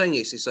 what I'm saying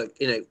is, it's like,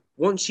 you know,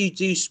 once you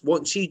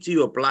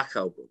do a Black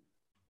album,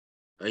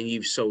 and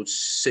you've sold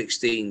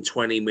 16,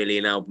 20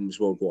 million albums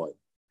worldwide,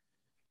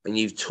 and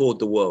you've toured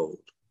the world,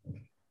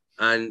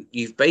 and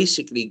you've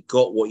basically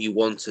got what you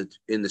wanted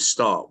in the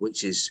start,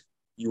 which is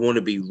you want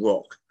to be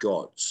rock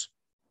gods.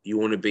 You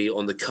want to be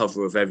on the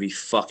cover of every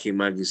fucking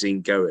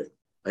magazine going.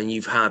 And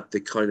you've had the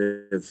kind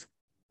of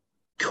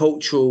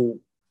cultural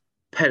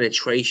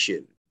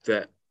penetration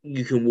that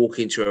you can walk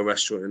into a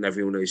restaurant and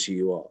everyone knows who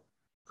you are,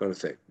 kind of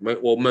thing.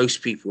 Well,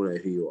 most people know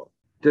who you are.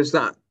 Does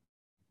that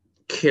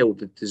kill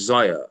the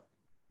desire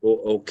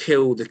or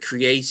kill the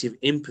creative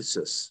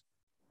impetus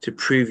to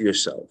prove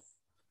yourself?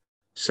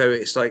 So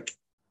it's like,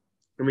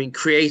 I mean,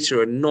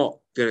 Creator are not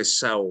going to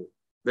sell,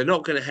 they're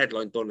not going to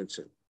headline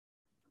Donington.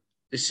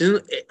 This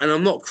isn't, and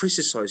I'm not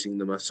criticizing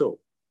them at all,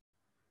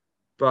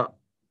 but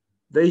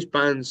those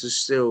bands are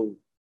still,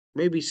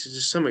 maybe to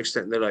some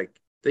extent, they're like,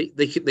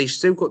 they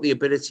still got the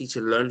ability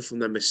to learn from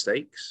their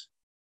mistakes.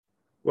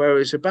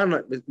 Whereas a band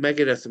like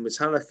Megadeth and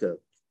Metallica,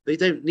 they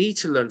don't need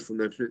to learn from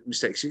their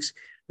mistakes.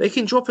 They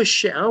can drop a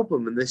shit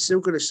album and they're still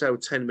going to sell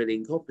 10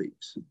 million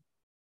copies.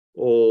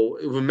 Or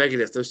with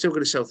Megadeth, they're still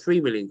going to sell 3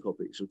 million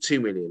copies or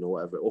 2 million or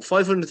whatever, or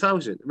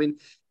 500,000. I mean,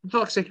 in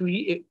fact,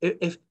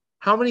 if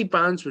how many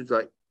bands would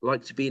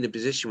like to be in a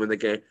position when they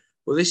go,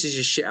 well, this is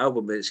a shit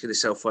album and it's going to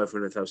sell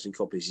 500,000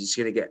 copies. It's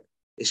going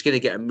to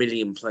get 1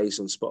 million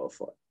plays on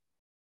Spotify.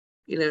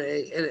 You know,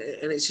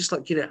 and it's just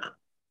like, you know,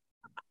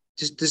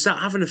 does that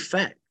have an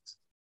effect?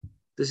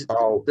 I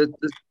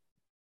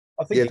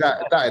think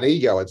that an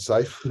ego, I'd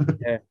say.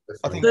 Yeah,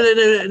 I think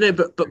no.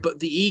 But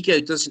the ego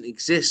doesn't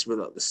exist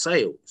without the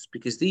sales,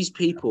 because these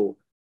people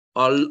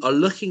are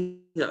looking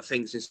at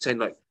things and saying,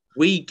 like,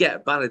 we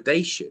get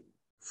validation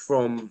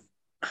from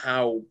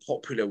how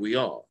popular we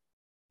are.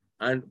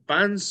 And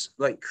bands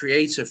like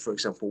Creator, for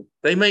example,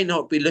 they may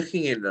not be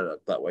looking at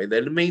it that way.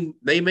 They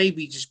may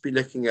be just be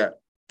looking at,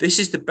 this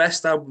is the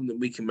best album that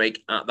we can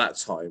make at that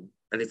time,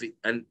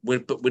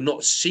 but we're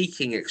not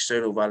seeking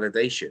external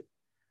validation.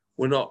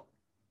 We're not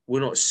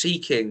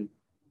seeking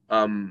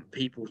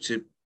people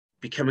to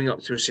be coming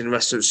up to us in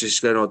restaurants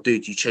just going, "Oh,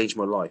 dude, you changed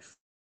my life,"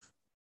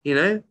 you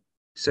know.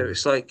 So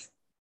it's like,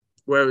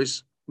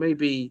 whereas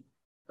maybe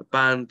a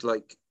band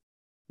like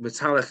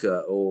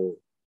Metallica or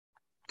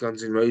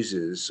Guns N'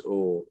 Roses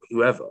or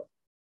whoever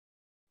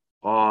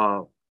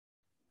are,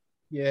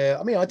 yeah.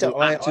 I mean, I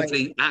don't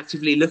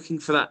actively looking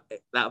for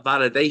that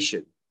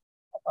validation.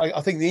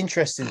 I think the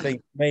interesting thing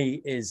for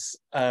me is,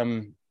 I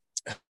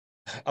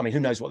mean, who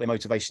knows what their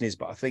motivation is,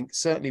 but I think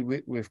certainly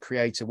with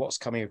Creator, what's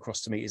coming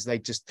across to me is they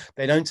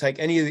don't take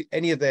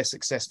any of their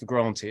success for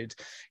granted.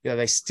 You know,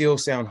 they still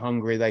sound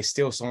hungry. They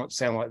still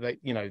sound like they,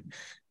 you know,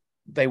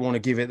 they want to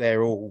give it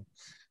their all.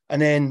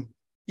 And then,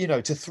 you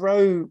know, to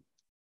throw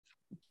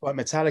like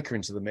Metallica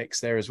into the mix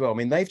there as well. I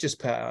mean, they've just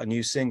put out a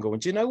new single,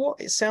 and do you know what?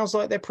 It sounds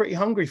like they're pretty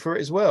hungry for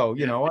it as well.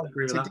 You know, I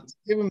agree with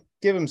that.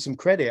 Give them some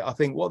credit. I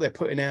think what they're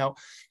putting out,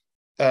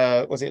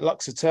 was it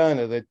Lux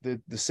Eterna,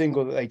 the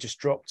single that they just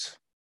dropped?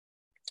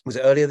 Was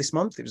it earlier this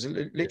month? It was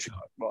literally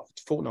a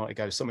fortnight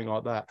ago, something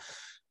like that.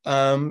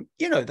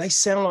 You know, they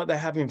sound like they're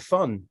having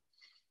fun.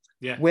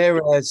 Yeah.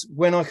 Whereas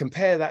when I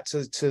compare that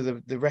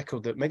to the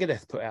record that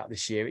Megadeth put out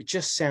this year, it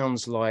just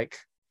sounds like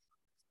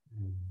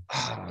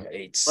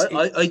I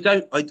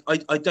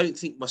don't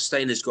think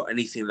Mustaine's got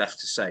anything left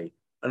to say.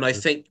 And I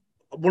think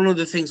one of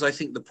the things, I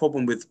think the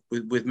problem with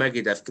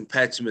Megadeth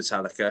compared to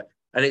Metallica,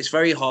 and it's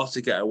very hard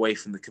to get away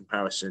from the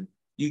comparison.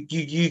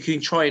 You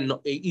can try and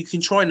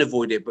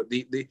avoid it, but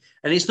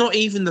and it's not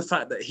even the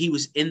fact that he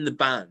was in the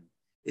band.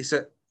 It's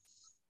that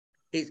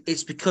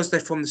it's because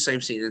they're from the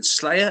same scene. And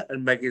Slayer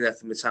and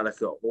Megadeth and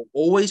Metallica are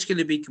always going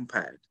to be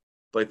compared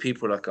by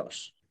people like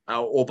us,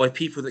 or by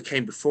people that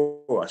came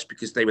before us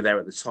because they were there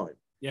at the time.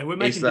 Yeah, we're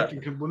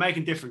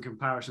making different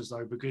comparisons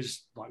though,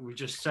 because like we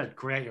just said,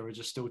 Creator are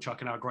just still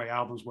chucking out great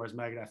albums, whereas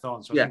Megadeth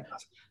aren't. So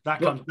I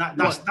think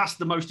that's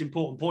the most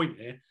important point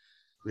here.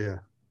 Yeah.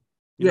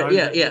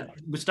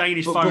 Mustaine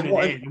is phoning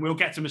it in, and we'll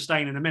get to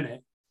Mustaine in a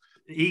minute.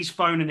 He's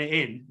phoning it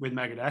in with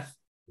Megadeth,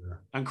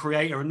 and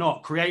Creator are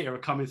not. Creator are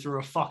coming through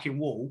a fucking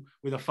wall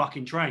with a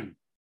fucking train.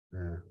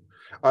 Yeah,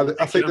 I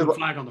think the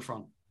flag on the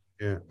front.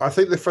 Yeah, I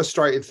think the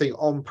frustrating thing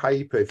on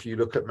paper, if you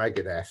look at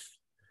Megadeth,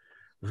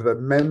 for the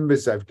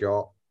members they've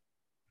got,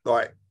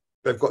 like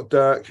they've got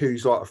Dirk,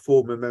 who's like a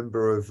former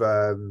member of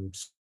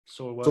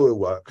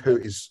Soilwork, who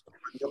is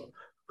a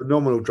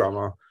phenomenal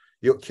drummer.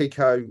 You got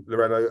Kiko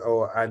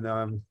Loretto,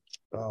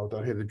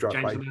 don't hear the drum.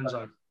 James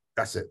Lorenzo.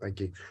 That's it. Thank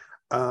you.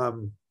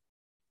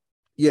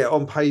 Yeah,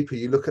 on paper,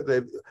 you look at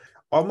them.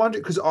 I'm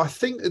wondering, because I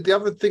think the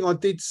other thing I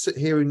did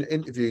hear in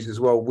interviews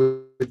as well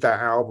with that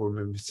album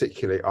in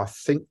particular, I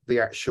think the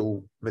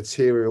actual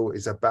material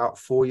is about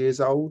 4 years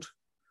old.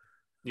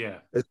 Yeah.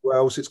 As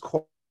well, so it's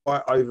quite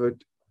over.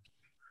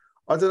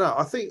 I don't know.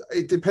 I think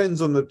it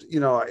depends on the. You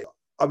know,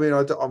 I mean,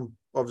 I'm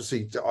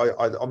obviously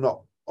I'm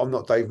not I'm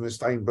not Dave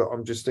Mustaine, but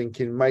I'm just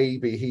thinking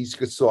maybe he's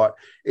just like,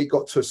 it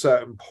got to a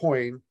certain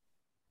point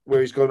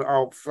where he's gone,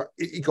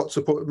 he got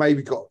to put,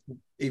 maybe got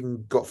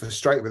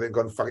frustrated with it and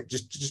gone, fuck it,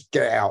 just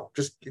get it out.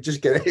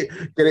 Just get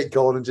it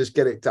gone and just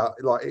get it done.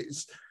 Like,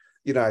 it's,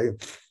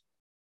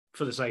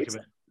 for the sake of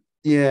it.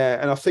 Yeah.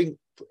 And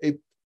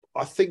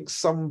I think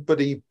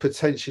somebody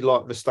potentially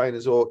like Mustaine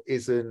as well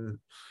isn't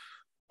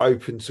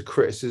open to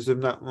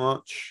criticism that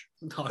much.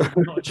 No,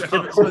 not the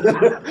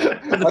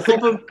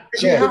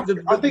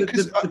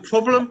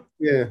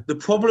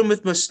problem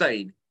with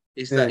Mustaine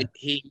is that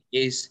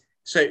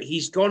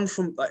he's gone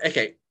from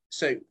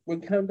so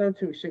when Countdown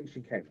to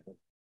Extinction came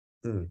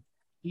from,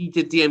 he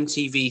did the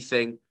MTV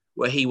thing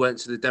where he went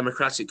to the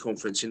Democratic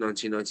Conference in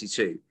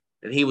 1992,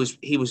 and he was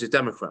a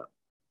Democrat,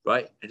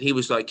 right? And he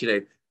was like,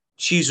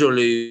 choose or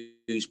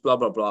lose, blah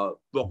blah blah,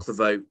 rock the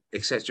vote,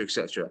 etc.,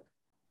 etc.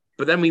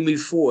 But then we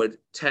move forward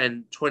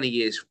 10, 20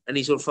 years, and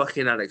he's on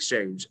fucking Alex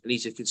Jones, and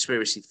he's a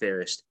conspiracy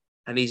theorist,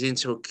 and he's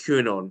into a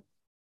QAnon,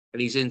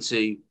 and he's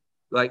into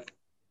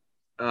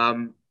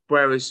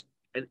whereas,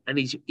 and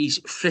he's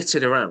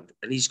flitted around,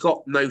 and he's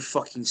got no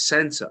fucking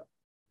center.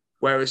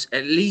 Whereas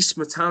at least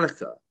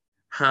Metallica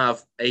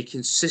have a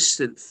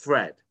consistent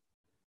thread,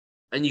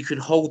 and you can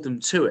hold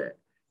them to it.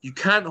 You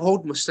can't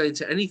hold Mustaine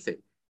to anything.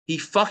 He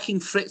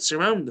fucking flits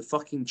around the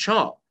fucking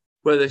chart.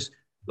 Where there's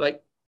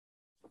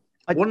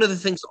one of the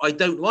things I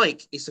don't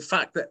like is the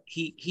fact that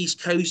he's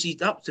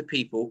cozied up to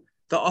people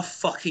that are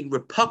fucking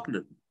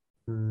repugnant.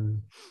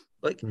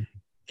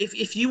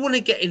 If you want to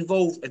get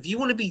involved, if you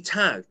want to be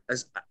tagged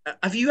as,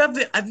 have you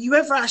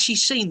ever actually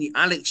seen the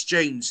Alex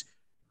Jones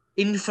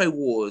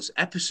InfoWars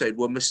episode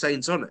where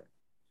Mustaine's on it?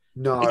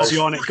 No,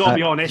 gotta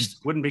be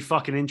honest, wouldn't be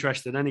fucking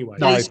interested anyway.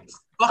 No, I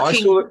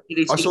saw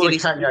the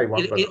Kanye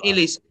one.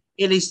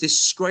 It is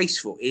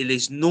disgraceful. It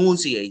is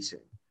nauseating.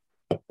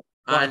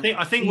 I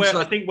think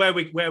where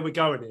we're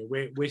going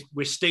here,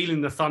 we're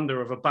stealing the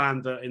thunder of a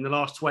band that in the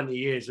last 20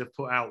 years have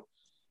put out,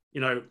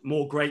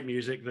 more great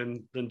music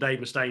than Dave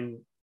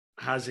Mustaine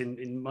has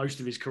in most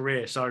of his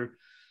career. So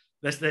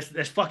let's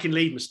fucking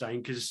leave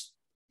Mustaine, because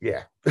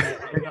I'll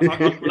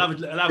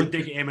have a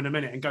dig at him in a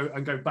minute and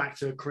go back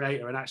to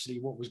Creator and actually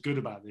what was good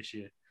about this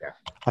year. Yeah,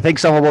 I think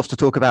someone wants to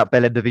talk about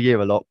Bell End of the Year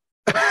a lot.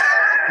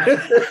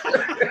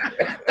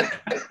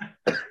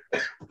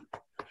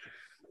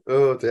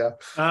 Oh dear.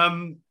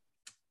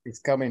 It's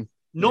coming.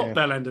 Not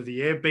Bell End of the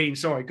Year.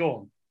 Sorry, go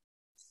on.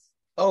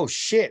 Oh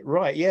shit!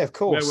 Right, yeah, of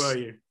course. Where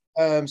were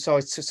you? So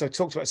I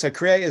talked about. So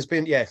Creator's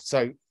been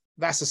So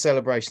that's a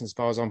celebration as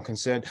far as I'm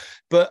concerned.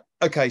 But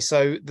okay,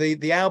 so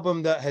the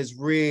album that has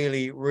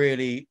really,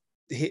 really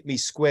hit me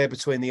square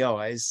between the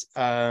eyes,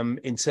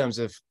 in terms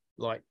of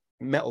like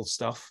metal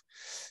stuff,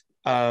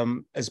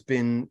 has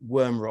been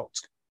Wormrot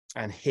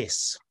and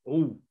Hiss,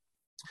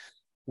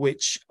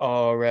 which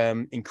are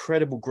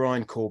incredible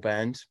grindcore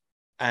band.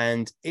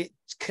 And I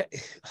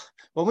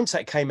wouldn't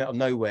say it came out of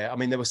nowhere. I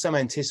mean, there was some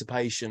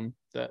anticipation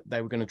that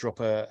they were going to drop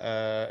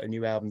a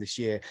new album this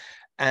year,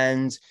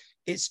 and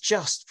it's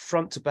just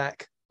front to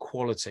back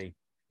quality.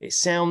 It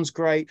sounds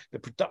great. The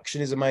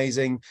production is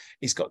amazing.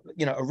 It's got,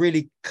 a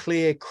really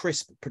clear,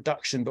 crisp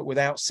production, but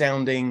without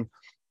sounding,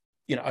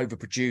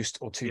 overproduced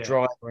or too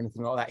dry or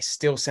anything like that. It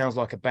still sounds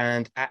like a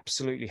band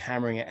absolutely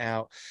hammering it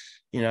out.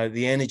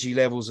 The energy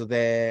levels are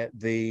there.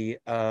 The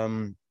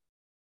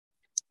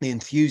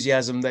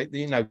enthusiasm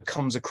that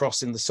comes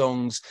across in the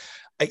songs.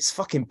 It's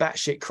fucking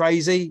batshit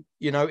crazy.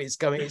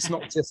 It's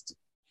not just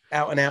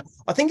out and out.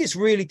 I think it's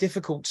really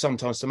difficult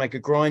sometimes to make a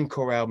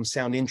grindcore album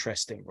sound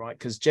interesting, right?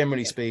 Because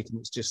generally speaking,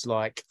 it's just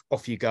like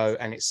off you go,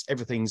 and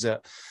everything's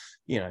at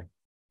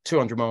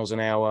 200 miles an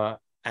hour,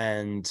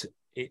 and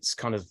it's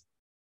kind of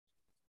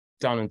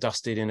done and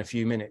dusted in a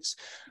few minutes.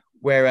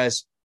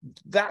 Whereas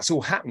that's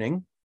all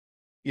happening,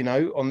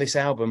 on this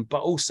album,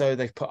 but also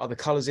they've put other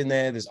colors in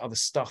there. There's other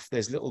stuff.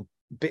 There's little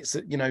bits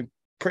that,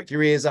 prick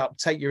your ears up,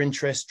 take your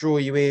interest, draw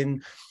you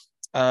in.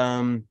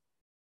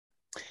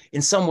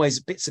 In some ways,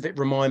 bits of it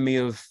remind me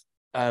of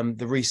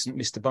the recent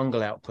Mr.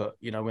 Bungle output,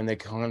 when they've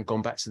kind of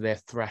gone back to their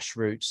thrash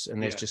roots,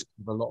 and there's just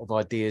a lot of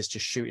ideas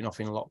just shooting off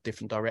in a lot of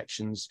different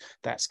directions.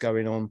 That's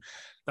going on.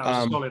 That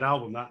was a solid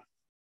album, that.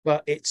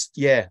 But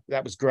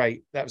that was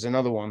great. That was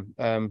another one.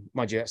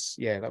 Mind you,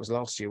 that was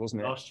last year,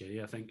 wasn't it? Last year,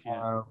 yeah, I think.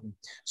 Yeah.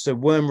 So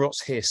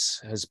Wormrot's Hiss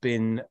has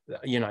been,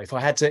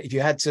 if you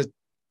had to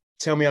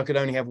tell me I could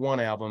only have one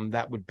album,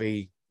 that would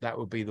be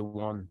the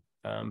one.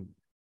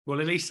 Well,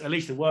 at least the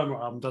Wormrot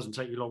album doesn't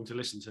take you long to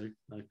listen to.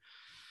 No.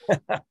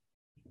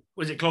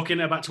 Was it clocking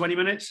at about 20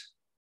 minutes?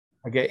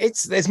 Okay,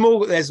 there's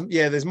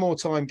more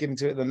time given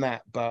to it than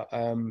that, but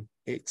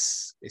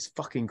it's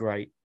fucking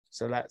great.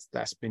 So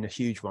that's been a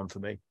huge one for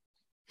me.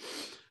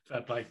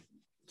 Fair play.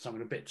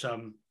 Something a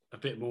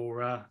bit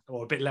more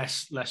or a bit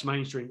less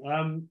mainstream.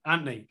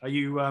 Anthony, have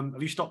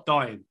you stopped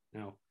dying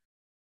now?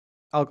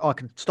 I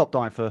can stop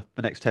dying for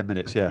the next 10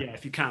 minutes. Yeah. Yeah,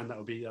 if you can, that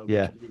would be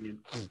convenient.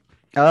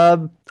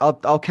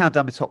 I'll count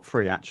down my top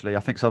three. Actually, I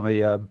think some of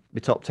my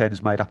top 10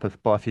 is made up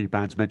by a few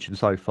bands mentioned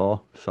so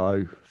far.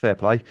 So fair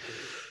play.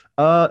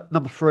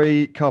 Number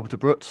 3, Carpenter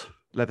Brut,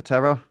 Leather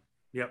Terror.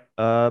 Yep.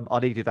 I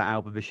needed that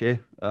album this year.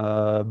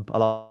 I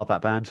love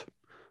that band.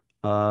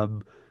 I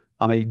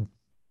mean,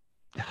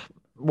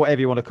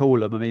 whatever you want to call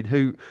them. I mean,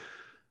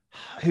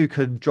 who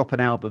can drop an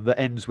album that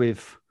ends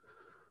with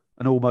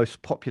an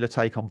almost popular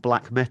take on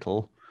black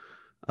metal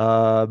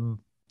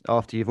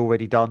after you've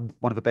already done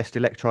one of the best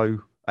electro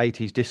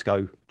 80s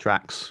disco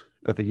tracks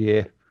of the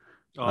year?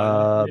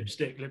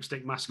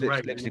 Lipstick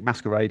Masquerade. Lipstick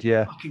Masquerade,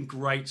 yeah. Fucking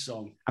great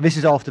song. And this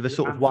is after the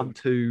sort of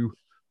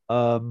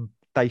 1-2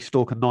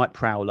 Daystalker Night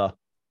Prowler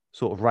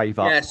sort of rave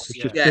up. Yes,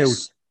 It just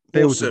yes.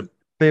 builds Awesome.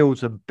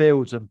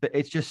 and but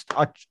it's just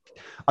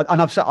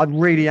I'm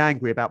really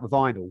angry about the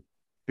vinyl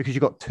because you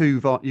got two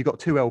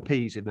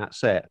LPs in that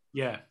set.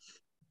 Yeah.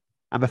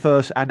 And the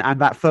first and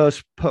that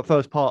first part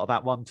of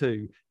that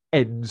 1-2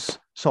 ends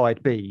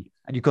side B,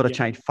 and you've got to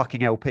change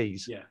fucking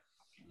LPs. Yeah.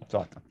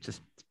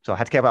 So I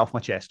had to get that off my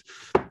chest.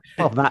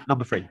 Apart from that,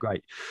 number 3,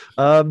 great.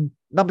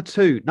 Number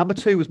two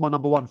was my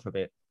number 1 for a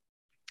bit.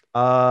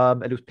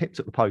 And it was Pipped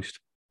at the Post.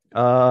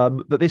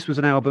 But this was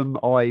an album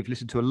I've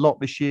listened to a lot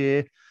this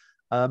year.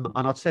 And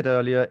I'd said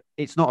earlier,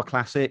 it's not a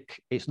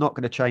classic. It's not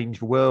going to change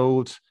the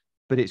world,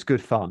 but it's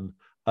good fun.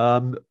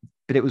 But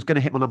it was going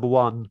to hit my number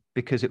 1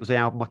 because it was the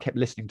album I kept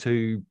listening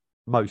to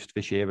most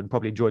this year and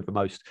probably enjoyed the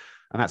most.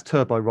 And that's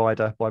Turbo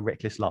Rider by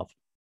Reckless Love.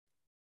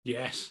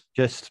 Yes.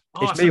 It's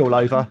me all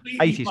over.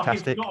 80s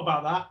tastic. Not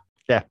about that.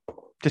 Yeah.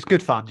 Just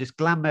good fun. Just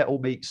glam metal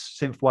meets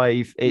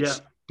synthwave.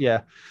 It's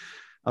like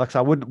I said,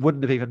 I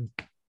wouldn't have even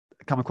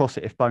come across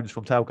it if Bones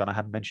from Tailgunner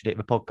hadn't mentioned it in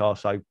the podcast.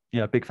 So,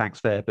 big thanks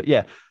there. But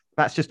yeah,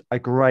 that's just a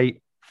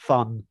great,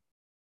 fun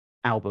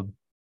album.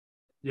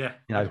 Yeah,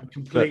 I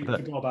completely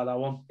forgot about that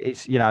one.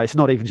 It's it's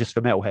not even just for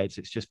metalheads.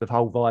 It's just the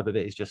whole vibe of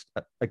it is just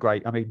a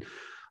great. I mean,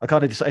 I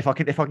kind of just if I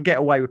can get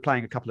away with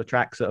playing a couple of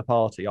tracks at a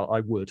party,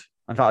 I would.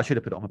 In fact, I should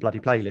have put it on a bloody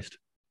playlist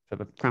for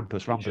the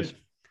Krampus Rumpus.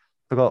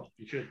 Forgot.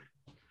 You should.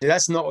 Yeah,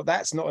 that's not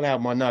an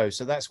album I know,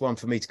 so that's one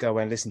for me to go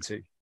away and listen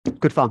to.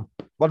 Good fun.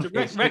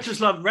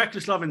 Reckless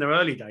Love in their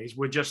early days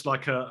were just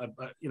like a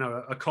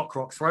cock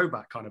rock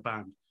throwback kind of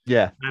band.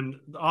 Yeah. And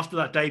after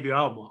that debut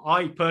album,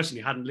 I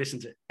personally hadn't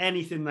listened to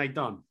anything they'd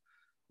done.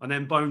 And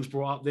then Bones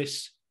brought up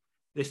this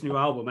new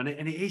album, and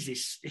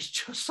it's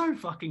just so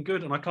fucking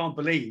good, and I can't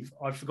believe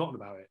I've forgotten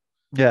about it.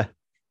 Yeah,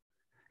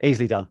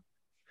 easily done.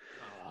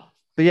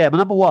 But yeah, my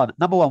number one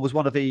was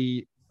one of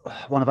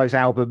those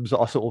albums that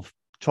I sort of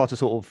tried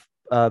to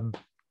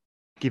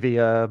give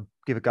a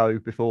go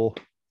before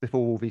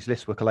all these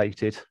lists were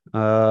collated,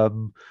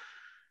 and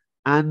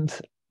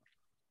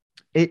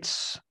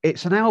it's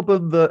an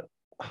album that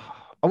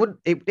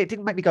it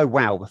didn't make me go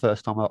wow the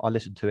first time I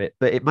listened to it,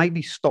 but it made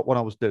me stop what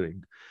I was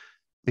doing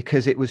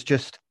because it was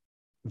just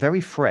very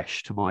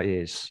fresh to my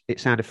ears. It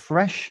sounded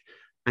fresh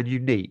and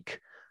unique.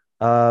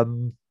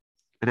 And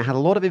it had a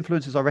lot of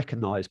influences I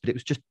recognised, but it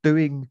was just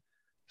doing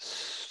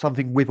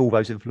something with all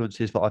those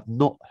influences that I've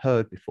not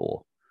heard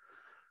before.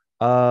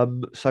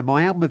 So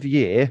my album of the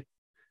year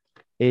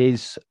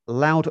is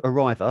Loud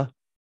Arriver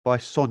by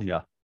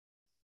Sonia.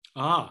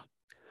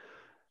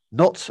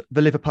 Not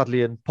the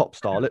Liverpudlian pop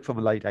starlet from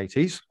the late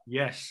 80s.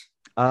 Yes.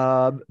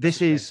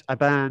 This is a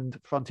band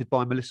fronted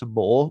by Melissa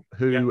Moore,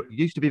 who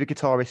used to be the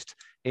guitarist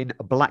in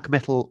a black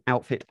metal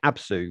outfit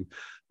Absu,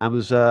 and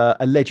was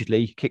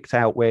allegedly kicked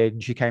out when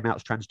she came out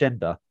as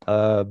transgender.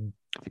 I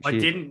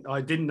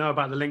didn't know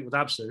about the link with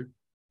Absu.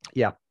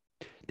 Yeah,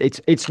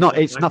 it's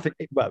nothing.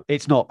 Well,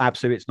 it's not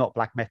Absu. It's not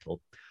black metal.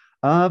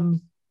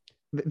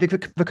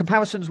 The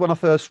comparisons when I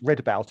first read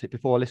about it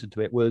before I listened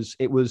to it was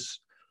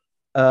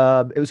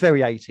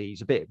very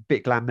 80s, a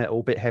bit glam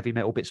metal, bit heavy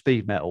metal, bit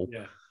speed metal.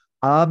 Yeah.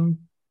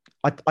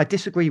 I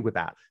disagree with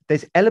that.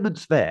 There's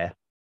elements there,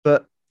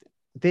 but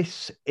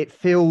it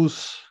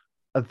feels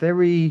a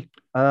very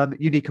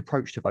unique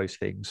approach to those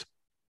things.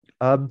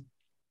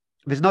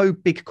 There's no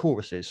big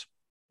choruses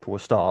for a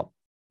start,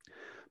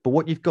 but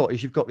what you've got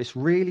is this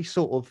really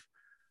sort of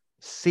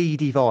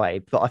seedy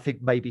vibe that I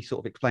think maybe sort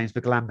of explains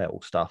the glam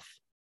metal stuff.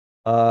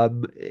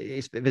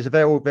 There's a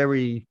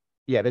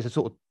there's a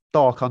sort of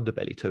dark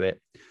underbelly to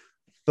it,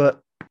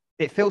 but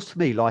it feels to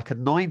me like a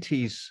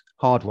 90s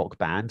hard rock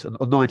band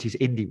or 90s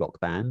indie rock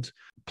band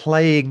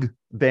playing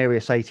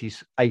various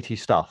 80s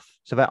stuff.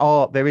 So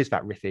there is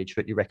that riffage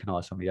that you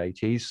recognise from the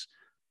 80s,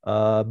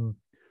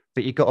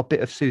 but you've got a bit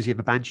of Susie and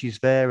the Banshees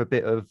there, a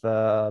bit of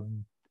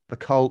the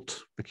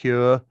Cult, the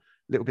Cure, a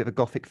little bit of a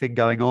gothic thing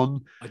going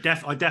on. I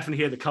definitely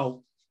hear the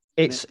Cult.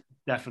 It's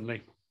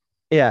definitely,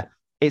 yeah,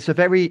 it's a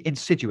very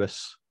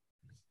insidious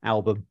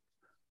album.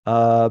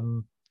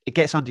 It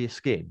gets under your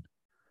skin,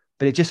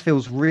 but it just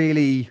feels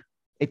really.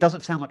 It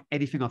doesn't sound like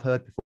anything I've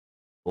heard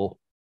before,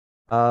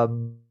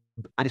 and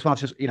it's one I've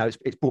just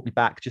it's brought me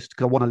back just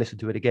because I want to listen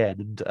to it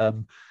again,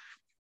 and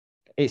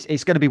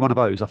it's going to be one of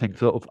those I think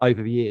sort of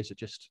over the years that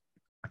just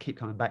I keep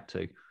coming back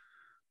to.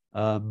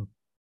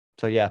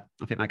 So yeah,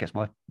 I think that gets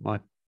my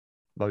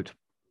vote.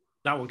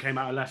 That one came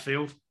out of left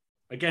field.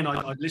 Again,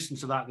 I listened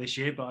to that this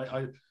year, but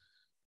I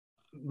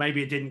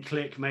maybe it didn't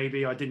click.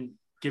 Maybe I didn't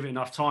give it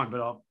enough time,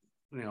 but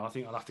I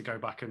think I'll have to go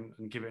back and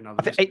give it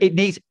another. I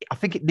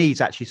think it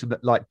needs actually some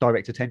like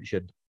direct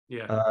attention.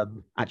 Yeah.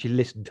 Actually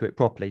listen to it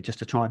properly just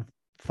to try and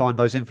find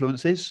those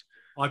influences.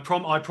 I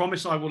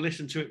promise I will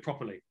listen to it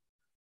properly.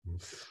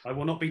 I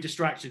will not be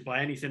distracted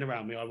by anything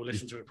around me. I will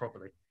listen to it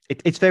properly.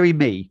 It's very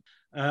me.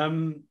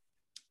 All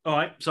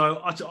right,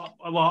 so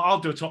I'll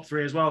do a top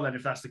three as well then,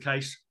 if that's the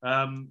case.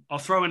 I'll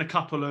throw in a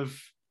couple of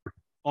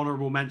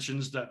honourable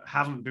mentions that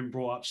haven't been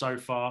brought up so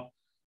far.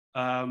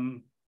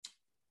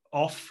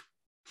 Off,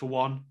 for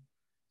one.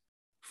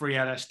 Free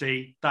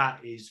LSD,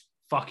 that is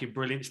fucking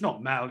brilliant. It's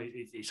not metal,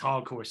 it's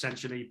hardcore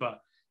essentially,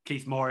 but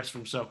Keith Morris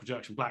from Circle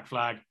Jerks and Black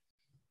Flag,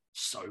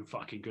 so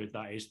fucking good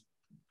that is.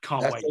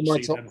 Can't wait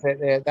to see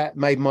them. That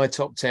made my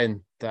top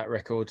 10, that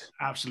record.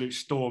 Absolute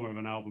storm of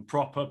an album.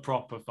 Proper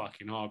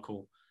fucking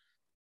hardcore.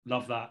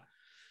 Love that.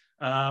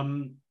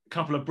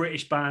 Couple of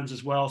British bands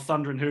as well.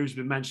 Thunder and Who's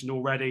been mentioned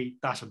already.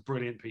 That's a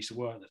brilliant piece of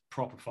work. That's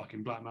proper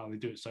fucking black metal. They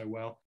do it so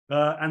well.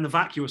 And the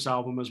Vacuous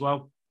album as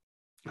well.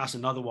 That's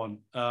another one.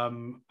 I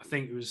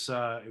think it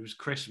was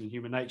Chris from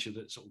Human Nature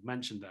that sort of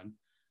mentioned them.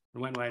 I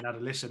went away and had a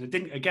listen. It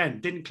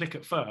didn't click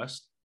at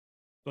first,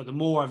 but the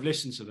more I've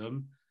listened to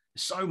them,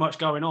 there's so much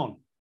going on.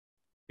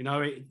 You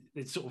know,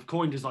 it's sort of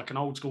coined as like an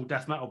old school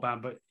death metal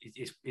band, but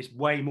it's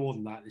way more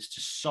than that. There's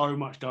just so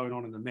much going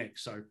on in the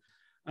mix. So,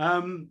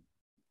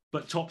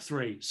 but top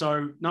three.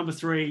 So number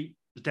 3,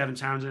 the Devin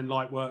Townsend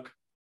Light Work,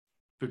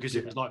 because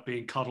it was like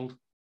being cuddled.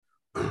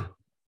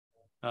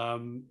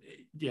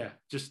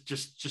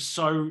 Just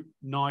so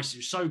nice. It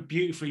was so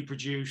beautifully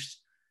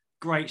produced,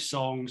 great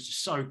songs,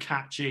 just so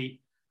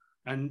catchy.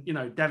 And, you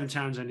know, Devin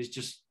Townsend is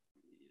just,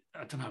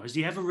 I don't know, has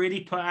he ever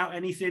really put out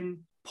anything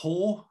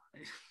poor?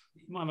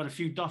 He might have had a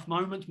few duff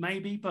moments,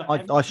 maybe, but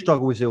I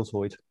struggle with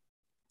Ziltoid.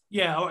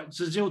 Yeah, all right,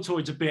 so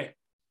Ziltoid's a bit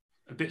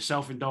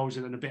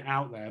self-indulgent and a bit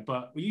out there.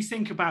 But when you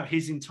think about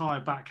his entire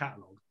back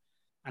catalogue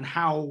and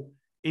how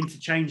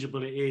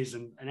interchangeable it is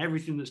and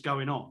everything that's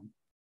going on,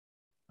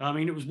 I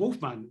mean, it was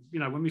Wolfman, you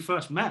know, when we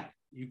first met,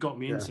 you got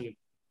me into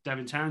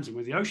Devin Townsend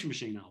with the Ocean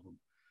Machine album.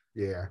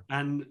 Yeah.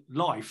 And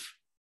Life,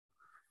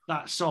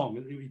 that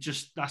song,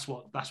 that's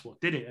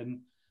what did it.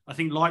 And I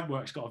think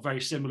Lightwork's got a very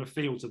similar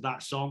feel to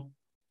that song.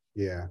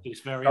 Yeah.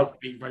 It's very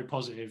upbeat, very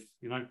positive,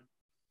 you know.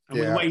 And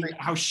with the way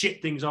how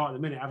shit things are at the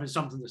minute, having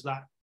something that's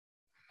that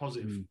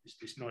positive,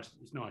 it's nice.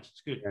 It's nice.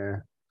 It's good. Yeah.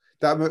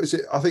 That was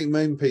it. I think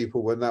Moon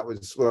People, when I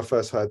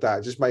first heard that,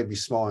 it just made me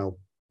smile.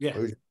 Yeah.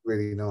 It was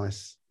really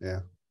nice. Yeah.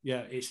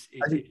 Yeah, it's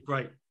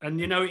great. And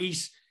you know,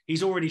 he's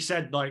already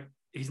said like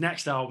his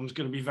next album is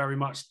going to be very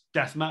much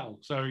death metal.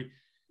 So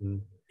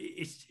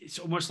it's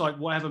almost like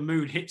whatever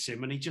mood hits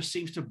him, and he just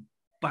seems to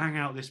bang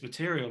out this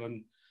material.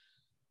 And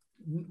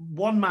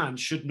one man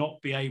should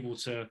not be able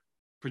to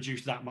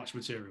produce that much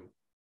material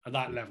at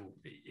that level.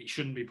 It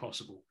shouldn't be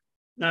possible.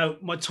 Now,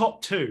 my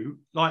top 2,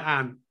 like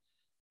Anne,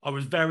 I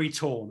was very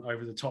torn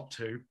over the top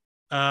 2.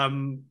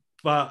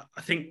 But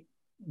I think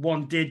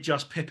one did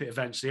just pip it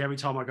eventually. Every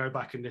time I go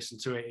back and listen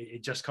to it,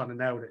 it just kind of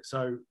nailed it.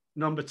 So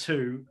number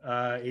 2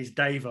 is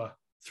Dava,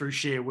 Through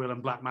Sheer Will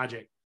and Black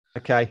Magic.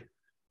 Okay.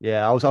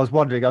 Yeah, I was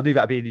wondering. I knew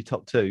that'd be in your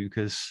top 2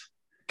 because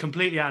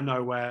completely out of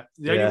nowhere.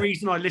 The only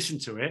reason I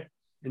listened to it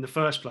in the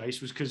first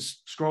place was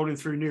because scrolling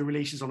through new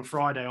releases on a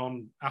Friday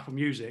on Apple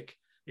Music,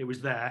 it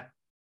was there,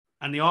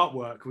 and the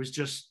artwork was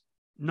just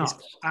nuts,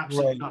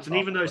 absolutely nuts. And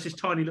even though it's this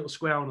tiny little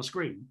square on a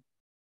screen,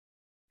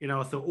 you know,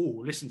 I thought,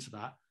 oh, listen to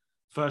that.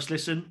 First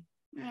listen,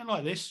 yeah,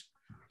 like this.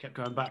 Kept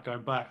going back.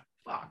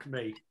 Fuck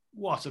me,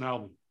 what an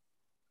album!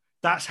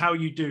 That's how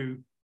you do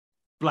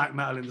black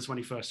metal in the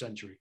 21st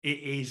century. It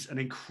is an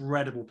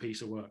incredible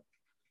piece of work.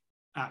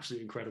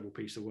 Absolutely incredible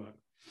piece of work.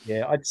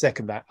 Yeah, I'd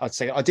second that. I'd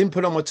say I didn't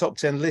put it on my top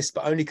 10 list,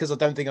 but only because I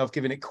don't think I've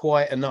given it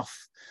quite enough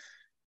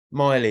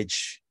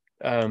mileage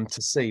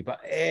to see. But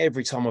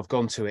every time I've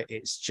gone to it,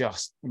 it's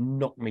just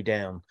knocked me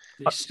down.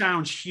 It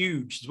sounds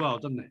huge as well,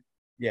 doesn't it?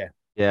 Yeah.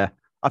 Yeah.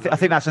 I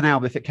think that's an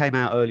album. If it came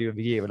out earlier in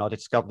the year and I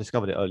discovered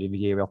it earlier in the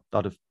year,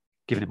 I'd have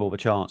given it more of a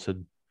chance.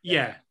 And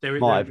yeah,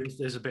 there's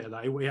a bit of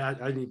that. It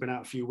had only been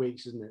out a few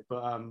weeks, isn't it?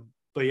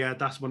 But yeah,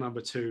 that's my number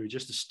 2.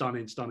 Just a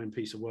stunning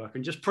piece of work,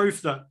 and just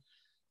proof that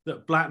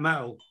black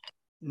metal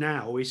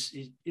now is,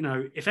 you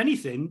know, if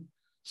anything,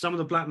 some of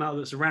the black metal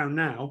that's around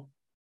now,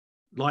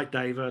 like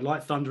Dava,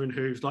 like Thunder and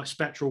Hooves, like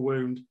Spectral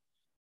Wound,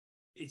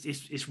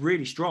 it's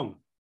really strong.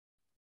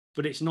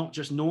 But it's not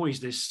just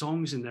noise. There's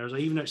songs in there,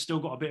 even though it's still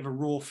got a bit of a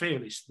raw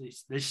feel.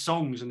 There's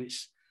songs, and I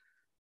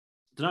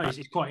don't know.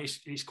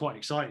 It's quite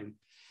exciting.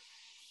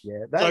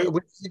 Yeah,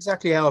 which is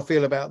exactly how I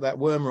feel about that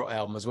Wormrot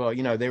album as well.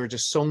 You know, there are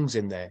just songs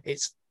in there.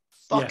 It's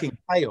fucking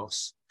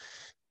chaos,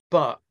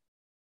 but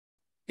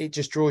it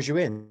just draws you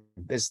in.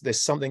 There's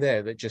something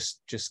there that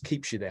just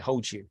keeps you there,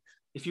 holds you.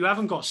 If you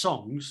haven't got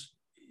songs,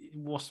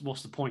 what's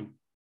the point,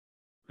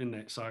 isn't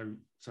it? So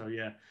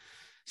yeah.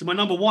 So my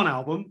number 1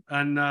 album,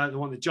 and the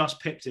one that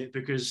just picked it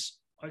because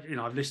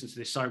I've listened to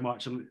this so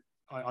much and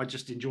I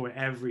just enjoy it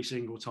every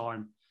single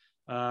time,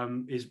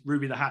 is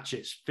Ruby the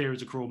Hatchet's Fear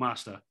is a Cruel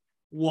Master.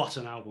 What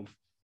an album.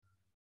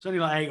 It's only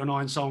like 8 or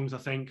 9 songs, I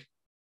think,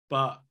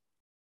 but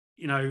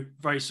you know,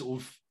 very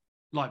sort of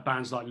like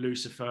bands like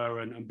Lucifer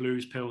and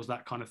Blues Pills,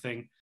 that kind of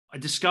thing. I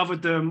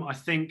discovered them, I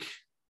think,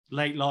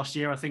 late last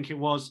year, I think it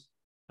was.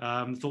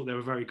 Thought they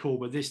were very cool.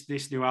 But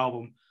this new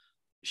album,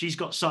 she's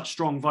got such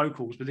strong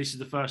vocals, but this is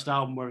the first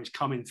album where it's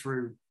coming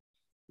through,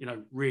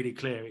 really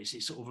clear.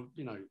 It's sort of,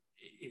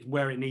 it's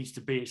where it needs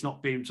to be. It's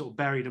not being sort of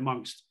buried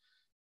amongst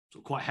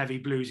sort of quite heavy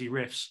bluesy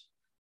riffs.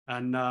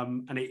 And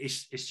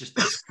it's just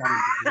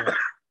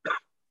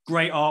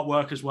great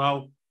artwork as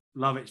well.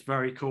 Love it. It's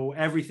very cool.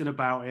 Everything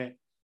about it,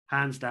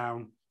 hands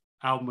down,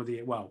 album of the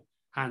year. Well,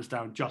 hands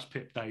down, just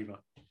pipped Dava.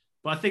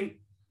 But I think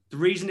the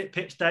reason it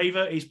pips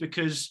Dava is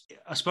because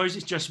I suppose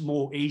it's just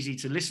more easy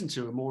to listen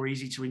to and more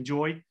easy to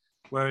enjoy.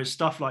 Whereas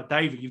stuff like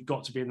Dava, you've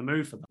got to be in the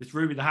mood for that. With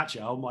Ruby the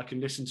Hatchet album, I can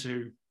listen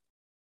to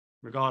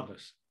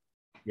regardless.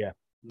 Yeah.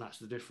 And that's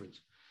the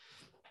difference.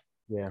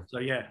 Yeah. So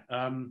yeah.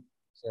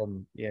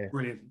 Yeah.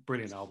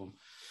 Brilliant album.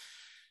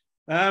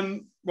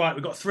 Right,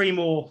 we've got 3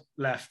 more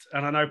left,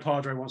 and I know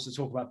Padre wants to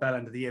talk about Bell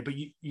End of the Year, but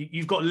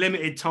you've got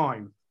limited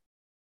time.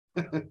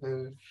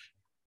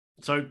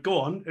 So go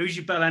on. Who's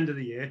your Bell End of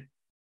the Year?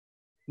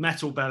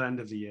 Metal Bell End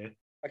of the Year.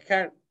 I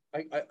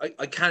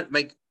can't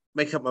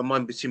make up my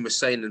mind between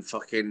Mustaine and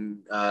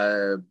fucking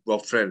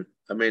Rob Flynn.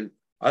 I mean,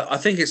 I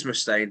think it's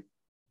Mustaine.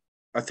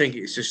 I think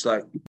it's just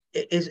like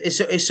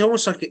it's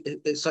almost like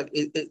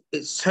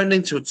it's turned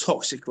into a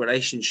toxic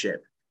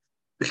relationship,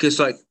 because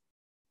like,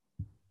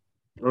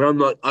 I'm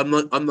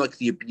like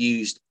the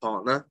abused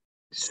partner.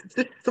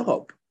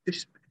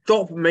 Just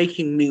stop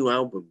making new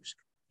albums.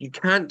 You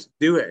can't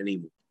do it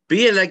anymore.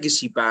 Be a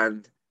legacy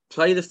band,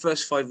 play the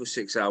first 5 or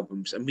 6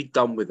 albums, and be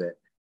done with it.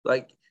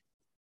 Like,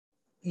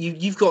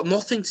 you've got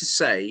nothing to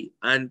say,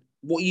 and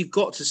what you've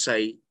got to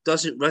say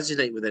doesn't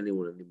resonate with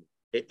anyone anymore.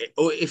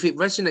 Or if it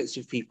resonates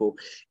with people,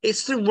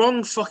 it's the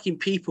wrong fucking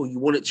people you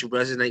want it to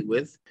resonate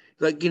with.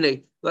 Like,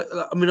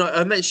 I mean,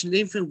 I mentioned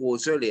Infinite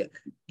Wars earlier.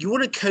 You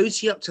want to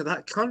cozy up to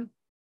that cunt?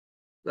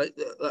 Like,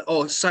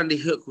 Sandy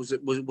Hook was a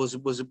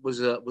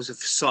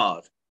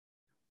facade,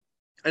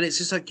 and it's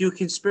just like, you're a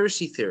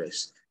conspiracy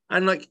theorist.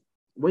 And like,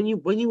 when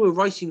you were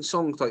writing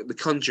songs like The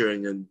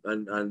Conjuring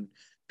and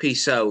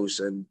Peace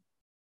Sells and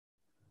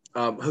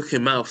Hook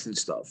and Mouth and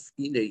stuff,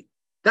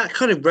 that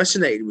kind of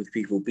resonated with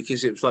people,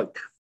 because it was like,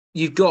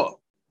 you've got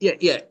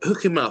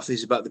Hook and Mouth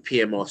is about the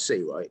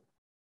PMRC, right?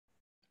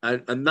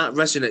 And that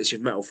resonates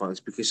with metal fans,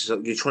 because it's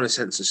like, you're trying to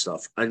censor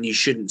stuff, and you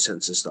shouldn't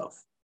censor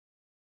stuff.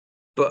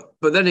 But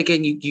then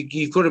again,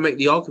 you've got to make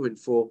the argument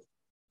for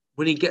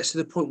when he gets to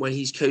the point where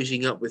he's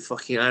cozying up with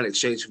fucking Alex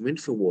Jones from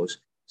Infowars.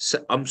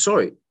 I'm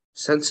sorry,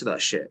 censor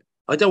that shit.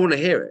 I don't want to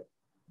hear it.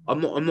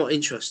 I'm not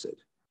interested.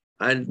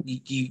 And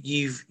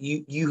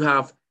you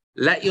have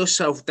let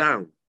yourself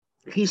down.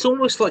 He's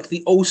almost like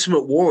the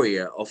ultimate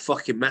warrior of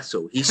fucking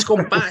metal. He's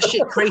gone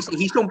batshit crazy.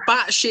 He has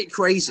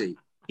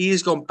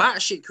gone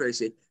batshit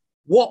crazy.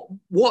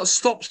 What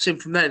stops him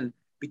from then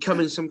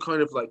becoming some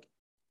kind of like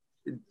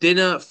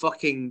dinner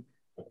fucking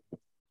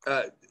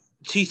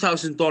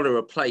 $2,000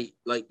 a plate,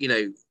 like,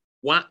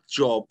 whack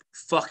job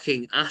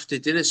fucking after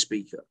dinner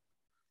speaker?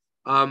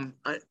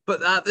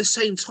 But at the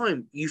same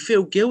time, you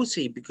feel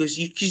guilty because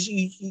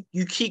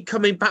you keep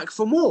coming back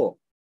for more,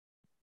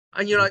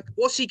 and you're like,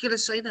 what's he gonna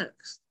say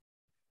next?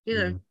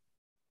 And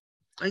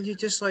you're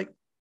just like,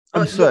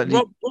 Rob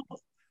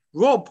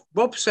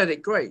said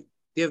it great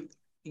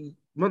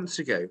months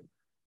ago,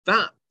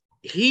 that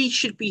he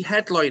should be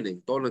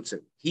headlining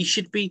Donington. He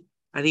should be,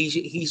 and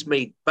he's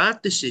made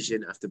bad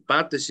decision after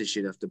bad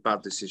decision after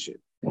bad decision,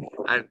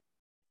 and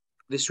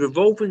this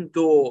revolving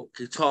door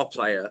guitar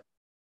player,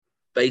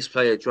 bass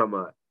player,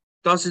 drummer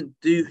doesn't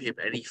do him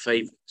any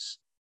favors,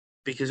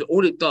 because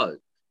all it does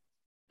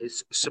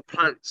is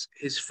supplants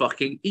his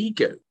fucking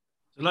ego.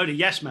 It's a load of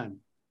yes men.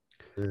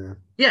 Yeah.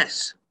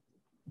 Yes,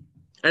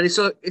 and it's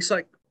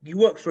like you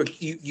work for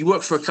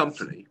a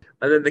company,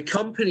 and then the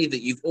company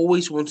that you've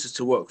always wanted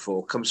to work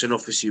for comes and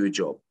offers you a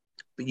job,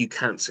 but you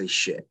can't say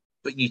shit,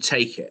 but you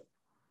take it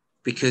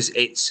because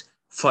it's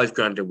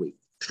 $5,000 a week,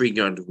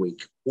 $3,000 a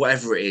week,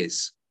 whatever it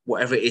is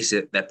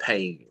that they're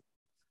paying you.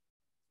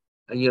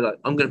 And you're like,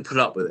 I'm going to put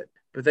up with it.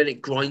 But then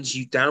it grinds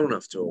you down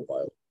after a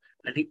while.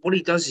 And what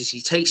he does is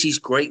he takes these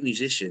great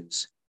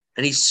musicians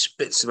and he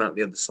spits them out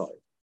the other side.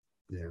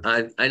 Yeah.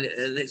 And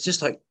it's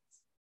just like,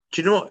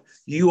 do you know what?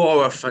 You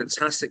are a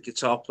fantastic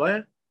guitar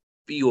player,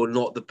 but you are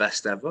not the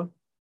best ever.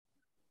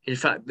 In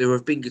fact, there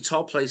have been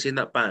guitar players in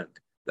that band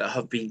that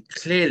have been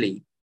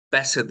clearly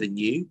better than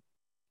you.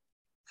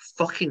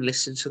 Fucking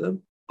listen to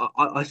them.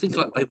 I think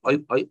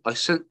I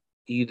sent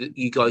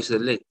you guys the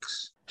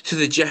links to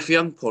the Jeff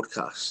Young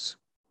podcast.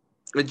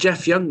 And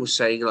Jeff Young was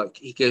saying, like,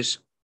 he goes,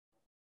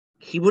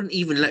 he wouldn't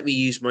even let me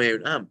use my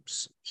own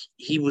amps.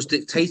 He was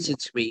dictating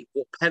to me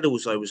what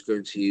pedals I was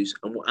going to use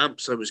and what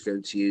amps I was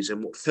going to use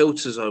and what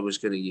filters I was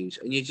going to use.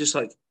 And you're just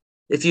like,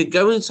 if you're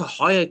going to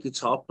hire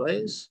guitar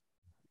players,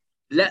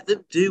 let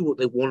them do what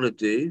they want to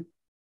do.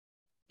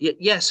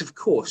 Yes, of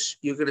course,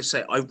 you're going to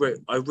say, I've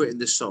written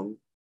this song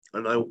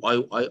and I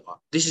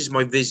this is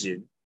my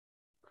vision.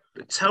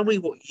 But tell me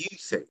what you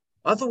think.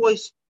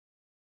 Otherwise,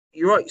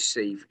 you're right,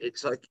 Steve.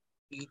 It's like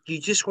you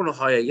just want to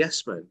hire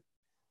yes men,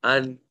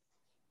 and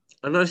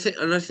I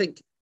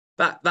think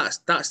That's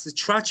the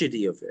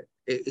tragedy of it.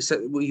 It's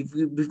that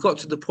we've got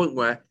to the point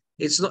where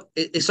it's not.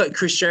 It's like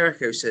Chris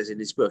Jericho says in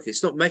his book.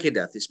 It's not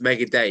Megadeth. It's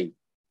Megadave.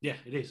 Yeah,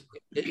 it is.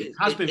 It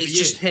has been for it's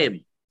years. just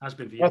him. Has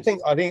been for years.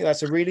 I think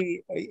that's a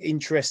really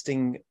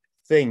interesting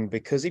thing,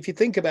 because if you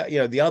think about,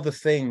 the other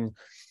thing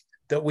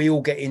that we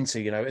all get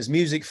into, as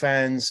music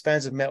fans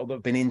of metal that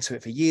have been into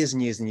it for years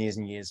and years and years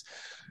and years,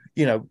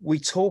 we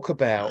talk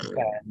about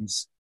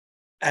bands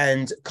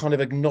and kind of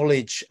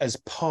acknowledge as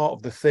part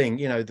of the thing,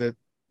 the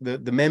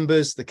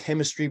members, the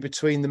chemistry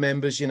between the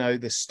members,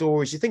 the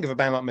stories. You think of a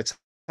band like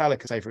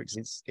Metallica, say, for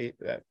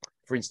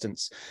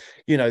instance,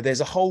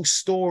 there's a whole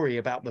story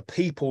about the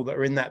people that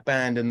are in that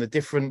band and the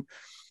different,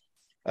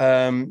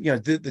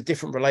 the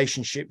different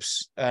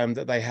relationships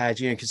that they had.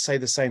 You could say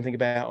the same thing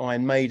about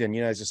Iron Maiden.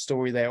 There's a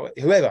story there.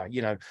 Whoever,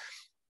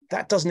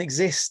 that doesn't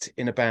exist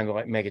in a band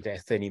like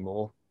Megadeth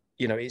anymore.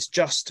 It's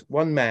just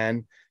one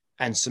man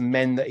and some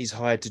men that he's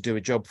hired to do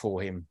a job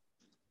for him.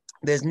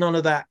 There's none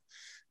of that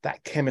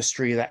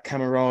chemistry, that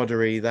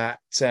camaraderie, that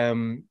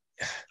a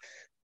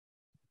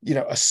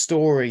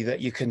story that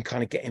you can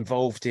kind of get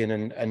involved in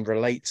and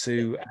relate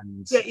to.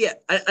 And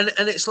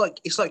and it's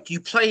like you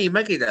play in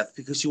Megadeth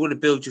because you want to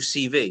build your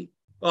CV.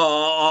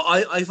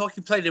 I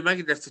fucking played in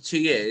Megadeth for 2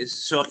 years,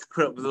 so I could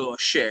put up with a lot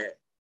of shit.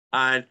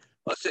 And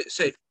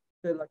so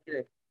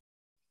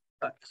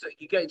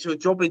you get into a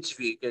job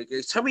interview, you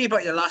go, tell me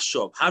about your last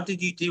job. How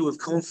did you deal with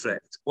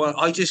conflict? Well,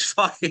 I just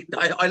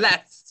I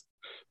left.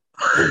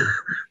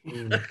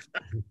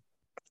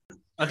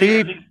 I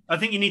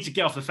think you need to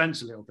get off the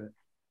fence a little bit.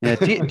 Yeah.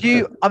 Do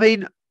you? I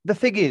mean, the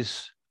thing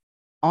is,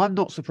 I'm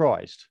not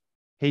surprised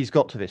he's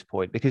got to this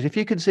point, because if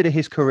you consider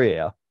his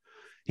career,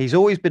 he's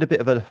always been a bit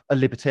of a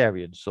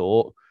libertarian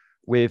sort,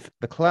 with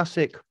the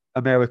classic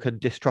American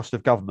distrust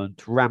of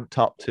government ramped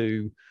up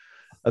to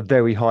a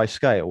very high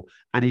scale,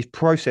 and he's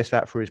processed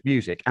that through his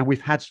music. And we've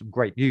had some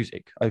great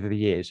music over the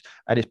years,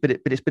 and it's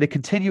been a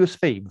continuous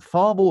theme,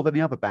 far more than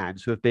the other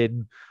bands who have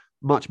been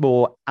much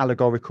more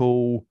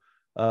allegorical,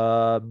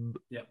 in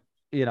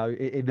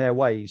their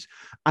ways.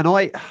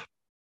 And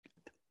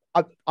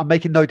I'm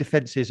making no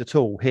defenses at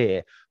all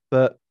here,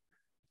 but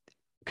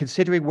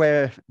considering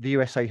where the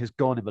USA has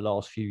gone in the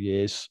last few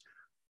years,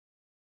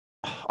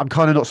 I'm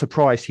kind of not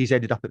surprised he's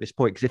ended up at this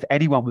point, because if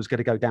anyone was going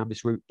to go down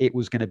this route, it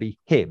was going to be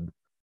him.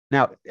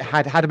 Now,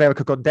 had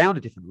America gone down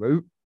a different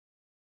route,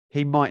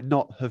 he might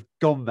not have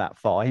gone that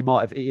far. He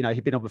might have,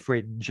 he'd been on the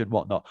fringe and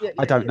whatnot.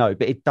 I don't know,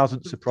 but it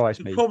doesn't surprise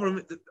me. The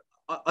problem,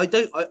 I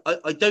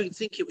don't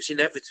think it was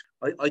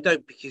inevitable. I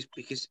don't,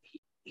 because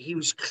he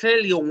was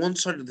clearly on one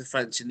side of the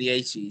fence in the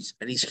 80s,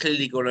 and he's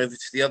clearly gone over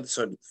to the other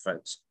side of the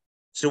fence.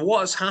 So what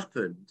has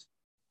happened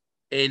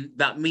in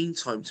that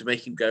meantime to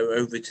make him go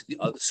over to the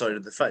other side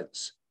of the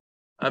fence?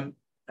 And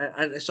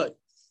it's like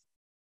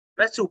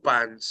metal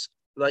bands,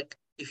 like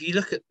if you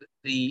look at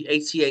the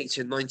 88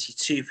 to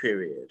 92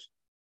 period,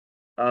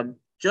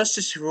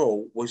 Justice for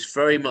All was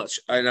very much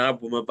an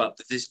album about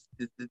the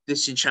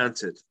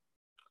disenchanted,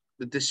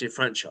 the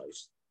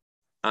disenfranchised.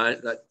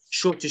 And like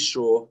Short to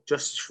Straw,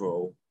 Justice for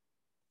All,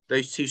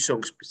 those two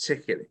songs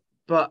particularly.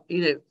 But,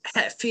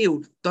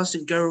 Hetfield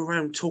doesn't go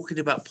around talking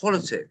about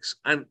politics.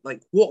 And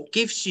like, what do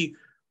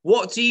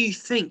you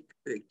think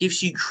that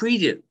gives you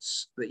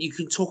credence that you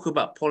can talk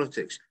about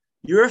politics?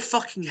 You're a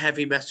fucking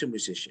heavy metal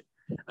musician.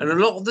 And a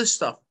lot of the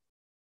stuff,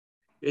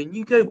 and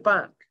you go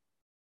back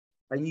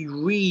and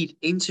you read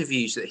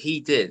interviews that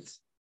he did,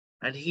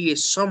 and he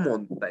is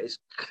someone that is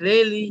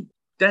clearly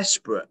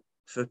desperate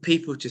for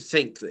people to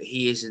think that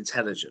he is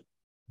intelligent.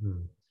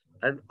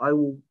 And I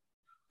will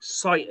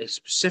cite a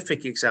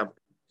specific example.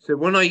 So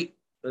when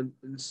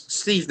and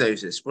Steve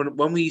knows this,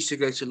 when we used to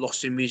go to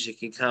Lost in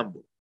Music in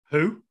Campbell.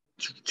 Who?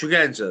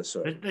 Tregenza,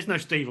 sorry. There's no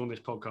Steve on this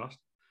podcast.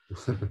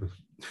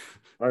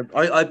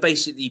 I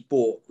basically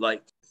bought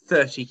like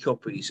 30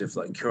 copies of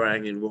like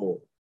Kerrang and Raw.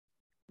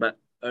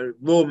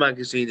 Raw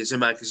magazine is a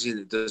magazine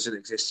that doesn't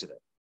exist today,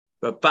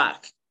 but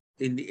back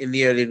in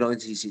the early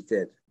 90s, it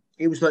did.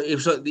 It was like there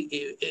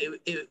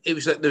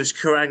was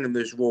Kerrang and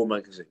there's Raw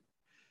magazine,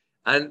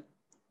 and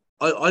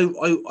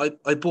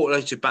I bought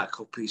loads of back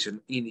copies,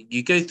 and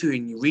you go through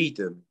and you read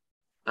them,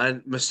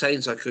 and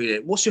Mustaine's like,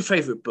 what's your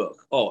favorite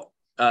book?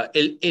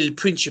 Il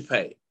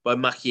Principe by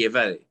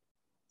Machiavelli,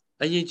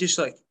 and you're just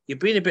like, you're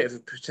being a bit of a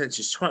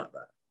pretentious twat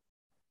there.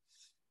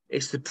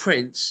 It's The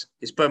Prince.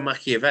 It's by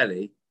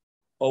Machiavelli.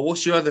 Or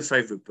what's your other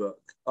favorite book?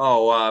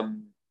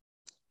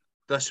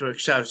 That's where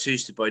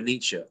Zarathustra by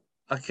Nietzsche.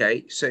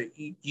 Okay, so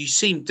you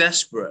seem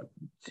desperate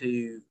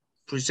to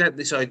present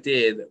this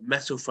idea that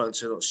metal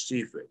fans are not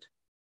stupid.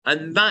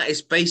 And that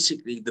is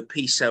basically the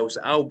Peace Sells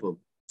album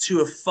to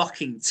a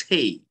fucking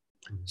T.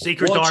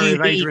 Secret Diary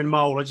of Adrian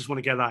Mole. I just want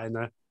to get that in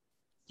there.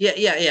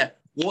 Yeah.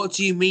 What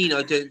do you mean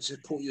I don't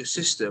support your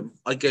system?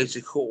 I go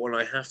to court when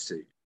I have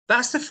to.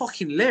 That's the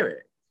fucking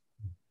lyric.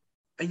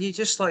 And you're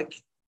just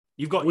like...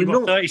 You've got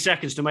 30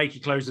 seconds to make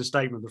your closing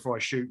statement before I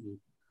shoot you.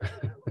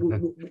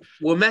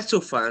 We're metal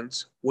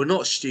fans. We're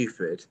not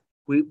stupid.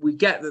 We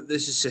get that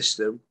there's a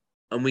system,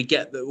 and we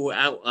get that we're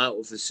out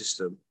of the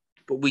system.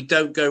 but we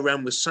don't go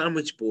around with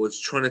sandwich boards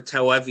trying to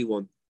tell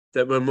everyone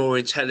that we're more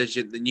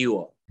intelligent than you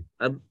are.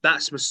 And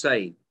that's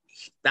Mustaine.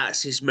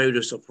 That's his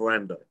modus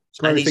operandi.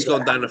 And he's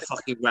gone down a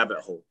fucking rabbit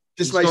hole.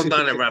 He's gone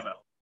down a rabbit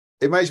hole.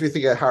 It makes me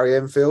think of Harry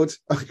Enfield,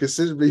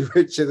 considerably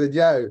richer than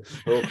Yo,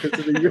 or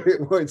considerably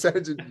more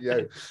intelligent than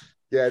Yo.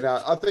 Yeah,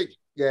 no, I think,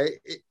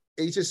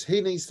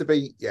 he needs to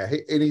be,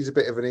 he needs a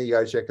bit of an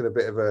ego check and a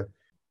bit of a,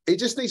 he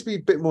just needs to be a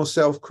bit more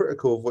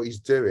self-critical of what he's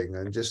doing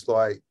and just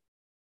like,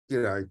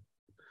 you know,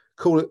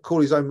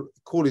 call his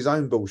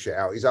own bullshit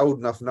out. He's old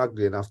enough and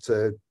ugly enough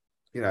to,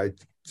 you know,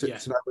 to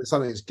know when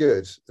something's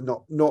good,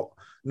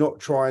 not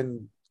try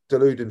and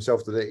delude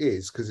himself that it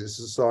is, because it's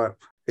just like,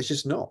 it's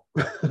just not.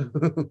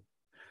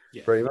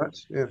 Yeah. Pretty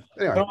much, yeah.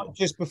 Anyway.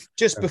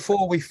 Just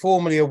before we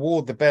formally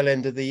award the Bell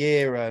End of the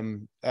Year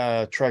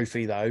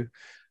trophy, though,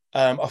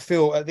 I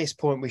feel at this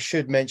point we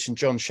should mention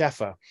John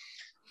Schaffer.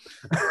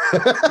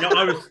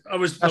 I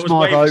was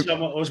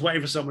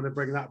waiting for someone to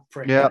bring that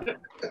prick. Yeah.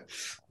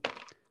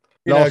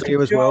 Last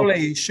year as well.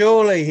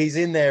 Surely he's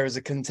in there as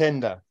a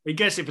contender. He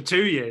gets it for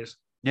 2 years.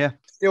 Yeah.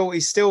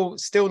 He's still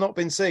not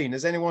been seen.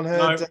 Has anyone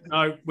heard?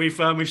 No. We've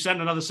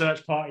sent another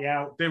search party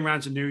out. Been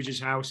round to Nuge's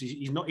house.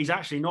 He's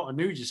actually not at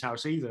Nuge's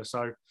house either.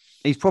 So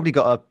he's probably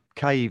got a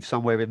cave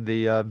somewhere in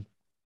the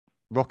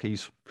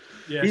Rockies.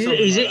 Yeah,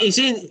 he's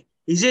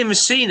in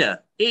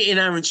Messina eating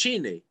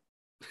arancini.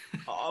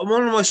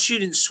 One of my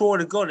students swore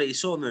to God that he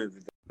saw him over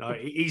there. No,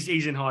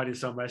 he's in hiding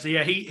somewhere. So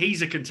yeah,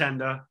 he's a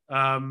contender.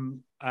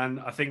 And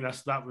I think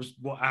that was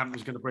what Ant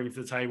was going to bring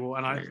to the table.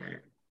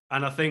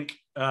 And I think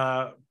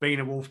being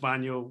a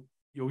Wolfman, you'll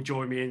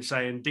join me in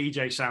saying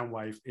DJ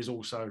Soundwave is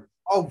also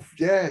a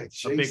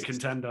big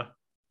contender.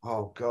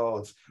 Oh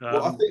God!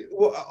 I think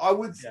I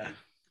would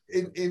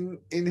in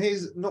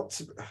his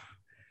I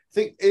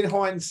think in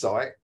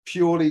hindsight,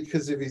 purely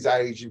because of his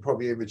age and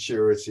probably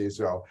immaturity as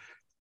well.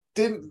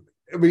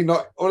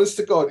 Honest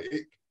to God,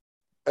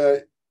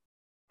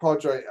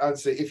 Padre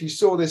Anthony, if you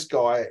saw this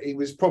guy, he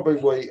was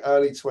probably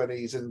early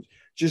 20s and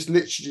just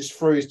literally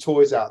threw his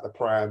toys out the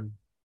pram.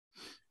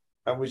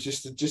 And was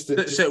just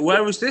so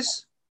where was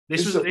this?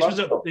 This was at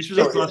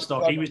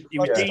Bloodstock. He was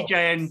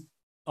DJing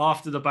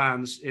after the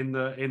bands in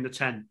the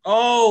tent.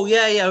 Oh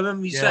yeah, I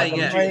remember you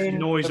saying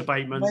noise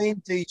abatement.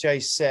 Main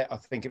DJ set, I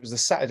think it was the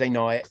Saturday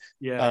night.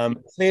 Yeah.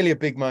 Clearly a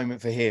big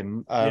moment for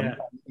him.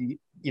 He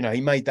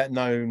made that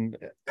known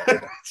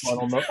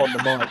on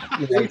the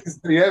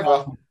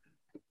mic.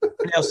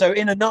 Now, so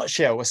in a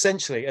nutshell,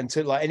 essentially, and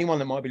to like anyone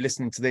that might be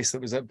listening to this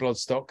that was at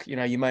Bloodstock,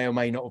 you may or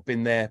may not have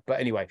been there, but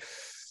anyway.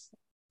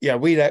 Yeah,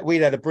 we'd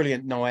had a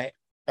brilliant night,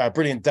 a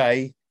brilliant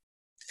day,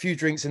 a few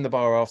drinks in the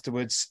bar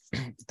afterwards.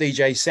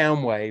 DJ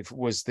Soundwave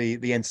was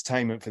the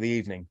entertainment for the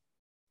evening.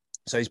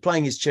 So he's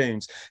playing his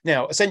tunes.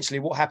 Now, essentially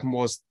what happened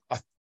was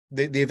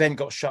the event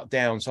got shut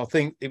down. So I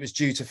think it was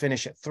due to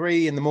finish at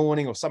 3 a.m.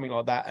 or something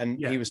like that.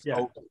 And he was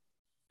told,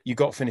 you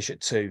got to finish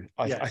at 2.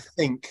 I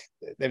think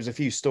there was a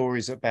few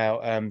stories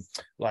about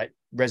like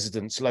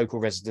local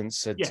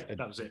residents. That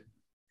was it.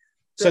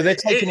 So they're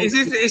taking. Is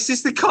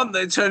this the cunt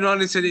that turned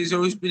around and said it's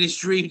always been his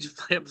dream to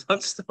play at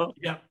Bloodstock?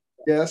 Yeah,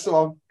 that's the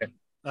one.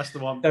 That's the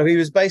one. So he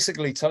was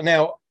basically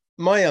now.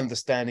 My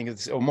understanding of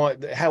this, or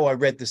how I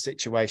read the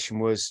situation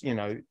was,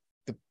 the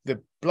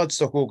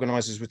Bloodstock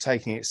organisers were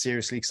taking it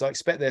seriously because I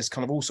expect there's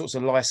kind of all sorts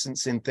of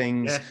licensing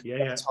things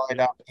tied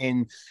up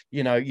in.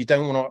 You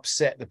don't want to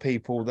upset the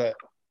people that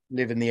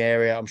live in the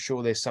area. I'm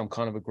sure there's some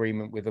kind of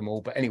agreement with them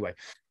all. But anyway,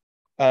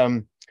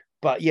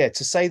 But yeah,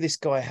 to say this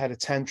guy had a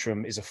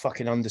tantrum is a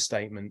fucking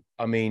understatement.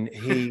 I mean,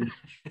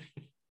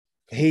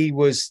 he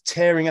was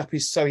tearing up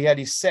he had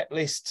his set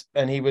list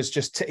and he was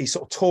he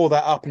sort of tore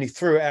that up and he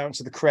threw it out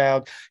into the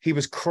crowd. He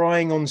was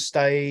crying on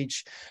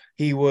stage.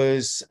 He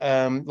was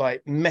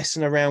like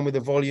messing around with the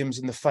volumes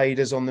and the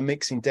faders on the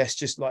mixing desk,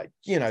 just like,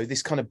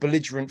 this kind of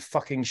belligerent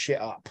fucking shit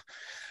up.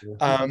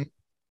 Yeah.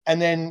 And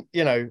then,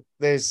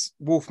 there's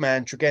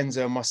Wolfman,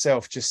 Tregenza, and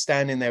myself just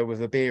standing there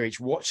with a beer each,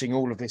 watching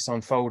all of this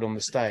unfold on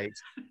the stage.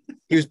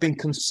 He was being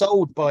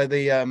consoled by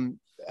the,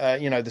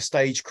 the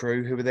stage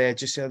crew who were there,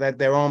 just they had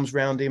their arms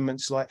around him and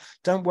it's like,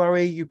 don't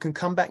worry, you can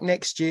come back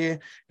next year.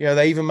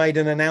 They even made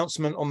an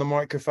announcement on the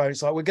microphone.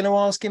 It's like, we're going to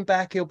ask him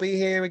back. He'll be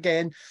here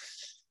again.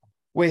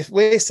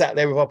 We're sat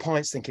there with our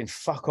pints thinking,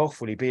 fuck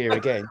off, will he be here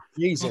again?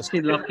 Jesus.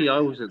 Lucky I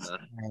wasn't there.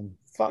 Man,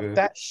 fuck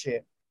that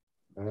shit.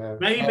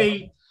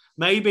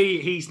 Maybe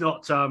he's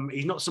not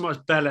so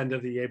much Bell End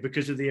of the Year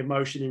because of the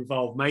emotion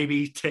involved. Maybe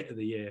he's Tit of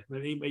the Year.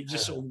 Maybe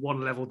just sort of one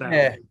level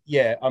down.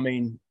 Yeah. I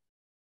mean,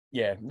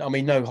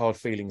 no hard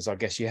feelings. I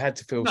guess you had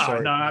to feel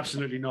sorry. No,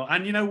 absolutely not.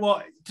 And you know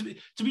what?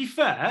 To be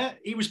fair,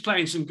 he was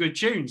playing some good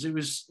tunes. It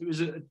was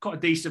quite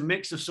a decent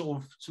mix of sort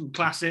of some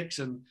classics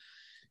and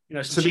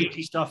some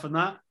cheeky stuff and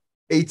that.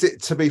 He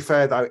did. To be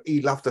fair though,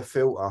 he loved the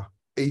filter.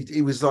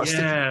 He was like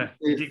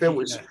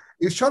filters.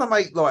 He was trying to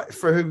make like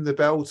For Whom the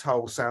Bell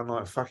Tolls sound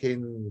like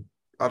fucking,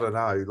 I don't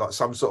know, like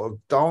some sort of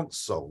dance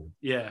song.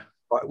 Yeah.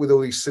 Like with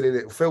all these silly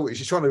little filters.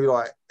 He's trying to be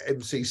like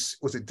MC,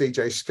 was it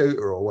DJ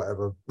Scooter or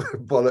whatever?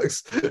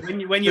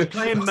 Bollocks. When you're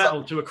playing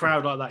metal to a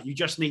crowd like that, you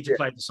just need to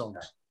play the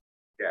songs.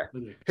 Yeah.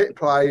 hit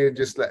play and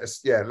just let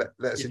us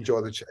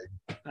enjoy the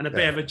tune. And a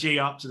bit of a G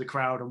up to the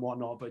crowd and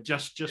whatnot, but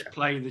just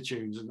play the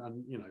tunes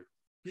and you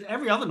know,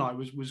 every other night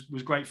was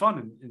great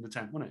fun in the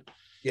tent, wasn't it?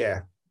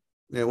 Yeah.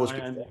 Yeah, it was.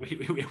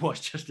 It was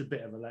just a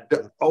bit of a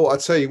letdown. Oh, I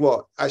tell you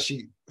what,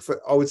 actually,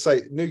 I would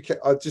say new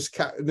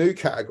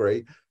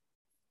category.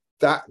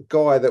 That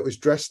guy that was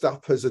dressed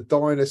up as a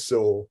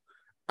dinosaur,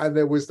 and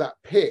there was that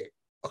pit.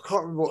 I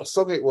can't remember what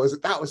song it was.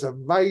 That was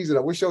amazing. I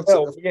wish I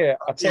took. We need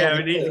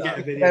to get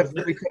a video.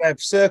 We could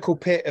have Circle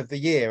Pit of the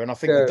Year, and I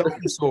think the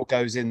dinosaur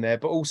goes in there,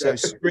 but also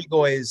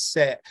Strigoy's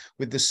set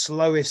with the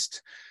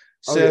slowest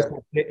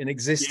circle pit in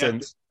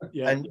existence,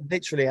 and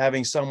literally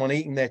having someone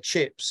eating their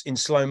chips in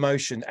slow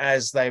motion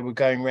as they were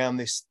going around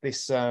this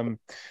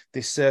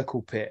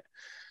circle pit.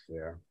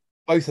 Yeah,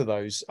 both of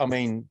those. I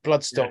mean,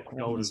 Bloodstock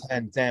runs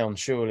hand down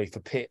surely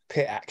for pit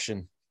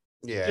action.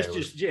 Yeah,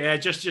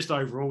 just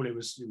overall, it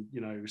was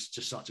it was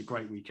just such a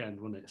great weekend,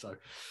 wasn't it? So,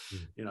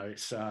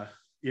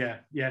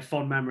 it's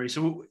fond memory.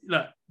 So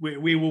look,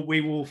 we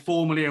will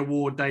formally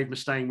award Dave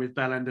Mustaine with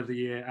Bell End of the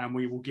Year, and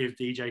we will give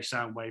DJ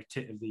Soundwave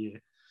Tit of the Year.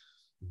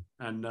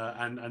 And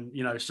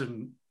a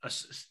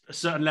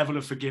certain level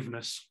of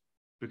forgiveness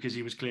because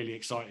he was clearly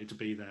excited to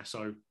be there.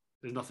 So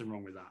there's nothing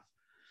wrong with that.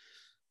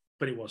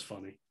 But it was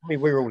funny. I mean,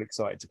 we're all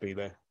excited to be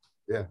there.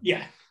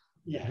 Yeah.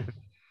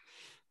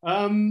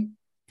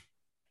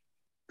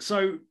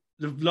 So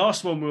the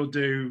last one we'll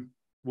do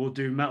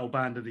Metal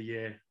Band of the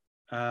Year.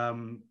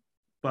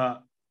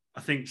 But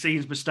I think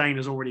Scenes Mustaine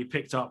has already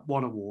picked up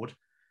one award.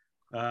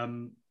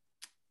 I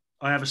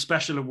have a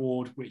special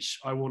award which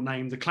I will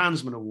name the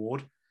Klansman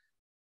Award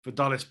for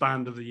Dullest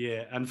Band of the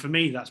Year. And for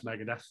me, that's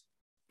Megadeth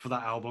for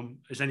that album.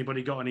 Has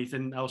anybody got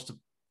anything else to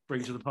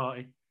bring to the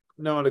party?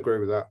 No, I'd agree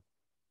with that.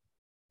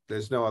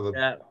 There's no other.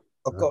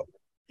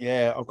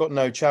 Yeah, I've got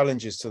no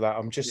challenges to that.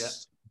 I'm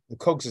just, the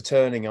cogs are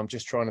turning. I'm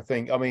just trying to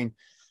think. I mean,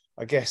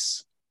 I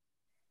guess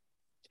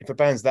if a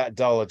band's that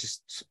dull, I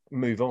just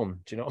move on.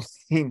 Do you know what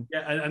I mean?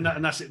 Yeah, and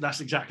that's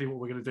exactly what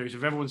we're going to do. So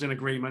if everyone's in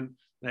agreement,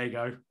 there you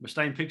go.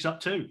 Mustaine picks up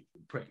 2.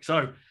 Prick.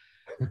 So,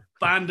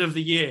 Band of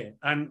the Year.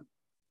 And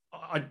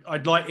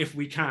I'd like, if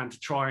we can, to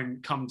try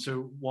and come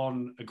to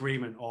one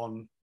agreement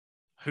on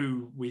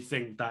who we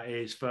think that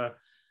is for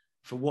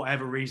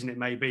whatever reason it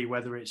may be,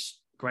 whether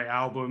it's great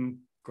album,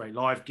 great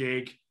live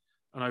gig,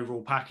 an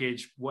overall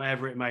package,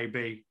 whatever it may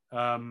be.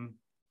 I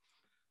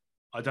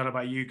don't know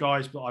about you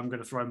guys, but I'm going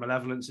to throw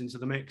Malevolence into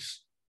the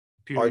mix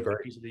purely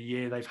because of the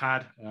year they've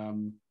had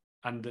and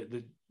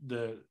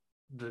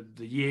the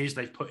years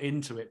they've put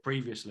into it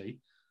previously,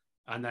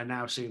 and they're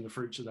now seeing the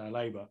fruits of their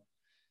labour.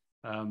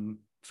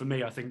 For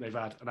me, I think they've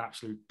had an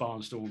absolute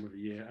barnstorm of a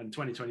year, and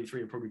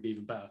 2023 will probably be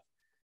even better.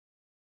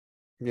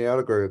 Yeah, I'd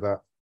agree with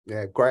that.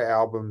 Yeah, great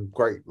album,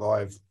 great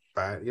live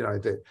band. I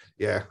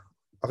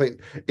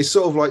think it's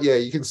sort of like,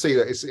 you can see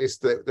that it's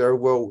that they're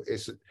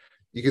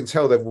you can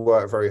tell they've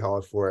worked very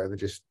hard for it, and they're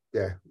just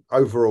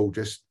overall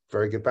just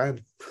very good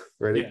band.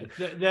 Really,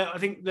 I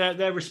think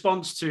their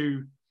response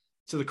to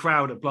the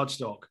crowd at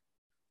Bloodstock,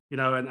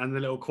 and the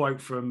little quote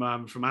from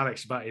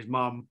Alex about his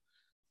mum.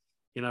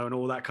 And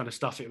all that kind of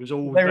stuff. It was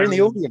all they were in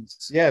the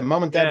audience. Yeah,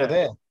 mum and dad were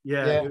there.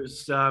 Yeah, it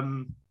was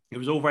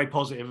all very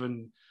positive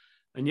and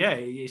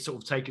it's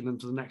sort of taken them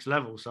to the next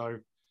level. So,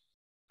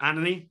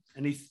 Anthony,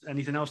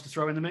 anything else to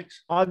throw in the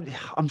mix?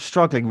 I'm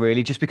struggling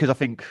really, just because I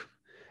think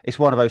it's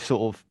one of those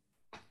sort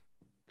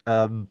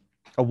of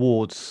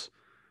awards.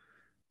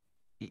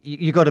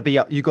 You got to be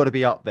up. You got to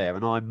be up there,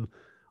 and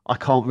I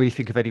can't really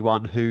think of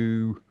anyone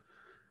who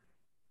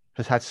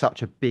has had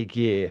such a big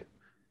year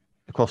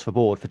across the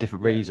board for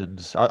different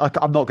reasons.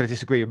 I'm not going to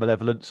disagree with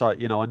Malevolence. I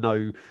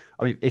know.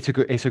 I mean, it's a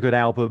good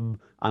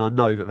album, and I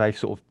know that they've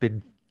sort of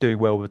been doing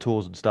well with the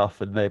tours and stuff,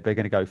 and they're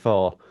going to go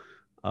far.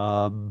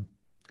 And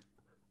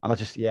I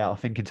just, I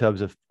think in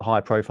terms of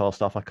high profile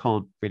stuff, I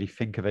can't really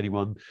think of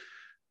anyone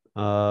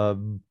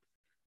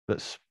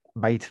that's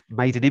made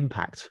an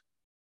impact.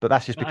 But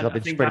that's just because I've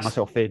been spreading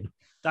myself thin.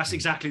 That's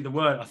exactly the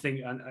word, I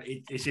think, and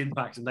it's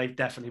impact, and they've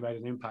definitely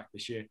made an impact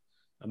this year,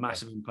 a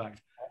massive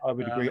impact. I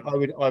would agree.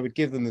 I would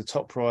give them the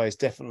top prize,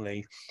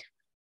 definitely.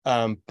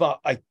 But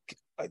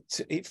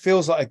it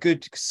feels like a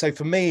good. So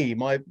for me,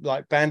 my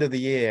band of the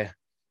year,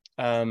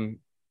 I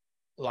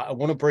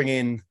want to bring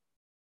in.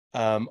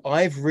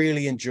 I've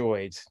really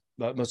enjoyed.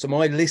 So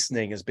my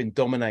listening has been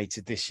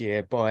dominated this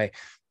year by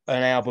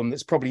an album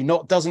that's probably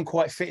doesn't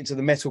quite fit into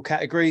the metal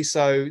category.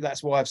 So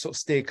that's why I've sort of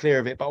steered clear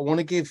of it. But I want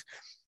to give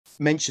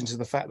mention to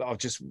the fact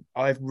that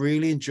I've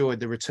really enjoyed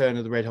the return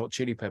of the Red Hot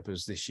Chili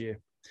Peppers this year.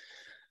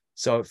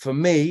 So for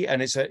me,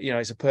 and it's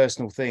a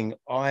personal thing,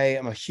 I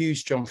am a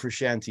huge John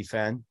Frusciante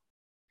fan.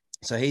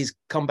 So he's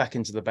come back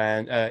into the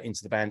band,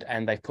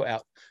 and they've put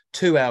out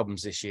 2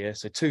 albums this year.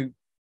 So two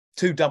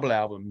double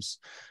albums,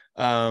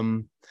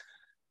 and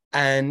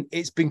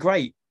it's been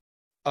great.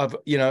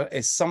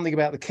 It's something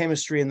about the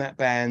chemistry in that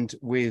band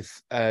with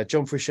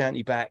John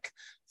Frusciante back.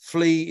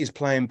 Flea is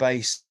playing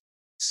bass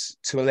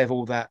to a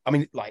level that, I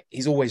mean, like,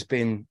 he's always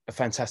been a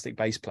fantastic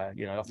bass player.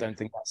 You know, I don't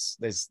think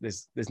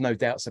there's no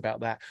doubts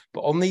about that.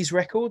 But on these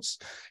records,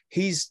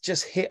 he's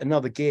just hit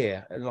another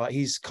gear. Like,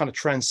 he's kind of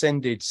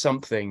transcended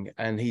something,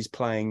 and he's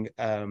playing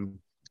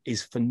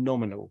is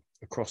phenomenal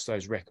across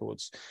those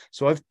records.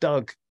 So I've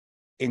dug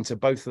into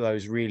both of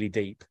those really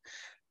deep.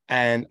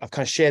 And I've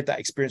kind of shared that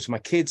experience with my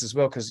kids as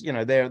well, because, you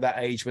know, they're at that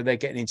age where they're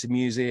getting into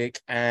music,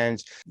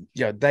 and,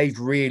 you know, they've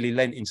really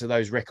lent into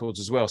those records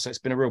as well. So it's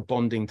been a real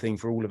bonding thing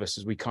for all of us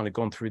as we kind of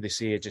gone through this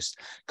year, just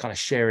kind of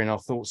sharing our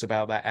thoughts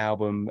about that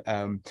album.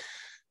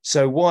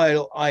 So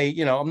while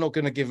I'm not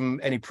going to give them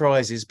any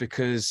prizes,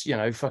 because, you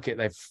know, fuck it,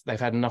 they've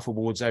had enough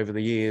awards over the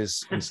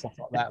years and stuff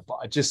like that. But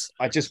I just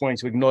wanted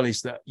to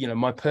acknowledge that, you know,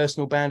 my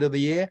personal band of the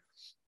year,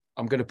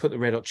 I'm going to put the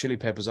Red Hot Chili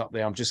Peppers up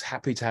there. I'm just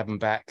happy to have them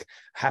back,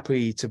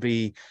 happy to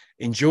be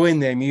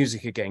enjoying their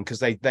music again, because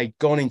they'd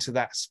gone into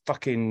that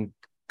fucking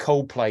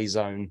Coldplay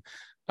zone,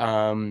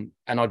 and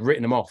I'd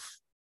written them off.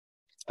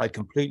 I'd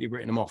completely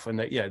written them off. And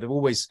they've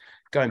always,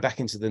 going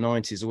back into the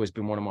 90s, always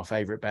been one of my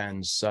favorite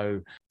bands.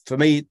 So for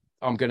me,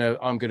 I'm gonna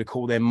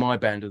call them my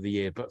band of the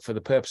year. But for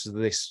the purposes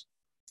of this,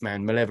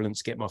 man,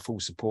 Malevolence get my full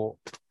support.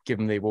 Give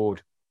them the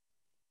award.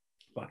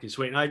 Fucking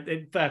sweet.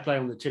 Fair play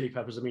on the Chili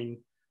Peppers. I mean,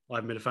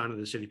 I've been a fan of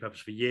the Chili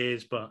Peppers for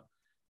years, but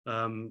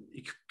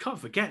you can't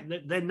forget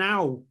that they're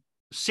now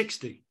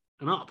 60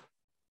 and up,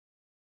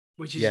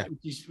 which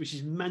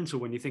is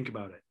mental when you think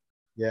about it.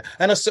 Yeah,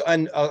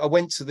 and I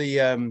went to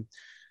the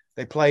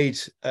they played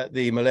at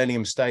the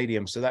Millennium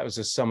Stadium, so that was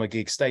a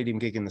stadium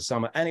gig in the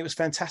summer, and it was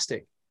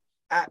fantastic,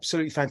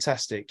 absolutely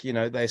fantastic. You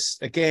know,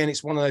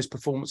 it's one of those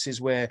performances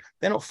where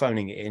they're not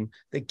phoning it in;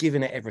 they're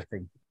giving it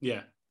everything.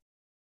 Yeah.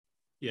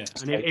 Yeah,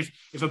 and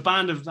if a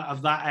band of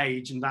that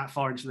age and that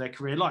far into their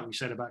career, like we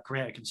said about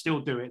Creator, can still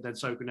do it, then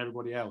so can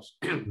everybody else.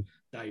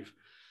 Dave.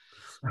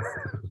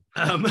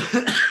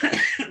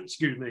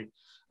 Excuse me.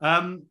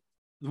 The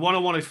one I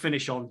want to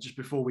finish on just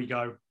before we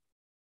go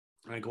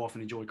and go off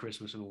and enjoy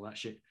Christmas and all that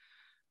shit.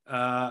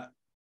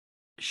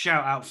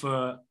 Shout out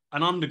for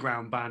an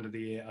underground band of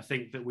the year. I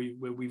think that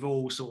we've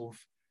all sort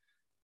of,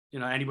 you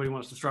know, anybody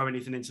wants to throw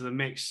anything into the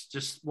mix,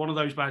 just one of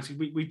those bands.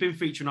 We've been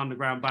featuring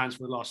underground bands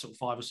for the last sort of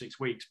 5 or 6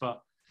 weeks, but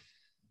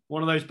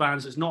one of those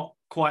bands that's not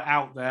quite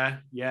out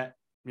there yet,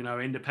 you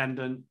know,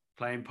 independent,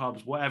 playing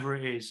pubs, whatever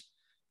it is.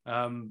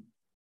 But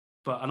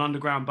an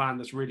underground band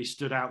that's really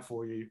stood out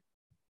for you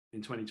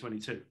in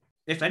 2022,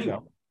 if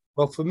anyone.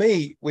 Well, for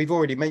me, we've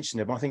already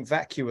mentioned them. I think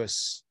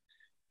Vacuous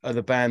are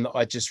the band that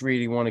I just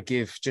really want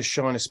to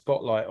shine a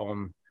spotlight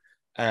on.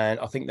 And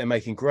I think they're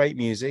making great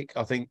music.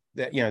 I think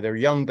that, you know, they're a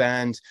young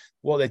band.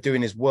 What they're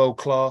doing is world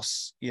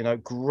class, you know,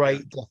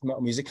 great death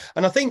metal music.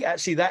 And I think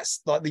actually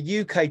that's like the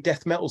UK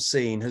death metal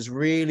scene has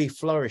really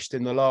flourished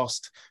in the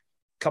last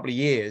couple of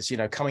years, you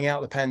know, coming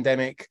out of the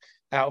pandemic,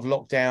 out of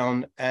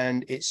lockdown.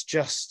 And it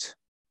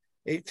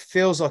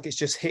feels like it's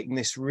just hitting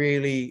this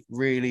really,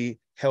 really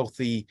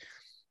healthy,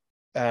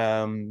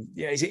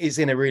 it's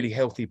in a really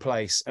healthy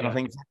place. And I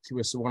think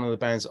Vacuous are one of the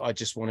bands I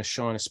just want to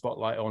shine a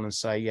spotlight on and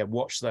say, yeah,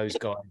 watch those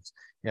guys,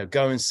 you know,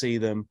 go and see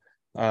them,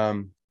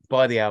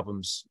 buy the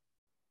albums.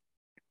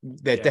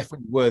 They're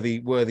definitely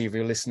worthy of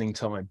your listening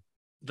time.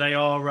 They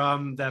are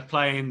they're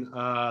playing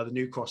the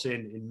New Cross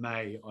in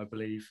May, I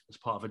believe, as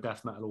part of a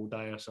death metal all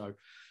dayer. So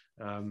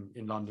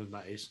in London,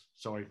 that is.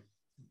 Sorry, a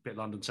bit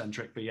London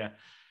centric, but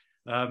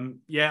I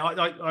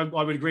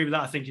would agree with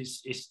that. I think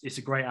it's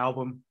a great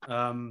album.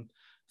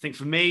 I think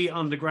for me,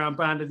 underground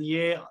band of the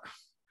year,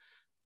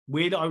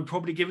 weird, I would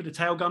probably give it to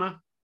Tail Gunner.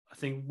 I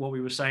think what we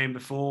were saying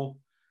before,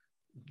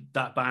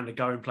 that band are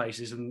going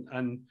places, and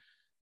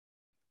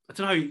I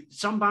don't know,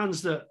 some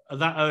bands that are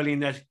that early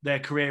in their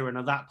career and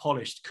are that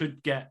polished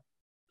could get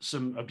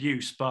some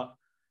abuse, but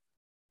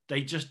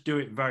they just do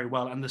it very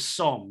well. And the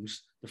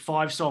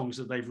 5 songs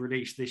that they've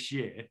released this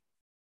year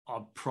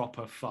are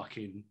proper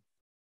fucking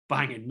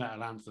banging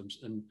metal anthems,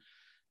 and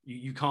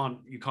you can't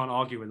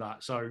argue with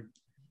that. So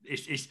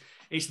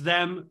it's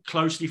them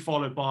closely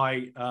followed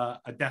by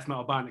a death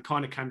metal band that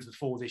kind of came to the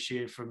fore this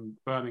year from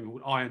Birmingham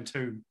called Iron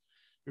Tomb,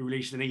 who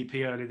released an EP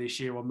earlier this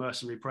year on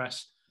Mercenary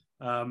Press.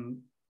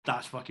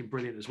 That's fucking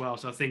brilliant as well.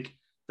 So I think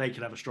they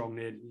could have a strong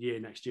year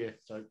next year.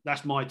 So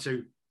that's my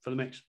 2 for the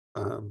mix.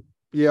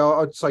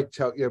 I'd say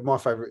my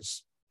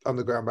favourite's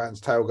underground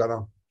band's Tail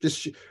Gunner.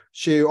 Just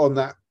sheer on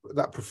that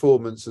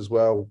performance as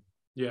well.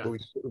 Yeah,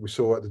 we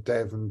saw at the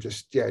Dev, and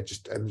just their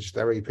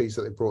EPs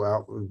that they brought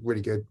out were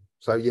really good.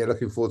 So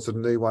looking forward to the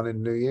new one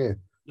in the new year.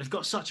 They've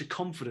got such a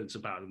confidence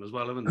about them as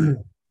well, haven't they?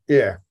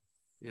 Yeah.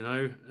 You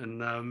know,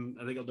 and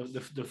they got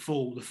the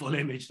full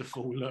image, the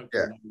full look.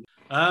 Yeah.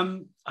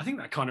 I think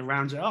that kind of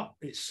rounds it up.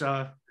 It's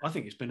I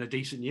think it's been a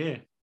decent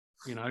year.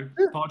 You know,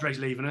 Padre's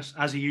leaving us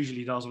as he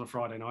usually does on a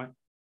Friday night.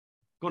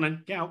 Go on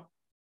then, get out.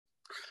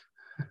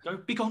 Go,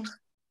 be gone.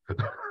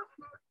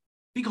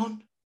 Be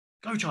gone.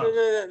 Go, child.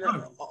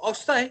 No. I'll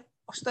stay.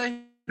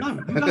 No,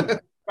 no.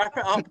 Wrap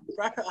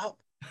it up.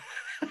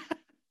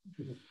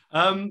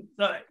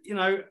 You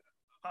know,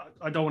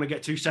 I don't want to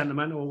get too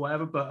sentimental or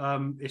whatever,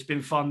 but it's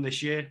been fun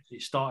this year.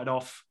 It started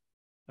off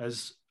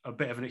as a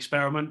bit of an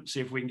experiment,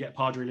 see if we can get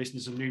Padre listening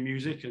to some new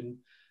music and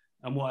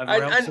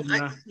whatever else.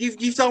 And,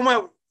 you've done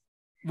well.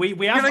 We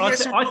have.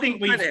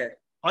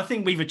 I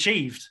think we've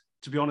achieved,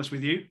 to be honest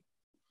with you,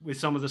 with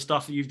some of the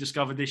stuff that you've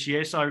discovered this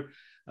year. So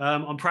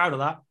I'm proud of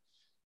that.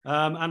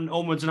 And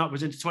onwards and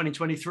upwards into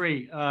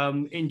 2023.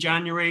 In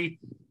January,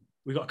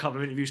 we've got a couple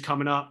of interviews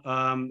coming up.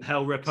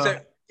 Hell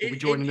Ripper will be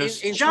joining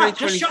us. In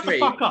 2023, just shut the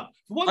fuck up.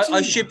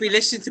 I should be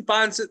listening to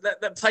bands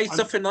that played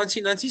stuff in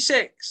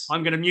 1996.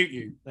 I'm going to mute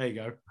you. There you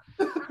go.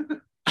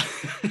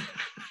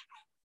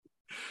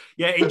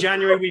 Yeah, in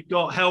January, we've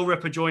got Hell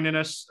Ripper joining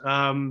us.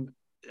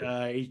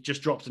 He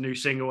just dropped a new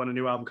single and a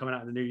new album coming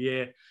out in the new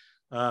year.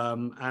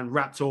 And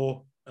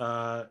Raptor,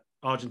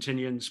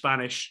 Argentinian,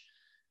 Spanish,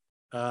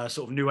 sort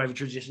of new wave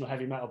traditional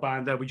heavy metal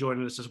band. They'll be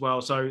joining us as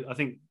well. So I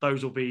think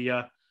those will be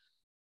a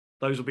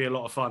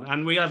lot of fun.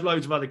 And we have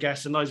loads of other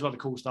guests and loads of other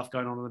cool stuff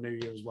going on in the new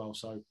year as well.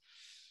 So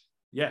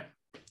yeah,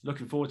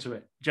 looking forward to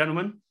it.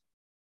 Gentlemen,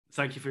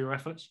 thank you for your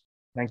efforts.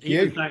 Thank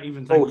you. Thank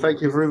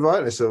you for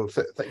inviting us. So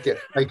thank you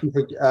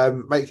for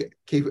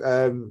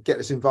getting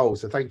us involved.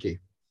 So thank you.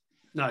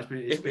 No,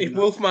 if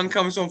Wolfman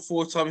comes on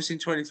 4 times in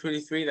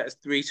 2023, that's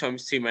 3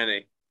 times too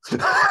many.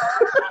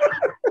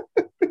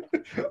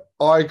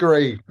 I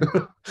agree.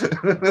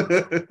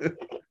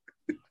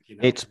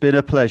 It's been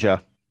a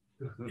pleasure.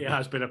 It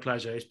has been a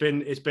pleasure. It's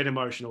been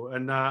emotional,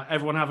 and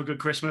everyone have a good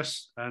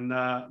Christmas, and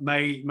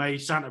may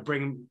Santa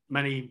bring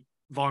many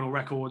vinyl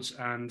records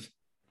and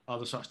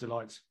other such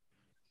delights.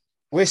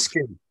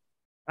 Whiskey.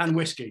 And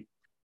whiskey.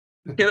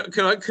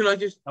 Can I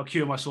just? I'll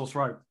cure my sore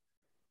throat.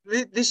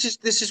 This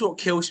is what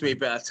kills me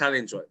about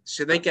Italians, right?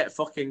 So they get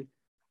fucking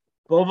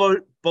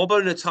Bobo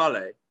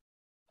Natale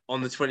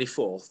on the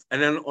 24th,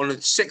 and then on the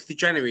 6th of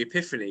January,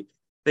 Epiphany,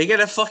 they get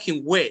a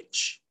fucking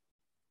witch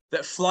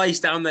that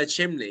flies down their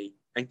chimney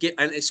and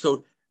it's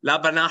called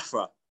La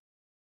Banafra.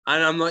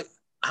 And I'm like,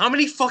 how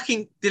many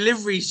fucking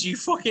deliveries do you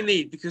fucking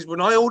need? Because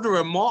when I order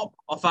a mop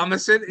off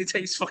Amazon, it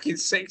takes fucking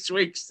 6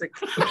 weeks to.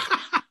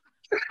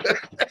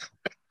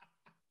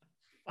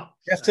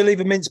 You have to leave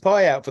a mince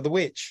pie out for the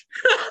witch.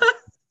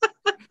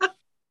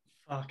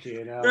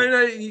 Fucking hell.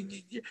 No,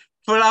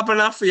 for La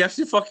Banafra, you have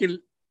to fucking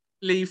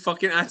leave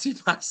fucking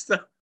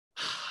antipasta.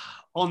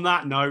 On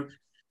that note,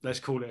 let's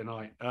call it a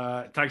night.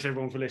 Thanks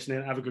everyone for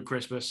listening. Have a good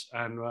Christmas,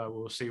 and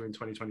we'll see you in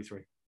 2023.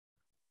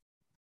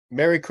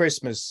 Merry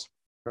Christmas.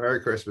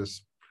 Merry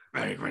Christmas.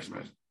 Merry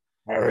Christmas.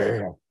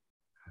 Merry.